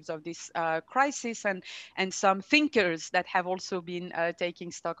representatives of this crisis, and some thinkers that have also been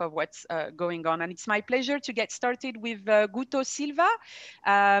taking stock of what's going on. And it's my pleasure to get started with Guto Silva.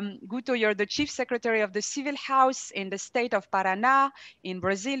 Guto, you're the Chief Secretary of the Civil House in the state of Paraná in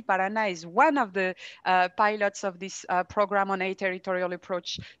Brazil. Paraná is one of the pilots of this program on a territorial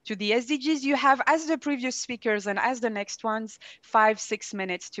approach to the SDGs. You have, as the previous speakers and as the next ones, 5-6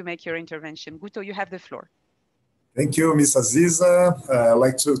 minutes to make your intervention. Guto, you have the floor. Thank you, Ms. Aziza. I'd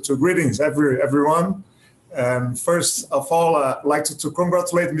like to greetings, everyone. And first of all, I'd like to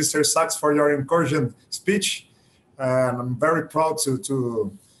congratulate Mr. Sachs for your encouraging speech. And I'm very proud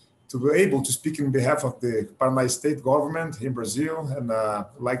to be able to speak in behalf of the Paraná state government in Brazil. And I'd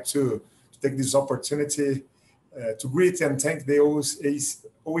like to take this opportunity to greet and thank the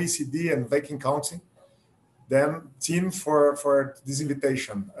OECD and Viking County team for this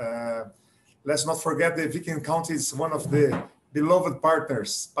invitation. Let's not forget that Viking County is one of the beloved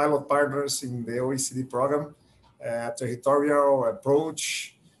partners, pilot partners in the OECD program, territorial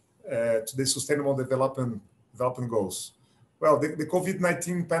approach to the sustainable development goals. Well, the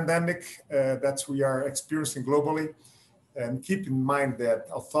COVID-19 pandemic that we are experiencing globally, and keep in mind that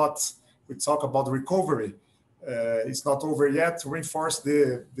I thought we talk about recovery, it's not over yet, to reinforce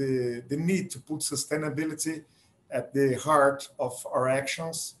the need to put sustainability at the heart of our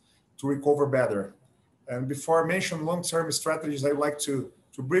actions to recover better. And before I mention long-term strategies, I'd like to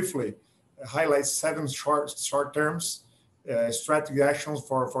briefly highlight 7 short terms strategy actions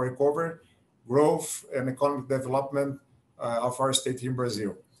for recovery, growth, and economic development of our state in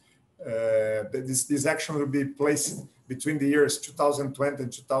Brazil. This action will be placed between the years 2020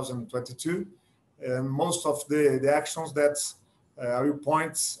 and 2022. And most of the actions that I will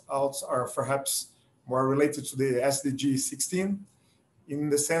point out are perhaps more related to the SDG 16, in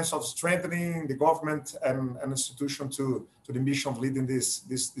the sense of strengthening the government and an institution to the mission of leading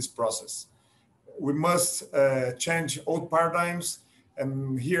this process. We must change old paradigms,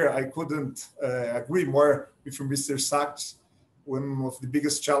 and here I couldn't agree more with Mr. Sachs. One of the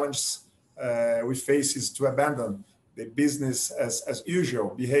biggest challenges we face is to abandon the business as usual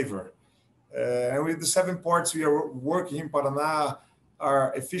behavior. And with the 7 parts we are working in Paraná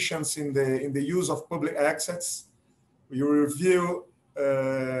are efficiency in the use of public assets. We review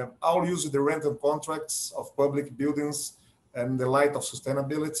all use of the rental contracts of public buildings and the light of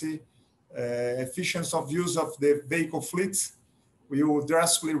sustainability. efficiency of use of the vehicle fleet. We will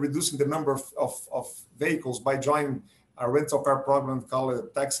drastically reducing the number of vehicles by joining a rental car program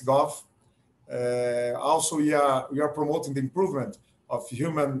called TaxiGov. Also, we are promoting the improvement of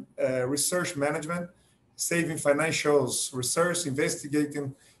human research management, saving financial research,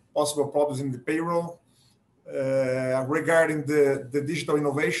 investigating possible problems in the payroll. Regarding the digital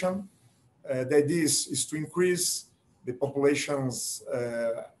innovation, the idea is to increase the population's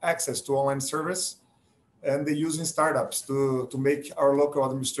access to online service, and they're using startups to make our local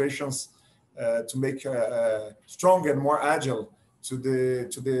administrations to make strong and more agile to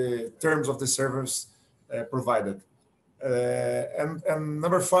the terms of the service provided. And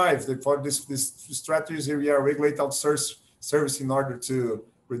number 5, for this strategies, we are regulate outsource service in order to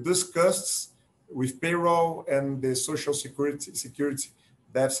reduce costs with payroll and the social security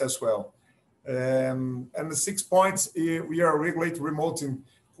debts as well. And the 6 points, we are regulate remote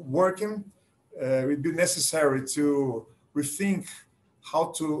working. It would be necessary to rethink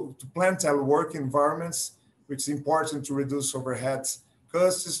how to plan telework environments, which is important to reduce overhead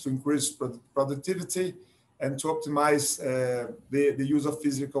costs, to increase productivity, and to optimize the use of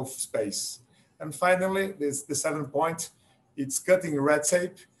physical space. And finally, the 7th point, it's cutting red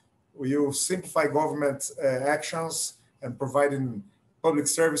tape. We will simplify government actions and providing public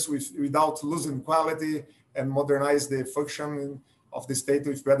service without losing quality, and modernize the functioning of the state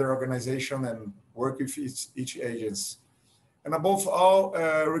with better organization and work with each agency. And above all,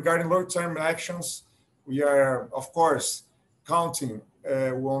 regarding long-term actions, we are, of course, counting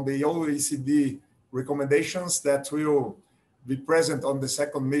on the OECD recommendations that will be present on the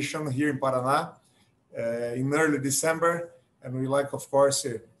 2nd mission here in Paraná in early December. And we like, of course,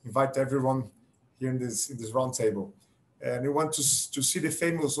 invite everyone here in this roundtable. And we want to see the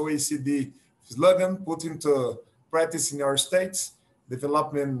famous OECD slogan put into practice in our states,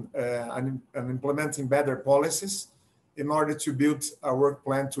 developing and implementing better policies in order to build a work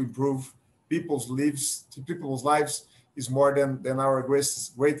plan to improve people's lives. People's lives is more than our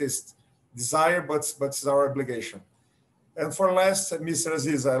greatest desire, but it's our obligation. And for last, Mr.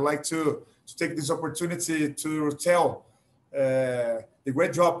 Aziz, I'd like to take this opportunity to tell the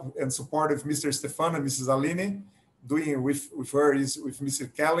great job and support of Mr. Stefano and Mrs. Aline, doing with her is with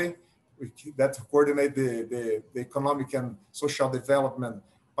Mr. Kelly, that coordinate the Economic and Social Development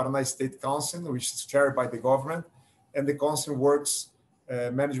Paraná State Council, which is chaired by the government. And the council works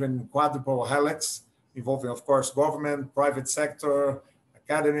management in quadruple helix, involving, of course, government, private sector,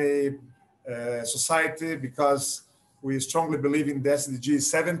 academy, society, because we strongly believe in the SDGs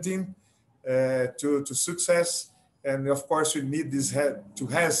 17 to success. And of course, we need this to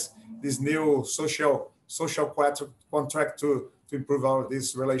have this new social contract to improve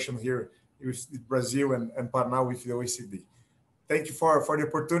this relation here with Brazil and Paraná with the OECD. Thank you for the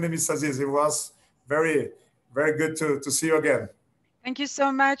opportunity, Mr. Aziz. It was very, very good to see you again. Thank you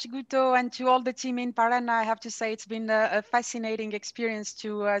so much, Guto, and to all the team in Paraná. I have to say it's been a fascinating experience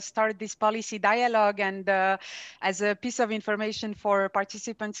to start this policy dialogue. And as a piece of information for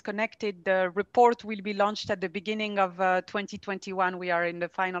participants connected, the report will be launched at the beginning of 2021. We are in the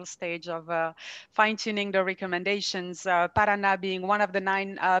final stage of fine-tuning the recommendations, Paraná being one of the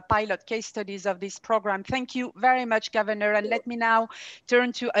 9 pilot case studies of this program. Thank you very much, Governor. And let me now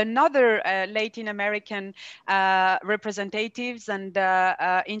turn to another Latin American representatives and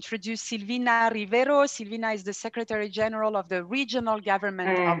introduce Silvina Rivero. Silvina is the Secretary General of the regional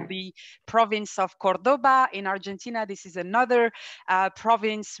government of the province of Cordoba in Argentina. This is another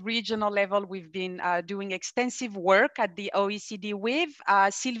province, regional level. We've been doing extensive work at the OECD with.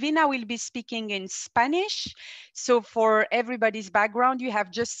 Silvina will be speaking in Spanish. So for everybody's background, you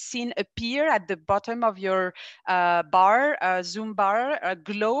have just seen appear at the bottom of your Zoom bar, a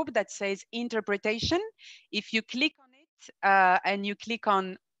globe that says interpretation. If you click on and you click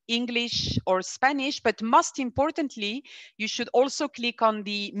on English or Spanish, but most importantly, you should also click on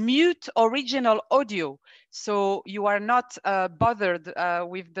the mute original audio. So you are not bothered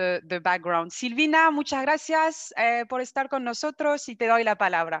with the background. Silvina, muchas gracias por estar con nosotros y te doy la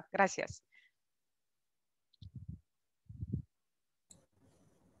palabra. Gracias.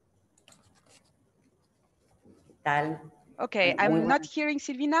 Okay, I'm not hearing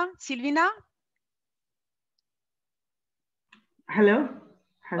Silvina. Silvina? Hello?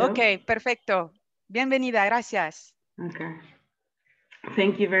 Hello? Okay, perfecto. Bienvenida, gracias. Okay.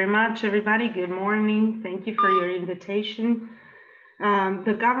 Thank you very much, everybody. Good morning. Thank you for your invitation.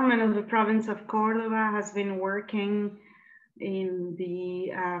 The government of the province of Córdoba has been working in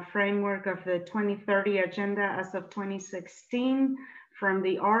the framework of the 2030 agenda as of 2016. From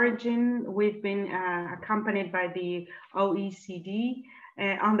the origin, we've been accompanied by the OECD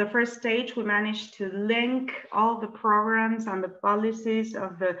On the first stage, we managed to link all the programs and the policies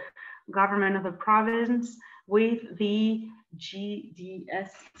of the government of the province with the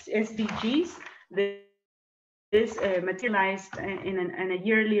SDGs. This materialized in a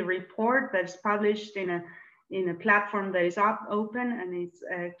yearly report that's published in a platform that is open and is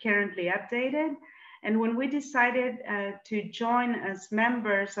currently updated. And when we decided to join as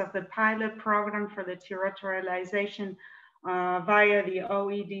members of the pilot program for the territorialization via the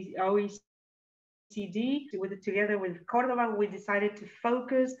OECD, together with Córdoba, we decided to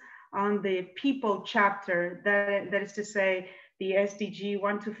focus on the people chapter, that is to say, the SDG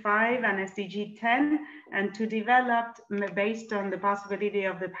 1 to 5 and SDG 10, and to develop, based on the possibility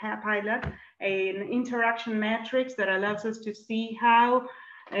of the pilot, an interaction matrix that allows us to see how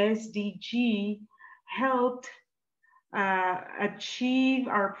SDG helped achieve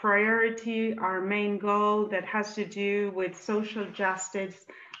our priority, our main goal that has to do with social justice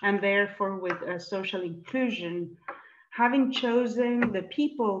and therefore with social inclusion. Having chosen the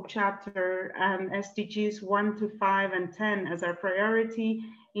people chapter and SDGs 1 to 5 and 10 as our priority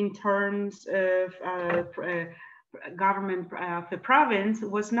in terms of government of the province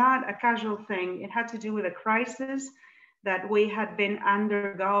was not a casual thing. It had to do with a crisis that we had been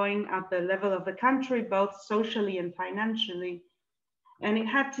undergoing at the level of the country, both socially and financially. And it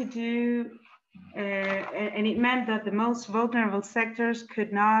had to do, and it meant that the most vulnerable sectors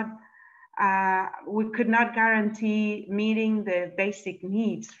could not, we could not guarantee meeting the basic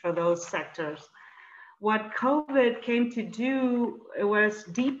needs for those sectors. What COVID came to do was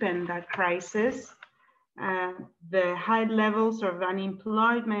deepen that crisis. The high levels of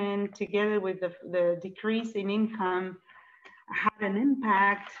unemployment together with the decrease in income had an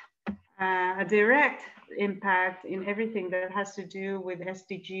impact, a direct impact in everything that has to do with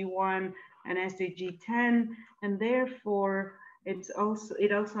SDG 1 and SDG 10, and therefore it also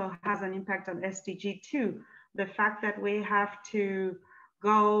has an impact on SDG 2. The fact that we have to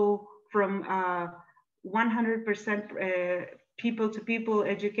go from 100% people-to-people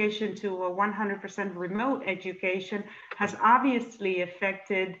education to a 100% remote education has obviously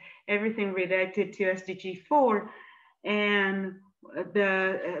affected everything related to SDG 4. And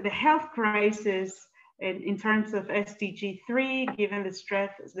the health crisis in terms of SDG 3, given the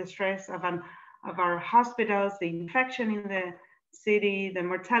stress of our hospitals, the infection in the city, the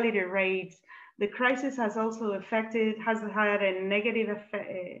mortality rates, the crisis has also has had a negative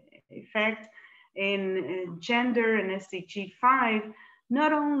effect in gender and SDG 5,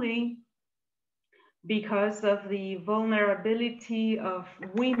 not only because of the vulnerability of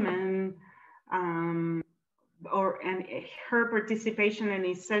women and her participation in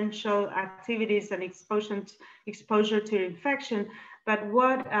essential activities and exposure to infection, but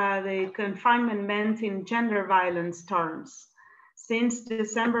what the confinement meant in gender violence terms. Since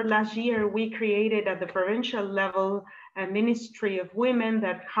December last year, we created at the provincial level a Ministry of Women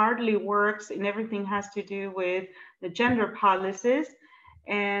that hardly works in everything has to do with the gender policies.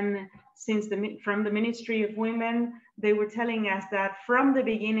 And since from the Ministry of Women, they were telling us that from the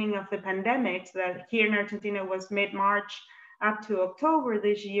beginning of the pandemic, that here in Argentina was mid-March up to October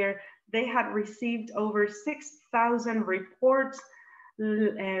this year, they had received over 6,000 reports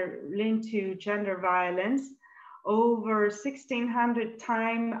linked to gender violence. Over 1,600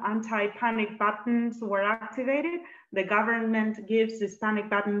 times anti-panic buttons were activated. The government gives these panic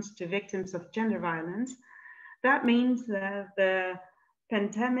buttons to victims of gender violence. That means that the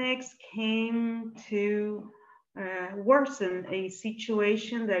pandemics came to worsen a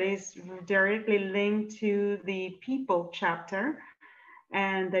situation that is directly linked to the people chapter,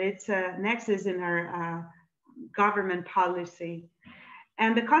 and that it's a nexus in our government policy.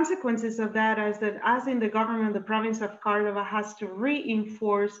 And the consequences of that is that as in the government, the province of Córdoba has to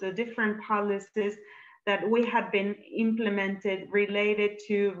reinforce the different policies that we had been implemented related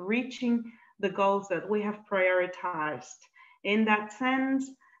to reaching the goals that we have prioritized. In that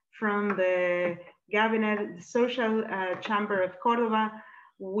sense, from the Cabinet, the Social Chamber of Córdoba,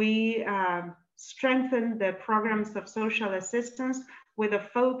 we strengthened the programs of social assistance with a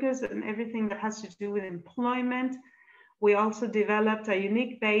focus on everything that has to do with employment. We also developed a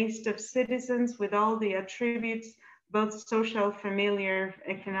unique base of citizens with all the attributes, both social, familiar,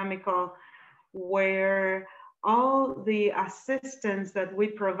 economical, where all the assistance that we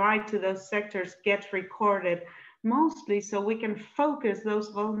provide to those sectors get recorded, mostly so we can focus those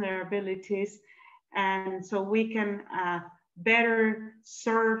vulnerabilities and so we can better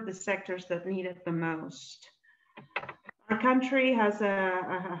serve the sectors that need it the most. Our country has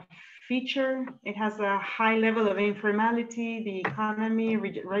a feature. It has a high level of informality. The economy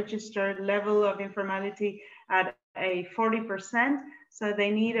registered level of informality at a 40%. So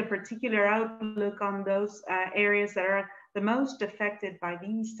they need a particular outlook on those areas that are the most affected by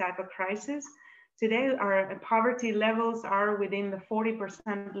these type of crises. Today, our poverty levels are within the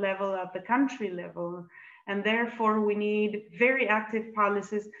 40% level of the country level. And therefore, we need very active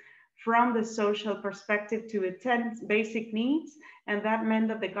policies from the social perspective to attend basic needs. And that meant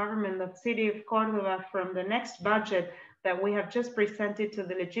that the government of the city of Córdoba, from the next budget that we have just presented to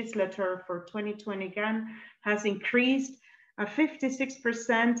the legislature for 2021, has increased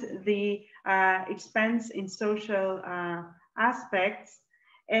 56% the expense in social aspects.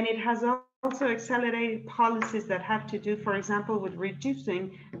 And it has also accelerated policies that have to do, for example, with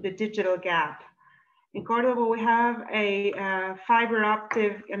reducing the digital gap. In Córdoba, we have a fiber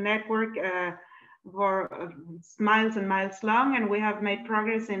optic network for miles and miles long, and we have made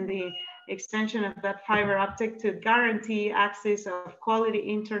progress in the extension of that fiber optic to guarantee access of quality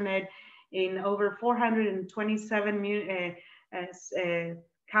internet in over 427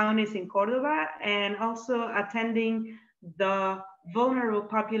 counties in Córdoba, and also attending the vulnerable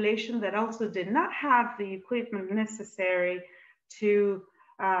population that also did not have the equipment necessary to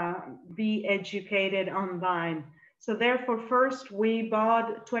be educated online. So therefore, first we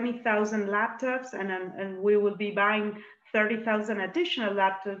bought 20,000 laptops, and we will be buying 30,000 additional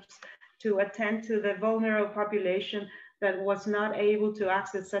laptops to attend to the vulnerable population that was not able to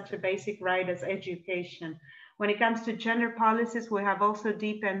access such a basic right as education. When it comes to gender policies, we have also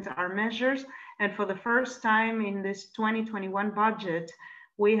deepened our measures. And for the first time in this 2021 budget,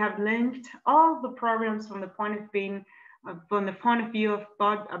 we have linked all the programs from the point of view of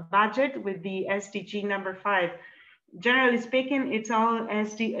a budget with the SDG number 5. Generally speaking, it's all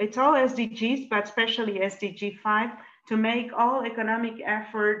SDGs, but especially SDG 5, to make all economic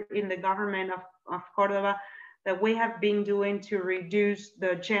effort in the government of Córdoba that we have been doing to reduce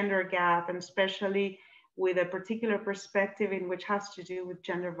the gender gap, and especially with a particular perspective in which has to do with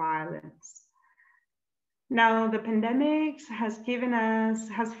gender violence. Now, the pandemic has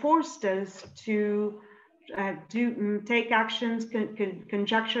forced us to take actions,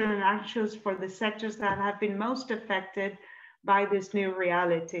 conjectural actions for the sectors that have been most affected by this new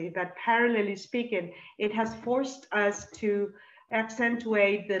reality. But parallelly speaking, it has forced us to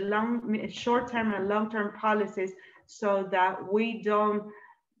accentuate the short-term and long-term policies so that we don't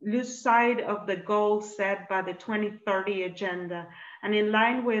lose sight of the goals set by the 2030 agenda. And in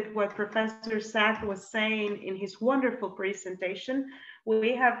line with what Professor Sack was saying in his wonderful presentation,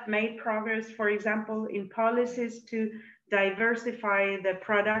 we have made progress, for example, in policies to diversify the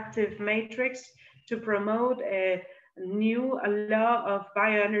productive matrix, to promote a new law of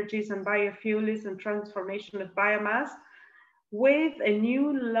bioenergies and biofuels and transformation of biomass, with a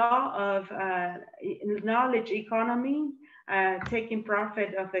new law of knowledge economy, taking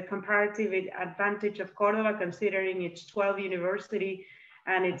profit of the comparative advantage of Córdoba, considering its 12 university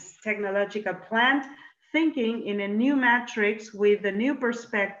and its technological plant, thinking in a new matrix with a new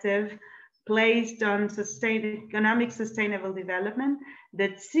perspective placed on economic sustainable development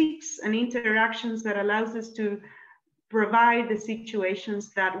that seeks an interactions that allows us to provide the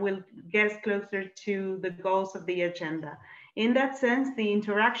situations that will get us closer to the goals of the agenda. In that sense, the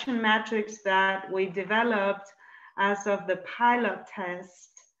interaction matrix that we developed as of the pilot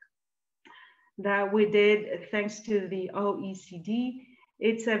test that we did thanks to the OECD,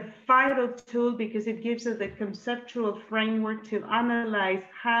 it's a vital tool because it gives us the conceptual framework to analyze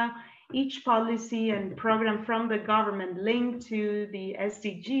how each policy and program from the government linked to the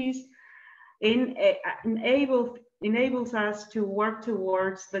SDGs enables us to work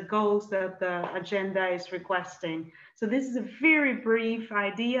towards the goals that the agenda is requesting. So this is a very brief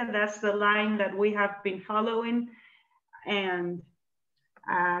idea. That's the line that we have been following. And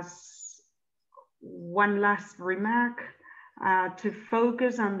as one last remark, to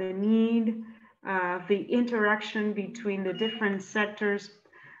focus on the need of the interaction between the different sectors,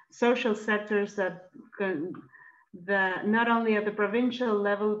 social sectors that not only at the provincial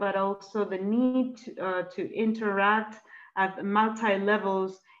level, but also the need to interact at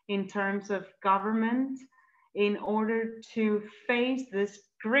multi-levels in terms of government in order to face this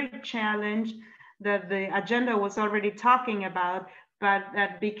great challenge that the agenda was already talking about, but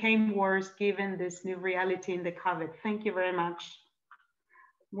that became worse given this new reality in the COVID. Thank you very much.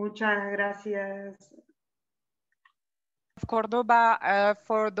 Muchas gracias. Cordoba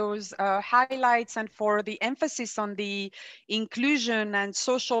for those highlights and for the emphasis on the inclusion and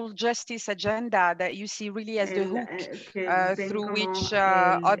social justice agenda that you see really as the hook through which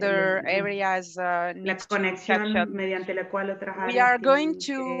other areas need to catch up. We are going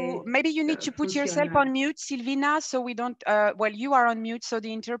to, maybe you need to put yourself on mute, Silvina, so we don't, well, you are on mute, so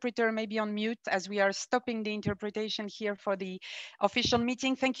the interpreter may be on mute as we are stopping the interpretation here for the official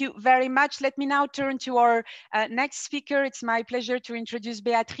meeting. Thank you very much. Let me now turn to our next speaker. It's my pleasure to introduce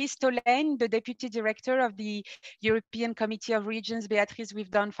Beatrice Tolaine, the Deputy Director of the European Committee of Regions. Beatrice,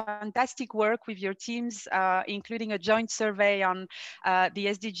 we've done fantastic work with your teams, including a joint survey on the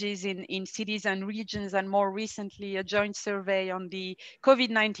SDGs in cities and regions, and more recently, a joint survey on the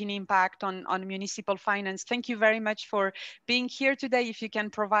COVID-19 impact on municipal finance. Thank you very much for being here today. If you can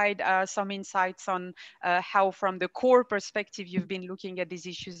provide some insights on how, from the core perspective, you've been looking at these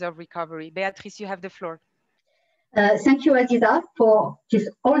issues of recovery. Beatrice, you have the floor. Thank you, Aziza, for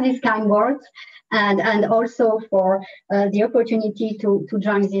all these kind words and also for the opportunity to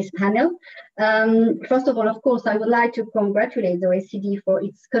join this panel. First of all, of course, I would like to congratulate the OECD for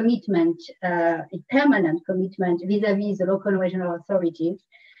its commitment, its permanent commitment vis-à-vis the local and regional authorities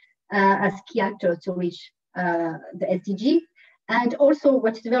as key actors to reach the SDGs. And also,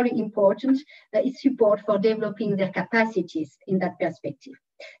 what is very important is support for developing their capacities in that perspective.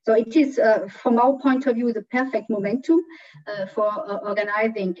 So it is, from our point of view, the perfect momentum for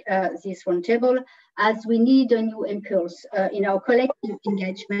organizing this roundtable, as we need a new impulse in our collective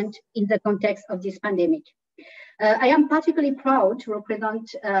engagement in the context of this pandemic. I am particularly proud to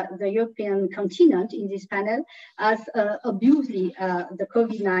represent the European continent in this panel, as obviously the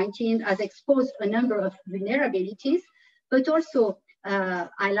COVID-19 has exposed a number of vulnerabilities, but also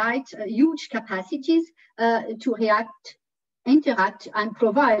highlight huge capacities to react, interact, and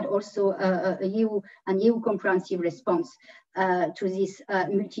provide also a new comprehensive response to this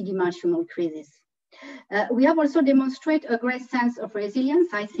multidimensional crisis. We have also demonstrated a great sense of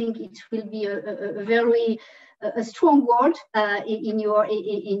resilience. I think it will be a very strong word in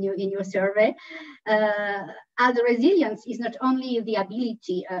your survey. As resilience is not only the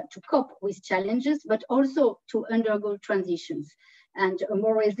ability to cope with challenges, but also to undergo transitions. And a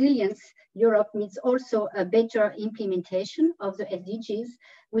more resilience Europe needs also a better implementation of the SDGs,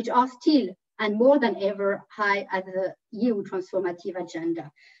 which are still and more than ever high at the EU transformative agenda.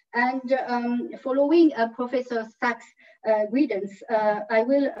 And following Professor Sachs' guidance, I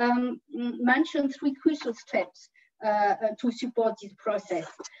will mention 3 crucial steps to support this process.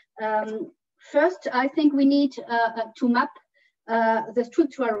 First, I think we need to map the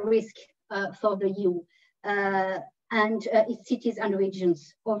structural risk for the EU and its cities and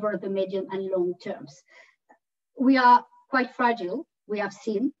regions over the medium and long terms. We are quite fragile, we have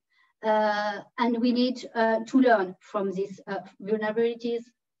seen, and we need to learn from these vulnerabilities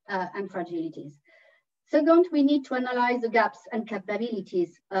and fragilities. Second, we need to analyze the gaps and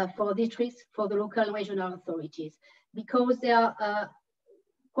capabilities for these risks for the local and regional authorities, because they are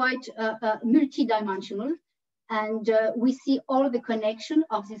quite multidimensional, and we see all the connection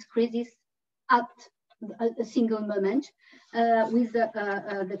of this crisis at a single moment with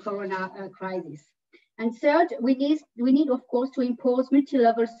the corona crisis. And third, we need, of course, to impose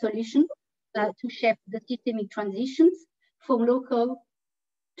multi-level solutions to shape the systemic transitions from local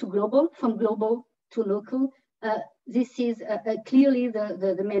to global, from global to local. This is clearly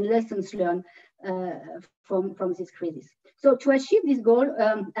the main lessons learned from this crisis. So to achieve this goal,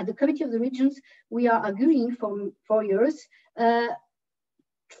 at the Committee of the Regions, we are arguing for 4 years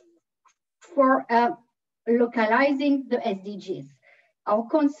for localizing the SDGs. Our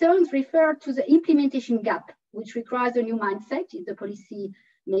concerns refer to the implementation gap, which requires a new mindset in the policy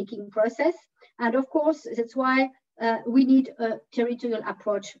making process. And of course, that's why we need a territorial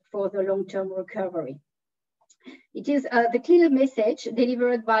approach for the long-term recovery. It is the clear message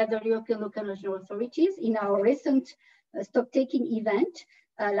delivered by the European local and regional authorities in our recent stock-taking event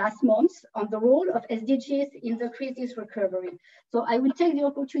last month on the role of SDGs in the crisis recovery. So I will take the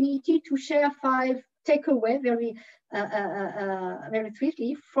opportunity to share 5 takeaways very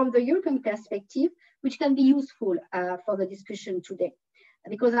swiftly from the European perspective, which can be useful for the discussion today,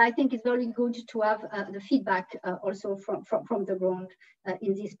 because I think it's very good to have the feedback also from the ground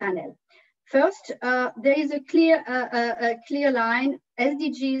in this panel. First, there is a clear line.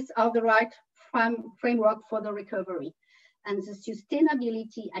 SDGs are the right framework for the recovery, and the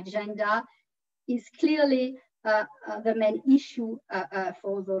sustainability agenda is clearly the main issue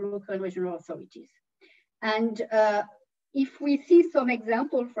for the local and regional authorities. And if we see some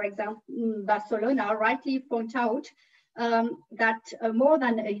example, for example, Barcelona rightly point out that more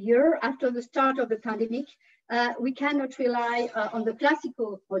than a year after the start of the pandemic, we cannot rely on the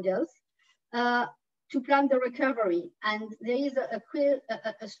classical models to plan the recovery. And there is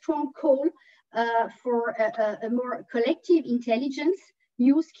a strong call for a more collective intelligence,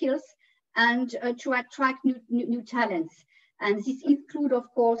 new skills, and to attract new talents. And this includes, of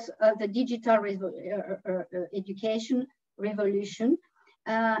course, the digital education revolution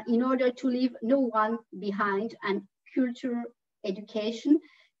in order to leave no one behind. And culture education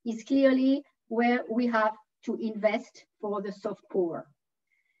is clearly where we have to invest for the soft power.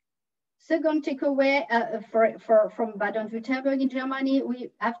 Second takeaway from Baden-Württemberg in Germany,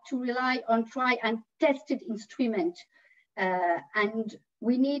 we have to rely on try and tested instrument. And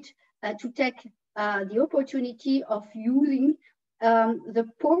we need to take the opportunity of using the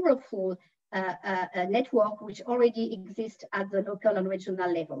powerful network which already exists at the local and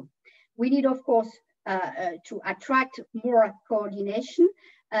regional level. We need, of course, to attract more coordination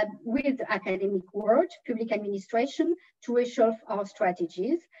with the academic world, public administration, to reshape our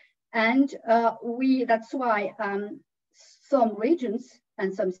strategies. And that's why some regions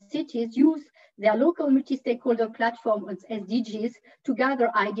and some cities use their local multi-stakeholder platform on SDGs to gather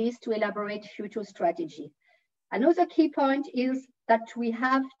ideas to elaborate future strategy. Another key point is that we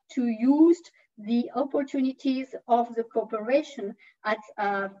have to use the opportunities of the cooperation at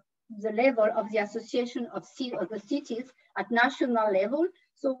the level of the association of the cities at national level.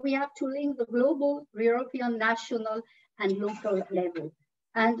 So we have to link the global, European, national, and local level.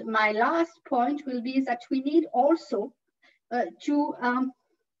 And my last point will be that we need also to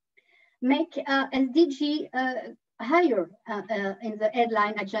make SDG higher in the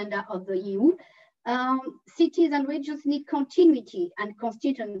headline agenda of the EU. Cities and regions need continuity and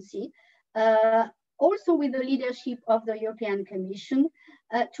consistency, also with the leadership of the European Commission,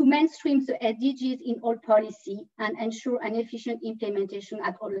 to mainstream the SDGs in all policy and ensure an efficient implementation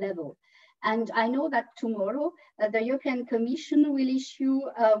at all levels. And I know that tomorrow, the European Commission will issue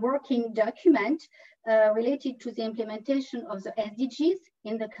a working document related to the implementation of the SDGs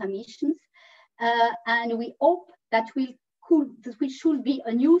in the commissions. And we hope that we should be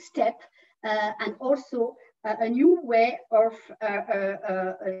a new step and also a new way of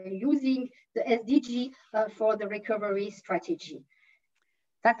using the SDG for the recovery strategy.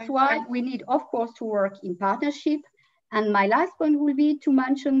 That's why we need, of course, to work in partnership. And my last point will be to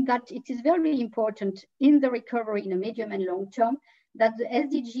mention that it is very important in the recovery in the medium and long term that the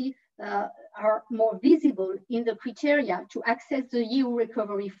SDGs are more visible in the criteria to access the EU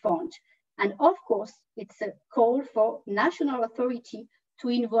Recovery Fund. And of course, it's a call for national authority to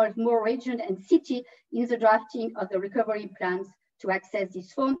involve more region and city in the drafting of the recovery plans to access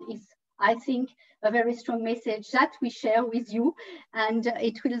this fund is, I think, a very strong message that we share with you. And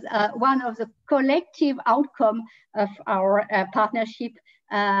it will one of the collective outcome of our partnership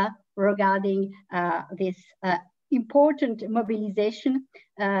regarding this important mobilization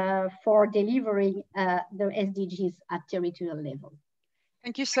for delivering the SDGs at territorial level.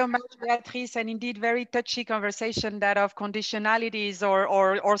 Thank you so much, Beatrice, and indeed very touchy conversation that of conditionalities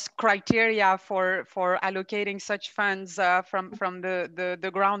or criteria for allocating such funds from the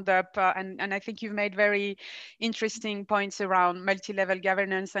ground up. And I think you've made very interesting points around multi-level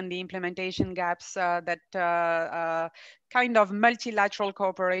governance and the implementation gaps that kind of multilateral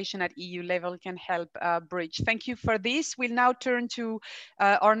cooperation at EU level can help bridge. Thank you for this. We'll now turn to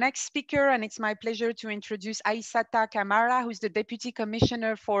our next speaker, and it's my pleasure to introduce Aissata Camara, who's the Deputy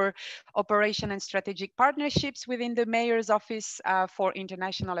Commissioner for Operation and Strategic Partnerships within the Mayor's Office for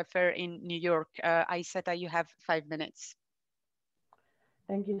International Affairs in New York. Aissata, you have 5 minutes.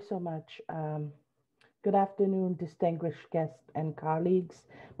 Thank you so much. Good afternoon, distinguished guests and colleagues.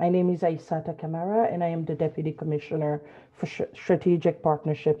 My name is Aissata Camara, and I am the Deputy Commissioner for Strategic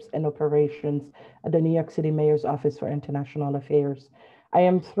Partnerships and Operations at the New York City Mayor's Office for International Affairs. I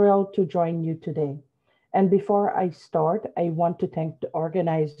am thrilled to join you today. And before I start, I want to thank the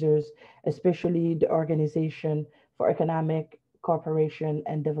organizers, especially the Organization for Economic Cooperation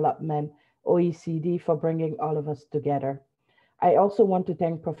and Development, OECD, for bringing all of us together. I also want to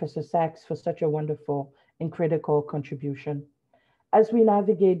thank Professor Sachs for such a wonderful and critical contribution. As we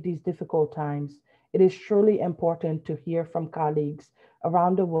navigate these difficult times, it is truly important to hear from colleagues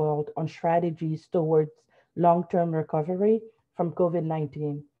around the world on strategies towards long-term recovery from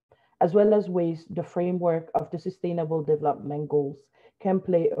COVID-19, as well as ways the framework of the Sustainable Development Goals can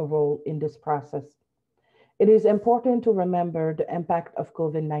play a role in this process. It is important to remember the impact of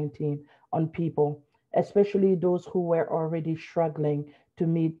COVID-19 on people, especially those who were already struggling to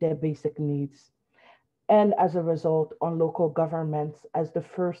meet their basic needs. And as a result, on local governments as the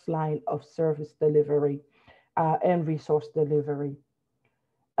first line of service delivery and resource delivery.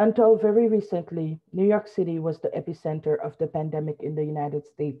 Until very recently, New York City was the epicenter of the pandemic in the United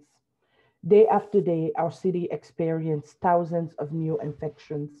States. Day after day, our city experienced thousands of new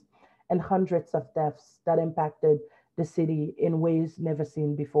infections and hundreds of deaths that impacted the city in ways never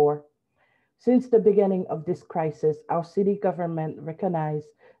seen before. Since the beginning of this crisis, our city government recognized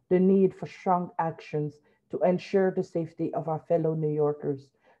the need for strong actions to ensure the safety of our fellow New Yorkers.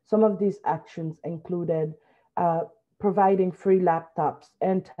 Some of these actions included uh, providing free laptops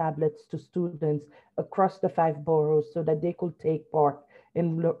and tablets to students across the 5 boroughs so that they could take part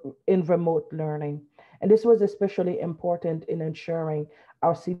in remote learning. And this was especially important in ensuring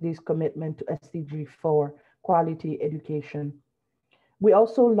our city's commitment to SDG 4, quality education. We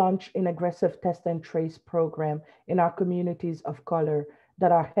also launched an aggressive test and trace program in our communities of color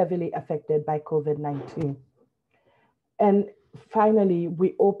that are heavily affected by COVID-19. And finally,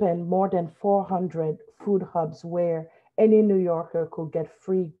 we opened more than 400 food hubs where any New Yorker could get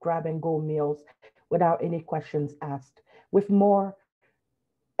free grab and go meals without any questions asked. With more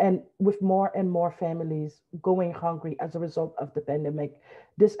and more families going hungry as a result of the pandemic,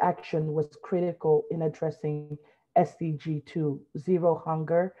 this action was critical in addressing SDG 2, zero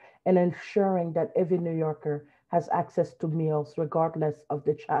hunger, and ensuring that every New Yorker has access to meals regardless of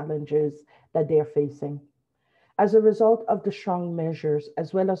the challenges that they're facing. As a result of the strong measures,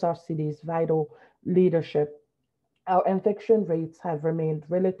 as well as our city's vital leadership, our infection rates have remained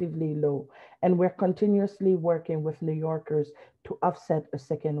relatively low, and we're continuously working with New Yorkers to offset a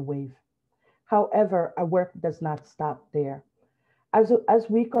second wave. However, our work does not stop there. As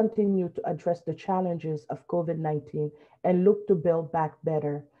we continue to address the challenges of COVID-19 and look to build back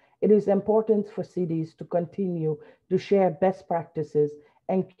better, it is important for cities to continue to share best practices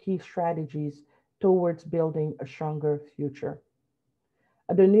and key strategies towards building a stronger future.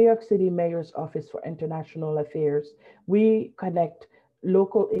 At the New York City Mayor's Office for International Affairs, we connect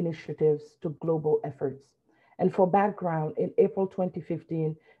local initiatives to global efforts. And for background, in April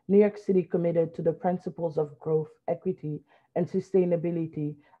 2015, New York City committed to the principles of growth, equity, and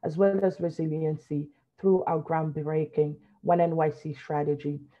sustainability, as well as resiliency through our groundbreaking One NYC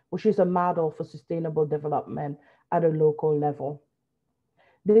strategy, which is a model for sustainable development at a local level.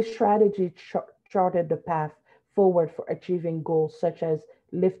 This strategy charted the path forward for achieving goals such as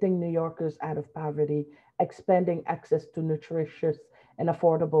lifting New Yorkers out of poverty, expanding access to nutritious and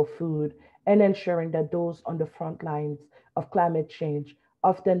affordable food, and ensuring that those on the front lines of climate change,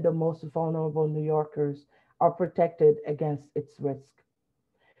 often the most vulnerable New Yorkers, are protected against its risk.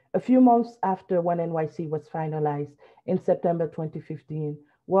 A few months after One NYC was finalized in September 2015,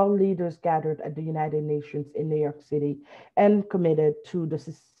 world leaders gathered at the United Nations in New York City and committed to the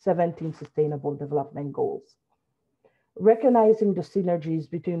 17 Sustainable Development Goals. Recognizing the synergies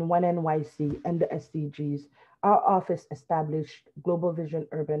between One NYC and the SDGs, our office established Global Vision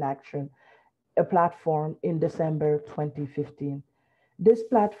Urban Action, a platform in December 2015. This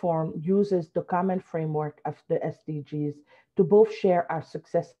platform uses the common framework of the SDGs to both share our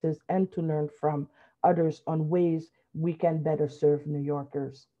successes and to learn from others on ways we can better serve New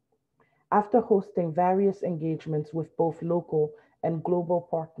Yorkers. After hosting various engagements with both local and global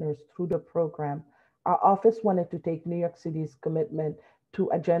partners through the program, our office wanted to take New York City's commitment to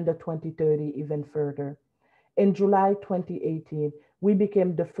Agenda 2030 even further. In July 2018, we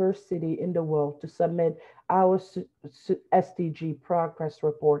became the first city in the world to submit our SDG progress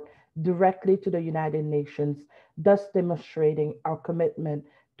report directly to the United Nations, thus demonstrating our commitment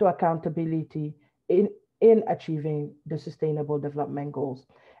to accountability in achieving the Sustainable Development Goals.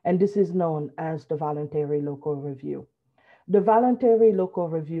 And this is known as the Voluntary Local Review. The Voluntary Local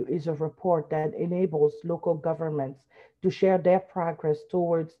Review is a report that enables local governments to share their progress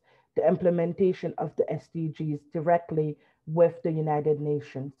towards the implementation of the SDGs directly with the United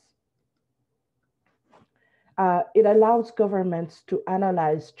Nations. It allows governments to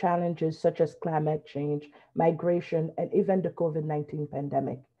analyze challenges such as climate change, migration, and even the COVID-19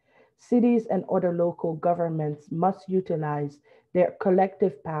 pandemic. Cities and other local governments must utilize their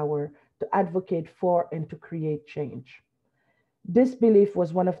collective power to advocate for and to create change. This belief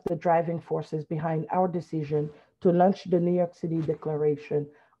was one of the driving forces behind our decision to launch the New York City Declaration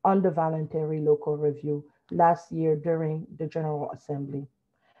on the Voluntary Local Review last year during the General Assembly.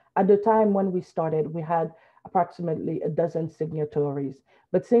 At the time when we started, we had approximately a dozen signatories,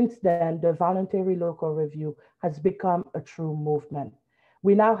 but since then, the Voluntary Local Review has become a true movement.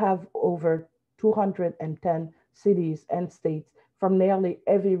 We now have over 210 cities and states from nearly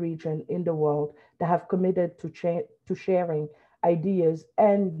every region in the world that have committed to sharing ideas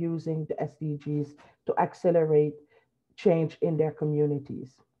and using the SDGs to accelerate change in their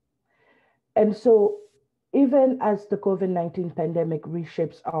communities. And so Even as the COVID-19 pandemic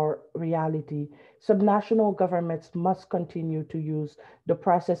reshapes our reality, subnational governments must continue to use the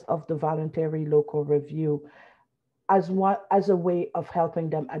process of the voluntary local review as a way of helping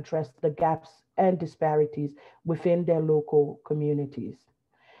them address the gaps and disparities within their local communities.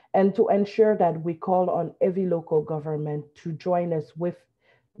 And to ensure that we call on every local government to join us with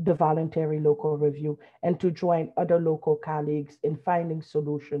the voluntary local review and to join other local colleagues in finding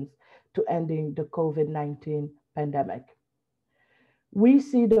solutions to ending the COVID-19 pandemic. We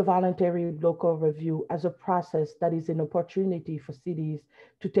see the voluntary local review as a process that is an opportunity for cities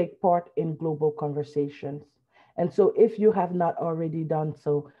to take part in global conversations. And so if you have not already done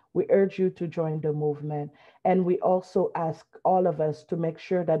so, we urge you to join the movement. And we also ask all of us to make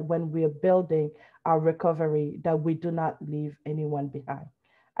sure that when we are building our recovery, that we do not leave anyone behind.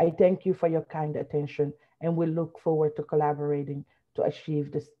 I thank you for your kind attention, and we look forward to collaborating to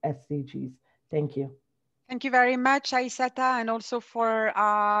achieve the SDGs. Thank you. Thank you very much, Aissata, and also for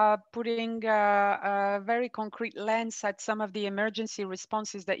putting a very concrete lens at some of the emergency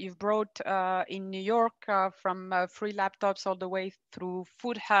responses that you've brought in New York, from free laptops all the way through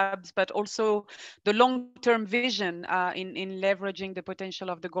food hubs, but also the long-term vision in leveraging the potential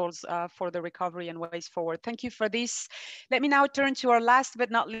of the goals for the recovery and ways forward. Thank you for this. Let me now turn to our last but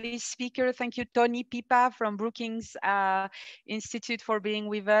not least speaker. Thank you, Tony Pipa from Brookings Institute, for being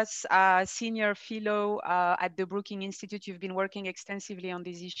with us, Senior Fellow at the Brookings Institute. You've been working extensively on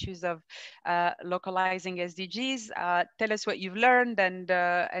these issues of localizing SDGs. Tell us what you've learned and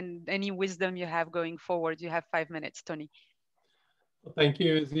any wisdom you have going forward. You have 5 minutes, Tony. Well, thank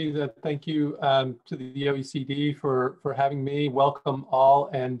you, Aziza. Thank you to the OECD for having me. Welcome all,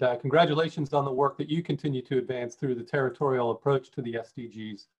 and congratulations on the work that you continue to advance through the territorial approach to the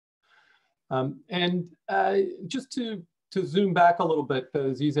SDGs. Just to zoom back a little bit,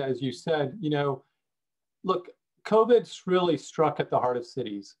 Aziza, as you said, look, COVID's really struck at the heart of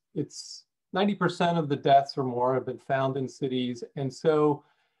cities. It's 90% of the deaths or more have been found in cities. And so,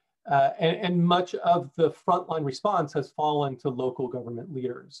 and much of the frontline response has fallen to local government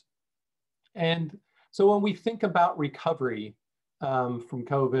leaders. And so when we think about recovery from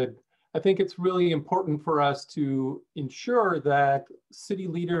COVID, I think it's really important for us to ensure that city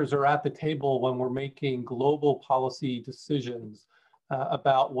leaders are at the table when we're making global policy decisions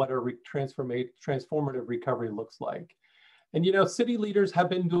about what a transformative recovery looks like. And, city leaders have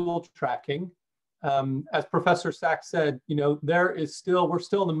been dual tracking. As Professor Sachs said, we're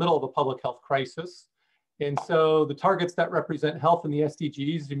still in the middle of a public health crisis. And so the targets that represent health in the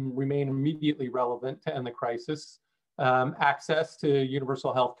SDGs remain immediately relevant to end the crisis. Access to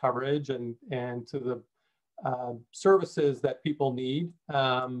universal health coverage and to the services that people need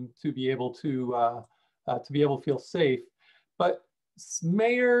to be able to feel safe. But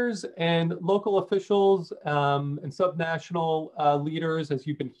mayors and local officials and subnational leaders, as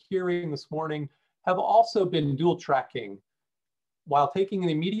you've been hearing this morning, have also been dual tracking. While taking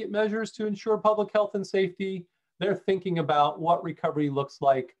the immediate measures to ensure public health and safety, they're thinking about what recovery looks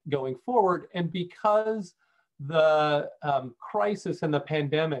like going forward. And because the crisis and the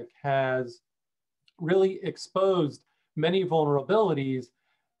pandemic has really exposed many vulnerabilities,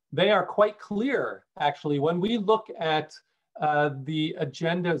 they are quite clear, actually, when we look at the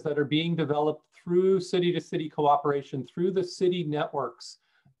agendas that are being developed through city-to-city cooperation, through the city networks,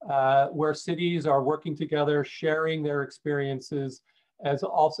 where cities are working together, sharing their experiences,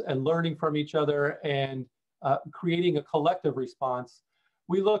 and learning from each other, and creating a collective response.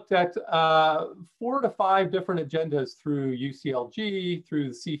 We looked at 4 to 5 different agendas through UCLG, through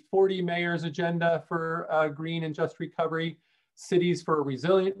the C40 Mayor's Agenda for Green and Just Recovery, Cities for a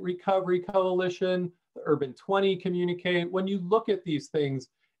Resilient Recovery Coalition, the Urban 20 Communique. When you look at these things,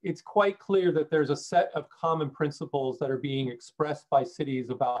 it's quite clear that there's a set of common principles that are being expressed by cities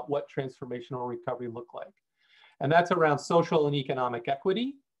about what transformational recovery look like. And that's around social and economic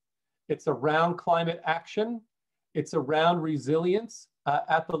equity. It's around climate action. It's around resilience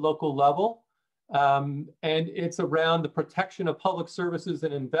at the local level. And it's around the protection of public services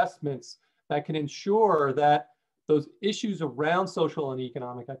and investments that can ensure that those issues around social and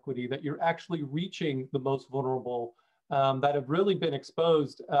economic equity, that you're actually reaching the most vulnerable that have really been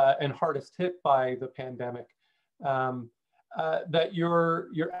exposed and hardest hit by the pandemic, that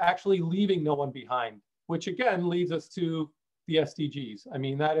you're actually leaving no one behind, which again leads us to the SDGs. I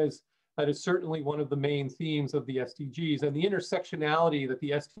mean, that is certainly one of the main themes of the SDGs, and the intersectionality that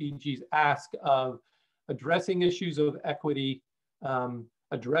the SDGs ask of addressing issues of equity,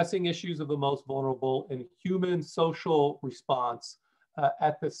 addressing issues of the most vulnerable, and human social response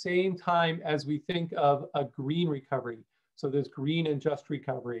at the same time as we think of a green recovery. So there's green and just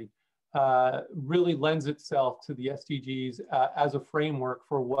recovery, really lends itself to the SDGs as a framework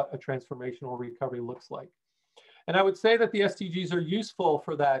for what a transformational recovery looks like. And I would say that the SDGs are useful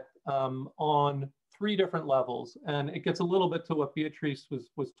for that on 3 different levels. And it gets a little bit to what Beatrice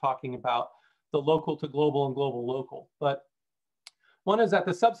was talking about, the local to global and global local. But one is at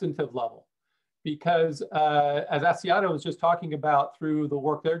the substantive level, because as Asiata was just talking about, through the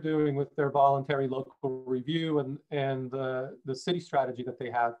work they're doing with their voluntary local review and the city strategy that they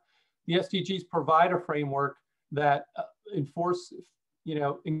have, the SDGs provide a framework that encourages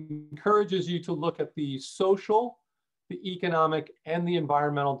you to look at the social, the economic, and the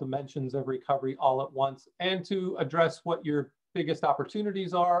environmental dimensions of recovery all at once, and to address what your biggest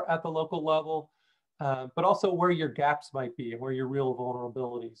opportunities are at the local level, but also where your gaps might be and where your real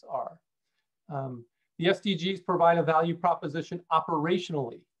vulnerabilities are. The SDGs provide a value proposition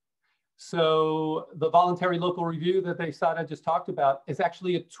operationally. So the voluntary local review that Asada just talked about is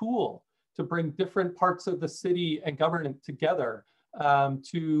actually a tool to bring different parts of the city and government together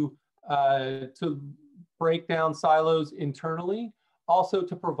to break down silos internally, also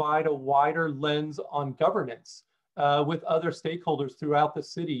to provide a wider lens on governance with other stakeholders throughout the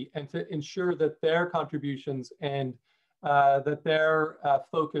city, and to ensure that their contributions and that they're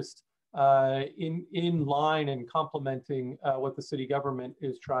focused in line and complementing what the city government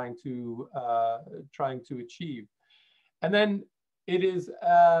is trying to achieve. And then it is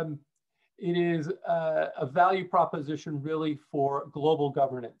a value proposition really for global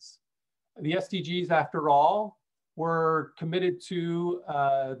governance. The SDGs, after all, were committed to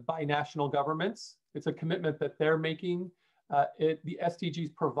by national governments. It's a commitment that they're making. The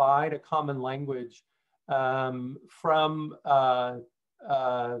SDGs provide a common language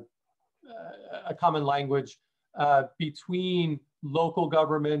between local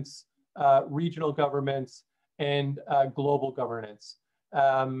governments, regional governments, and global governance.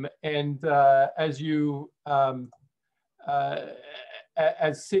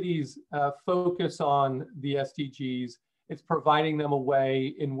 As cities focus on the SDGs, it's providing them a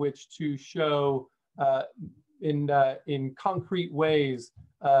way in which to show in concrete ways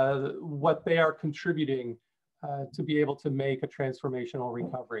what they are contributing to be able to make a transformational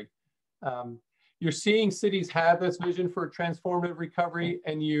recovery. You're seeing cities have this vision for transformative recovery,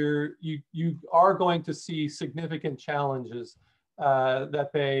 and you are going to see significant challenges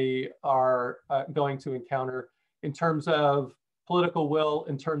that they are going to encounter in terms of political will,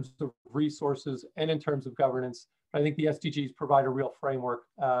 in terms of resources, and in terms of governance. I think the SDGs provide a real framework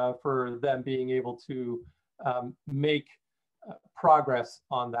for them being able to make progress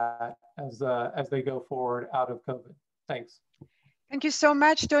on that as they go forward out of COVID. Thanks. Thank you so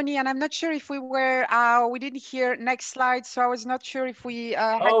much, Tony. And I'm not sure if we didn't hear next slide, so I was not sure if we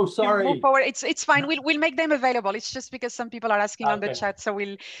had to move forward. It's fine. We'll make them available. It's just because some people are asking on the chat, so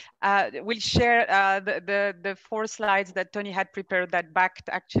we'll share the 4 slides that Tony had prepared that backed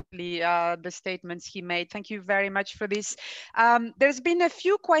actually the statements he made. Thank you very much for this. There's been a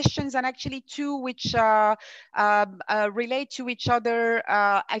few questions, and actually 2 which relate to each other.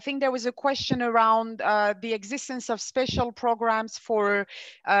 I think there was a question around the existence of special programs for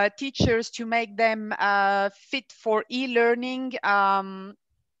teachers to make them fit for e-learning.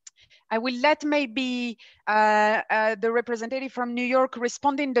 I will let maybe the representative from New York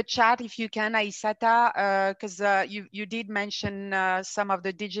respond in the chat if you can, Aisata, because you did mention some of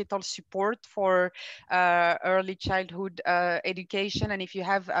the digital support for early childhood education, and if you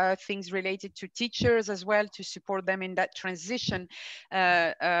have things related to teachers as well to support them in that transition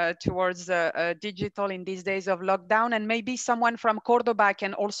towards digital in these days of lockdown. And maybe someone from Cordoba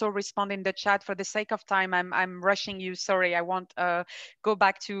can also respond in the chat. For the sake of time, I'm rushing you, sorry, I won't go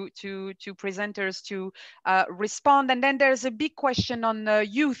back to presenters to respond. And then there's a big question on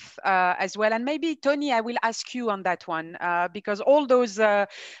youth as well. And maybe Tony, I will ask you on that one because all those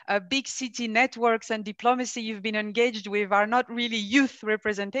big city networks and diplomacy you've been engaged with are not really youth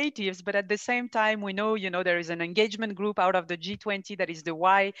representatives, but at the same time, we know, there is an engagement group out of the G20 that is the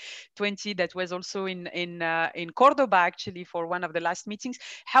Y20 that was also in Cordoba actually for one of the last meetings.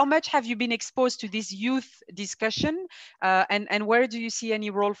 How much have you been exposed to this youth discussion and where do you see any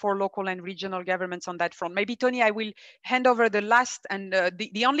role for local and regional governments on that front? Maybe Tony, I will hand over the last and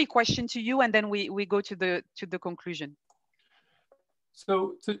the only question to you, and then we go to the conclusion.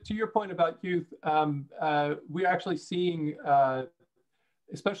 So to your point about youth, we're actually seeing,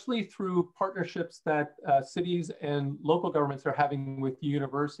 especially through partnerships that cities and local governments are having with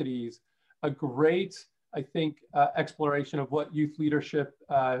universities, a great, I think, exploration of what youth leadership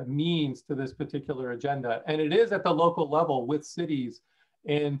means to this particular agenda. And it is at the local level with cities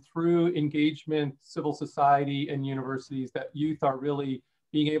and through engagement, civil society, and universities that youth are really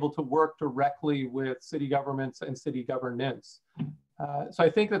being able to work directly with city governments and city governance. So I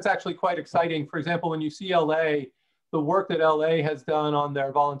think that's actually quite exciting. For example, when you see LA, the work that LA has done on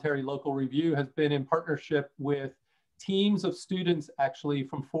their voluntary local review has been in partnership with teams of students actually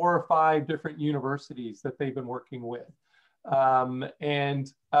from 4 or 5 different universities that they've been working with.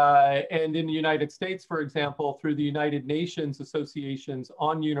 And in the United States, for example, through the United Nations associations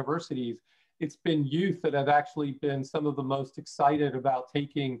on universities, it's been youth that have actually been some of the most excited about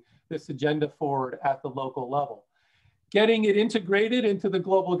taking this agenda forward at the local level. Getting it integrated into the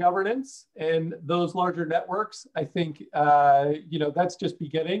global governance and those larger networks, I think, you know, that's just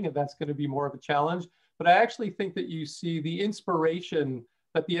beginning, and that's going to be more of a challenge. But I actually think that you see the inspiration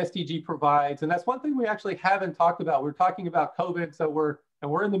that the SDG provides, and that's one thing we actually haven't talked about. We're talking about COVID, so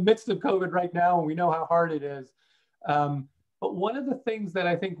we're in the midst of COVID right now, and we know how hard it is. But one of the things that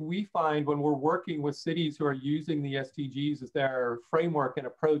I think we find when we're working with cities who are using the SDGs as their framework and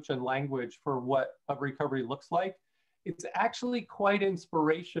approach and language for what a recovery looks like, it's actually quite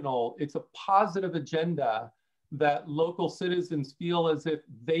inspirational. It's a positive agenda that local citizens feel as if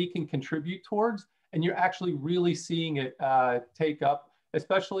they can contribute towards, and you're actually really seeing it take up,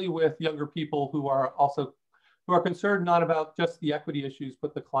 especially with younger people who are concerned not about just the equity issues,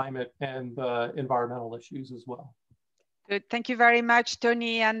 but the climate and the environmental issues as well. Good. Thank you very much,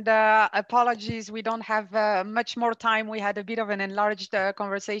 Tony. And apologies, we don't have much more time. We had a bit of an enlarged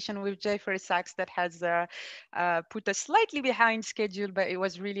conversation with Jeffrey Sachs that has put us slightly behind schedule, but it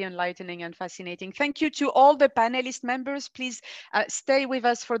was really enlightening and fascinating. Thank you to all the panelist members. Please stay with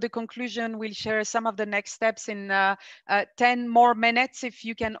us for the conclusion. We'll share some of the next steps in 10 more minutes, if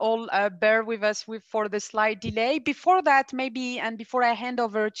you can all bear with us for the slight delay. Before that, maybe, and before I hand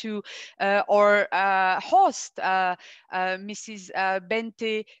over to our host, Mrs.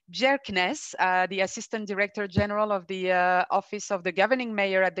 Bente Bjerknes, the Assistant Director General of the Office of the Governing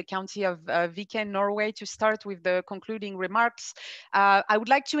Mayor at the County of Viken, Norway, to start with the concluding remarks. I would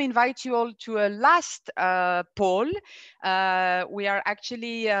like to invite you all to a last poll. We are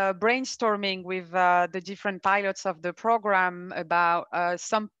actually brainstorming with the different pilots of the program about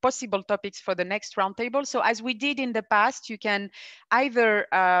some possible topics for the next roundtable. So as we did in the past, you can either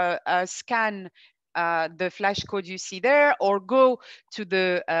scan the flash code you see there, or go to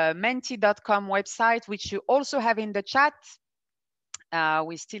the menti.com website, which you also have in the chat.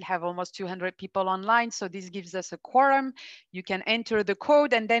 We still have almost 200 people online, so this gives us a quorum. You can enter the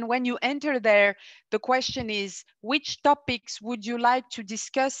code, and then when you enter there, the question is, which topics would you like to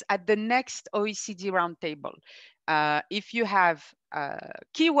discuss at the next OECD roundtable? If you have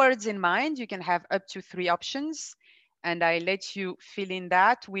keywords in mind, you can have up to 3 options. And I let you fill in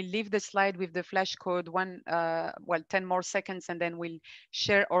that. We'll leave the slide with the flash code 10 more seconds, and then we'll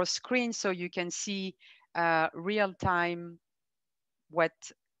share our screen so you can see real time what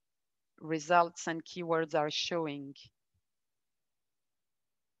results and keywords are showing.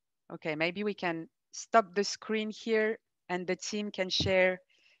 Okay, maybe we can stop the screen here and the team can share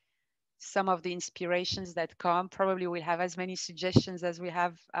some of the inspirations that come. Probably we'll have as many suggestions as we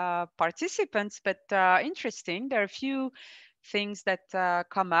have participants, but interesting. There are a few things that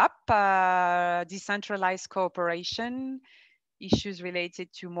come up. Decentralized cooperation, issues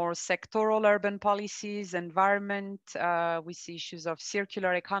related to more sectoral urban policies, environment. We see issues of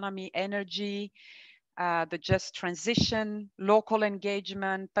circular economy, energy, the just transition, local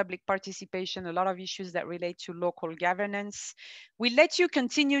engagement, public participation, a lot of issues that relate to local governance. We let you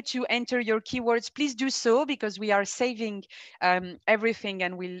continue to enter your keywords. Please do so, because we are saving everything,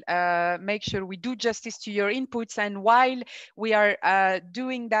 and we'll make sure we do justice to your inputs. And while we are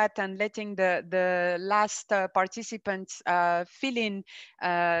doing that and letting the last participants fill in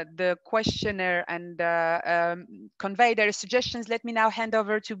the questionnaire and convey their suggestions, let me now hand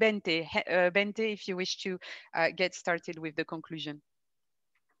over to Bente. Bente, if you wish to get started with the conclusion.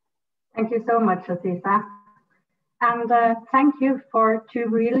 Thank you so much, Aziza. And thank you for 2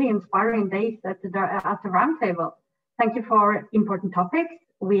 really inspiring days at the roundtable. Thank you for important topics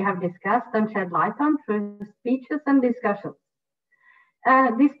we have discussed and shed light on through speeches and discussions.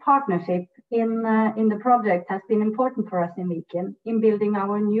 This partnership in the project has been important for us in Viken in building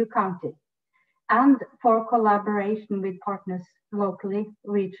our new county, and for collaboration with partners locally,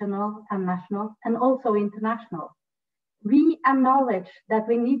 regional and national, and also international. We acknowledge that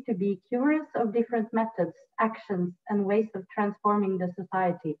we need to be curious of different methods, actions, and ways of transforming the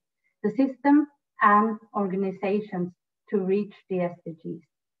society, the system, and organizations to reach the SDGs.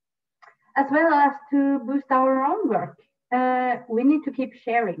 As well as to boost our own work, we need to keep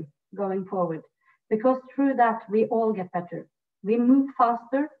sharing going forward, because through that we all get better. We move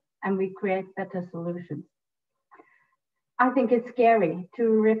faster and we create better solutions. I think it's scary to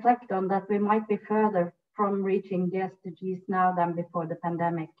reflect on that we might be further from reaching the SDGs now than before the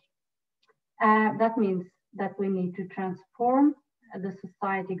pandemic. That means that we need to transform the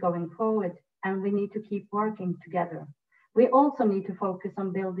society going forward, and we need to keep working together. We also need to focus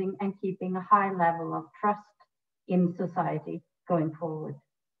on building and keeping a high level of trust in society going forward.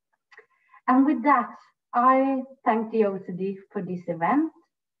 And with that, I thank the OECD for this event,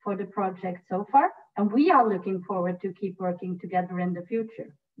 for the project so far, and we are looking forward to keep working together in the future.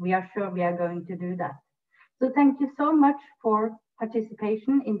 We are sure we are going to do that. So thank you so much for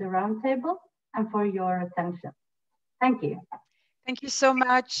participation in the roundtable and for your attention. Thank you. Thank you so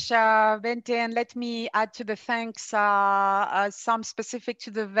much, Bente, and let me add to the thanks some specific to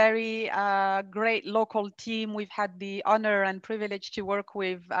the very great local team. We've had the honor and privilege to work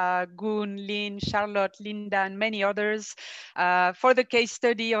with Gun, Lynn, Charlotte, Linda, and many others for the case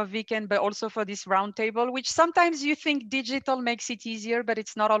study of Weekend, but also for this roundtable, which sometimes you think digital makes it easier, but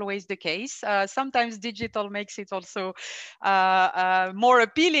it's not always the case. Sometimes digital makes it also more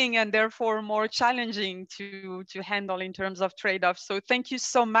appealing and therefore more challenging to handle in terms of trade-offs. So thank you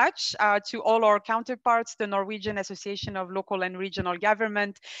so much to all our counterparts, the Norwegian Association of Local and Regional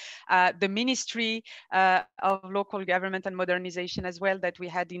Government, the Ministry of Local Government and Modernization as well that we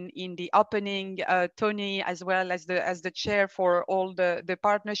had in the opening, Tony as well as the chair for all the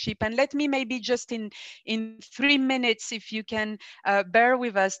partnership. And let me maybe just in 3 minutes, if you can bear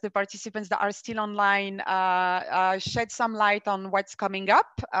with us, the participants that are still online, shed some light on what's coming up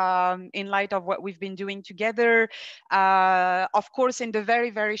in light of what we've been doing together. Of course, in the very,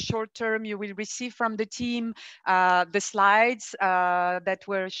 very short term, you will receive from the team the slides that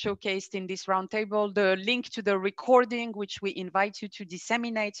were showcased in this roundtable, the link to the recording, which we invite you to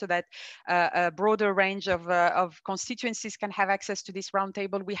disseminate so that a broader range of constituencies can have access to this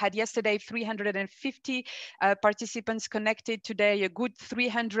roundtable. We had yesterday 350 participants connected. Today, a good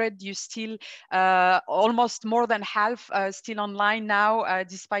 300. You still almost more than half still online now,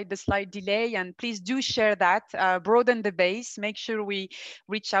 despite the slight delay. And please do share that, broaden the base, make sure we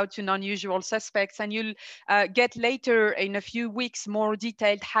reach out to non-usual suspects, and you'll get later in a few weeks more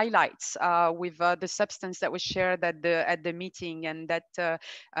detailed highlights with the substance that was shared at the meeting, and that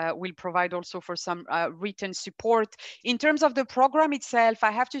will provide also for some written support. In terms of the program itself,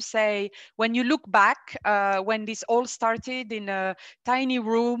 I have to say, when you look back, when this all started in a tiny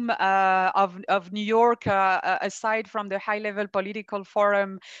room of New York, aside from the high-level political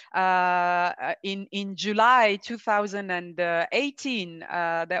forum in July 2018,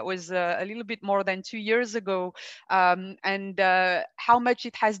 that was a little bit more than 2 years ago, and how much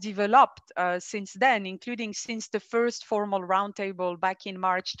it has developed since then, including since the first formal roundtable back in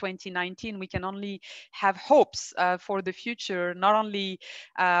March 2019. We can only have hopes for the future, not only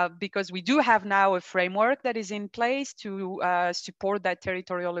because we do have now a framework that is in place to support that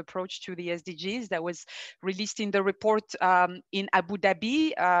territorial approach to the SDGs that was released in the report in Abu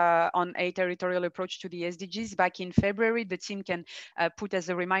Dhabi on a territorial approach to the SDGs back in February. The team can put as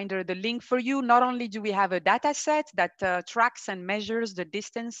a reminder the link for you. Not only do we have a data set that tracks and measures the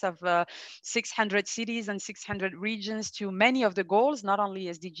distance of 600 cities and 600 regions to many of the goals, not only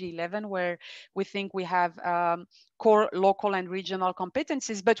SDG 11, where we think we have core local and regional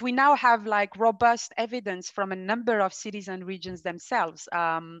competencies, but we now have like robust evidence from a number of cities and regions themselves.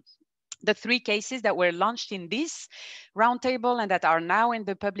 The 3 cases that were launched in this roundtable and that are now in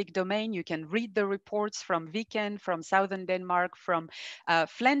the public domain, you can read the reports from Viken, from Southern Denmark, from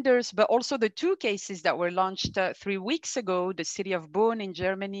Flanders, but also the 2 cases that were launched 3 weeks ago, the city of Bonn in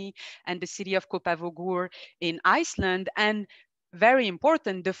Germany and the city of Kopavogur in Iceland. And very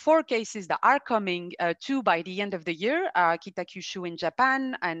important, the 4 cases that are coming by the end of the year, Kitakyushu in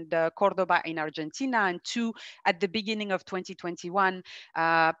Japan and Cordoba in Argentina, and 2 at the beginning of 2021,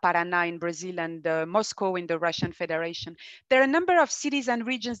 Paraná in Brazil and Moscow in the Russian Federation. There are a number of cities and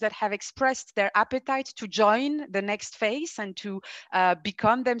regions that have expressed their appetite to join the next phase and to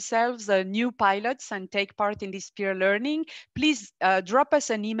become themselves new pilots and take part in this peer learning. Please drop us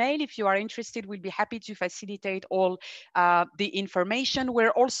an email if you are interested. We'll be happy to facilitate all the information.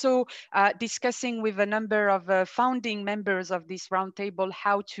 We're also discussing with a number of founding members of this roundtable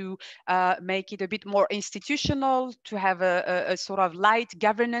how to make it a bit more institutional, to have a sort of light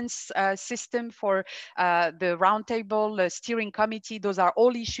governance system for the roundtable steering committee. Those are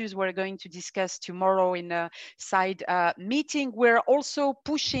all issues we're going to discuss tomorrow in a side meeting. We're also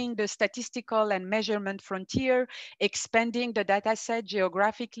pushing the statistical and measurement frontier, expanding the data set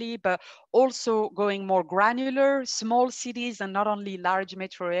geographically, but also going more granular. Small cities and and not only large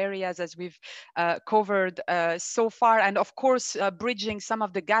metro areas as we've covered so far, and of course bridging some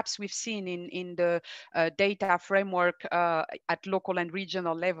of the gaps we've seen in the data framework at local and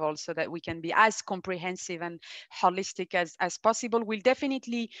regional level, so that we can be as comprehensive and holistic as possible. We'll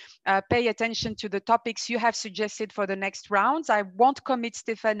definitely pay attention to the topics you have suggested for the next rounds. I won't commit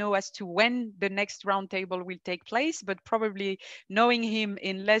Stefano as to when the next roundtable will take place, but probably knowing him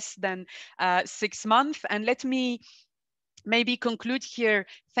in less than 6 months. And let me maybe conclude here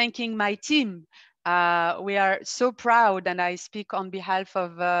thanking my team. We are so proud, and I speak on behalf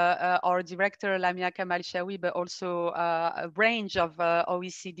of our director, Lamia Kamal Shawi, but also a range of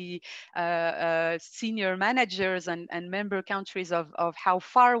OECD senior managers and member countries of how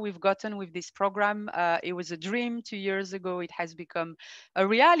far we've gotten with this program. It was a dream 2 years ago. It has become a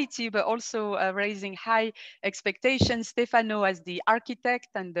reality, but also raising high expectations. Stefano as the architect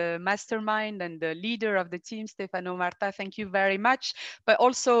and the mastermind and the leader of the team, Stefano Marta, thank you very much. But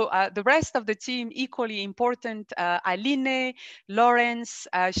also the rest of the team, equally important, Aline, Lawrence,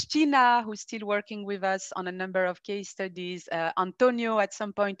 Stina, who's still working with us on a number of case studies, Antonio at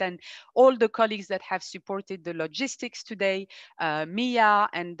some point, and all the colleagues that have supported the logistics today, Mia,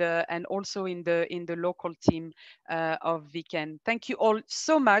 and also in the local team of Viken. Thank you all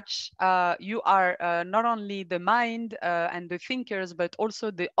so much. You are not only the mind and the thinkers, but also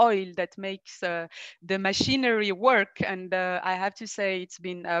the oil that makes the machinery work. And I have to say it's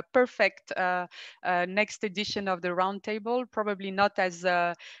been a perfect next edition of the Roundtable, probably not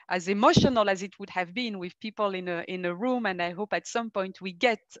as emotional as it would have been with people in a room. And I hope at some point we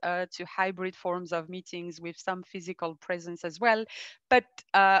get to hybrid forms of meetings with some physical presence as well. But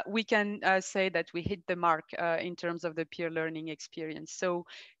we can say that we hit the mark in terms of the peer learning experience. So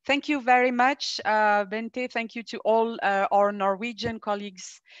thank you very much, Bente. Thank you to all our Norwegian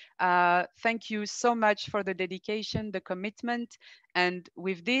colleagues. Thank you so much for the dedication, the commitment. And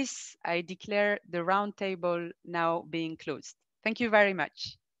with this, I declare the roundtable now being closed. Thank you very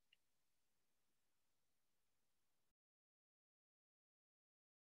much.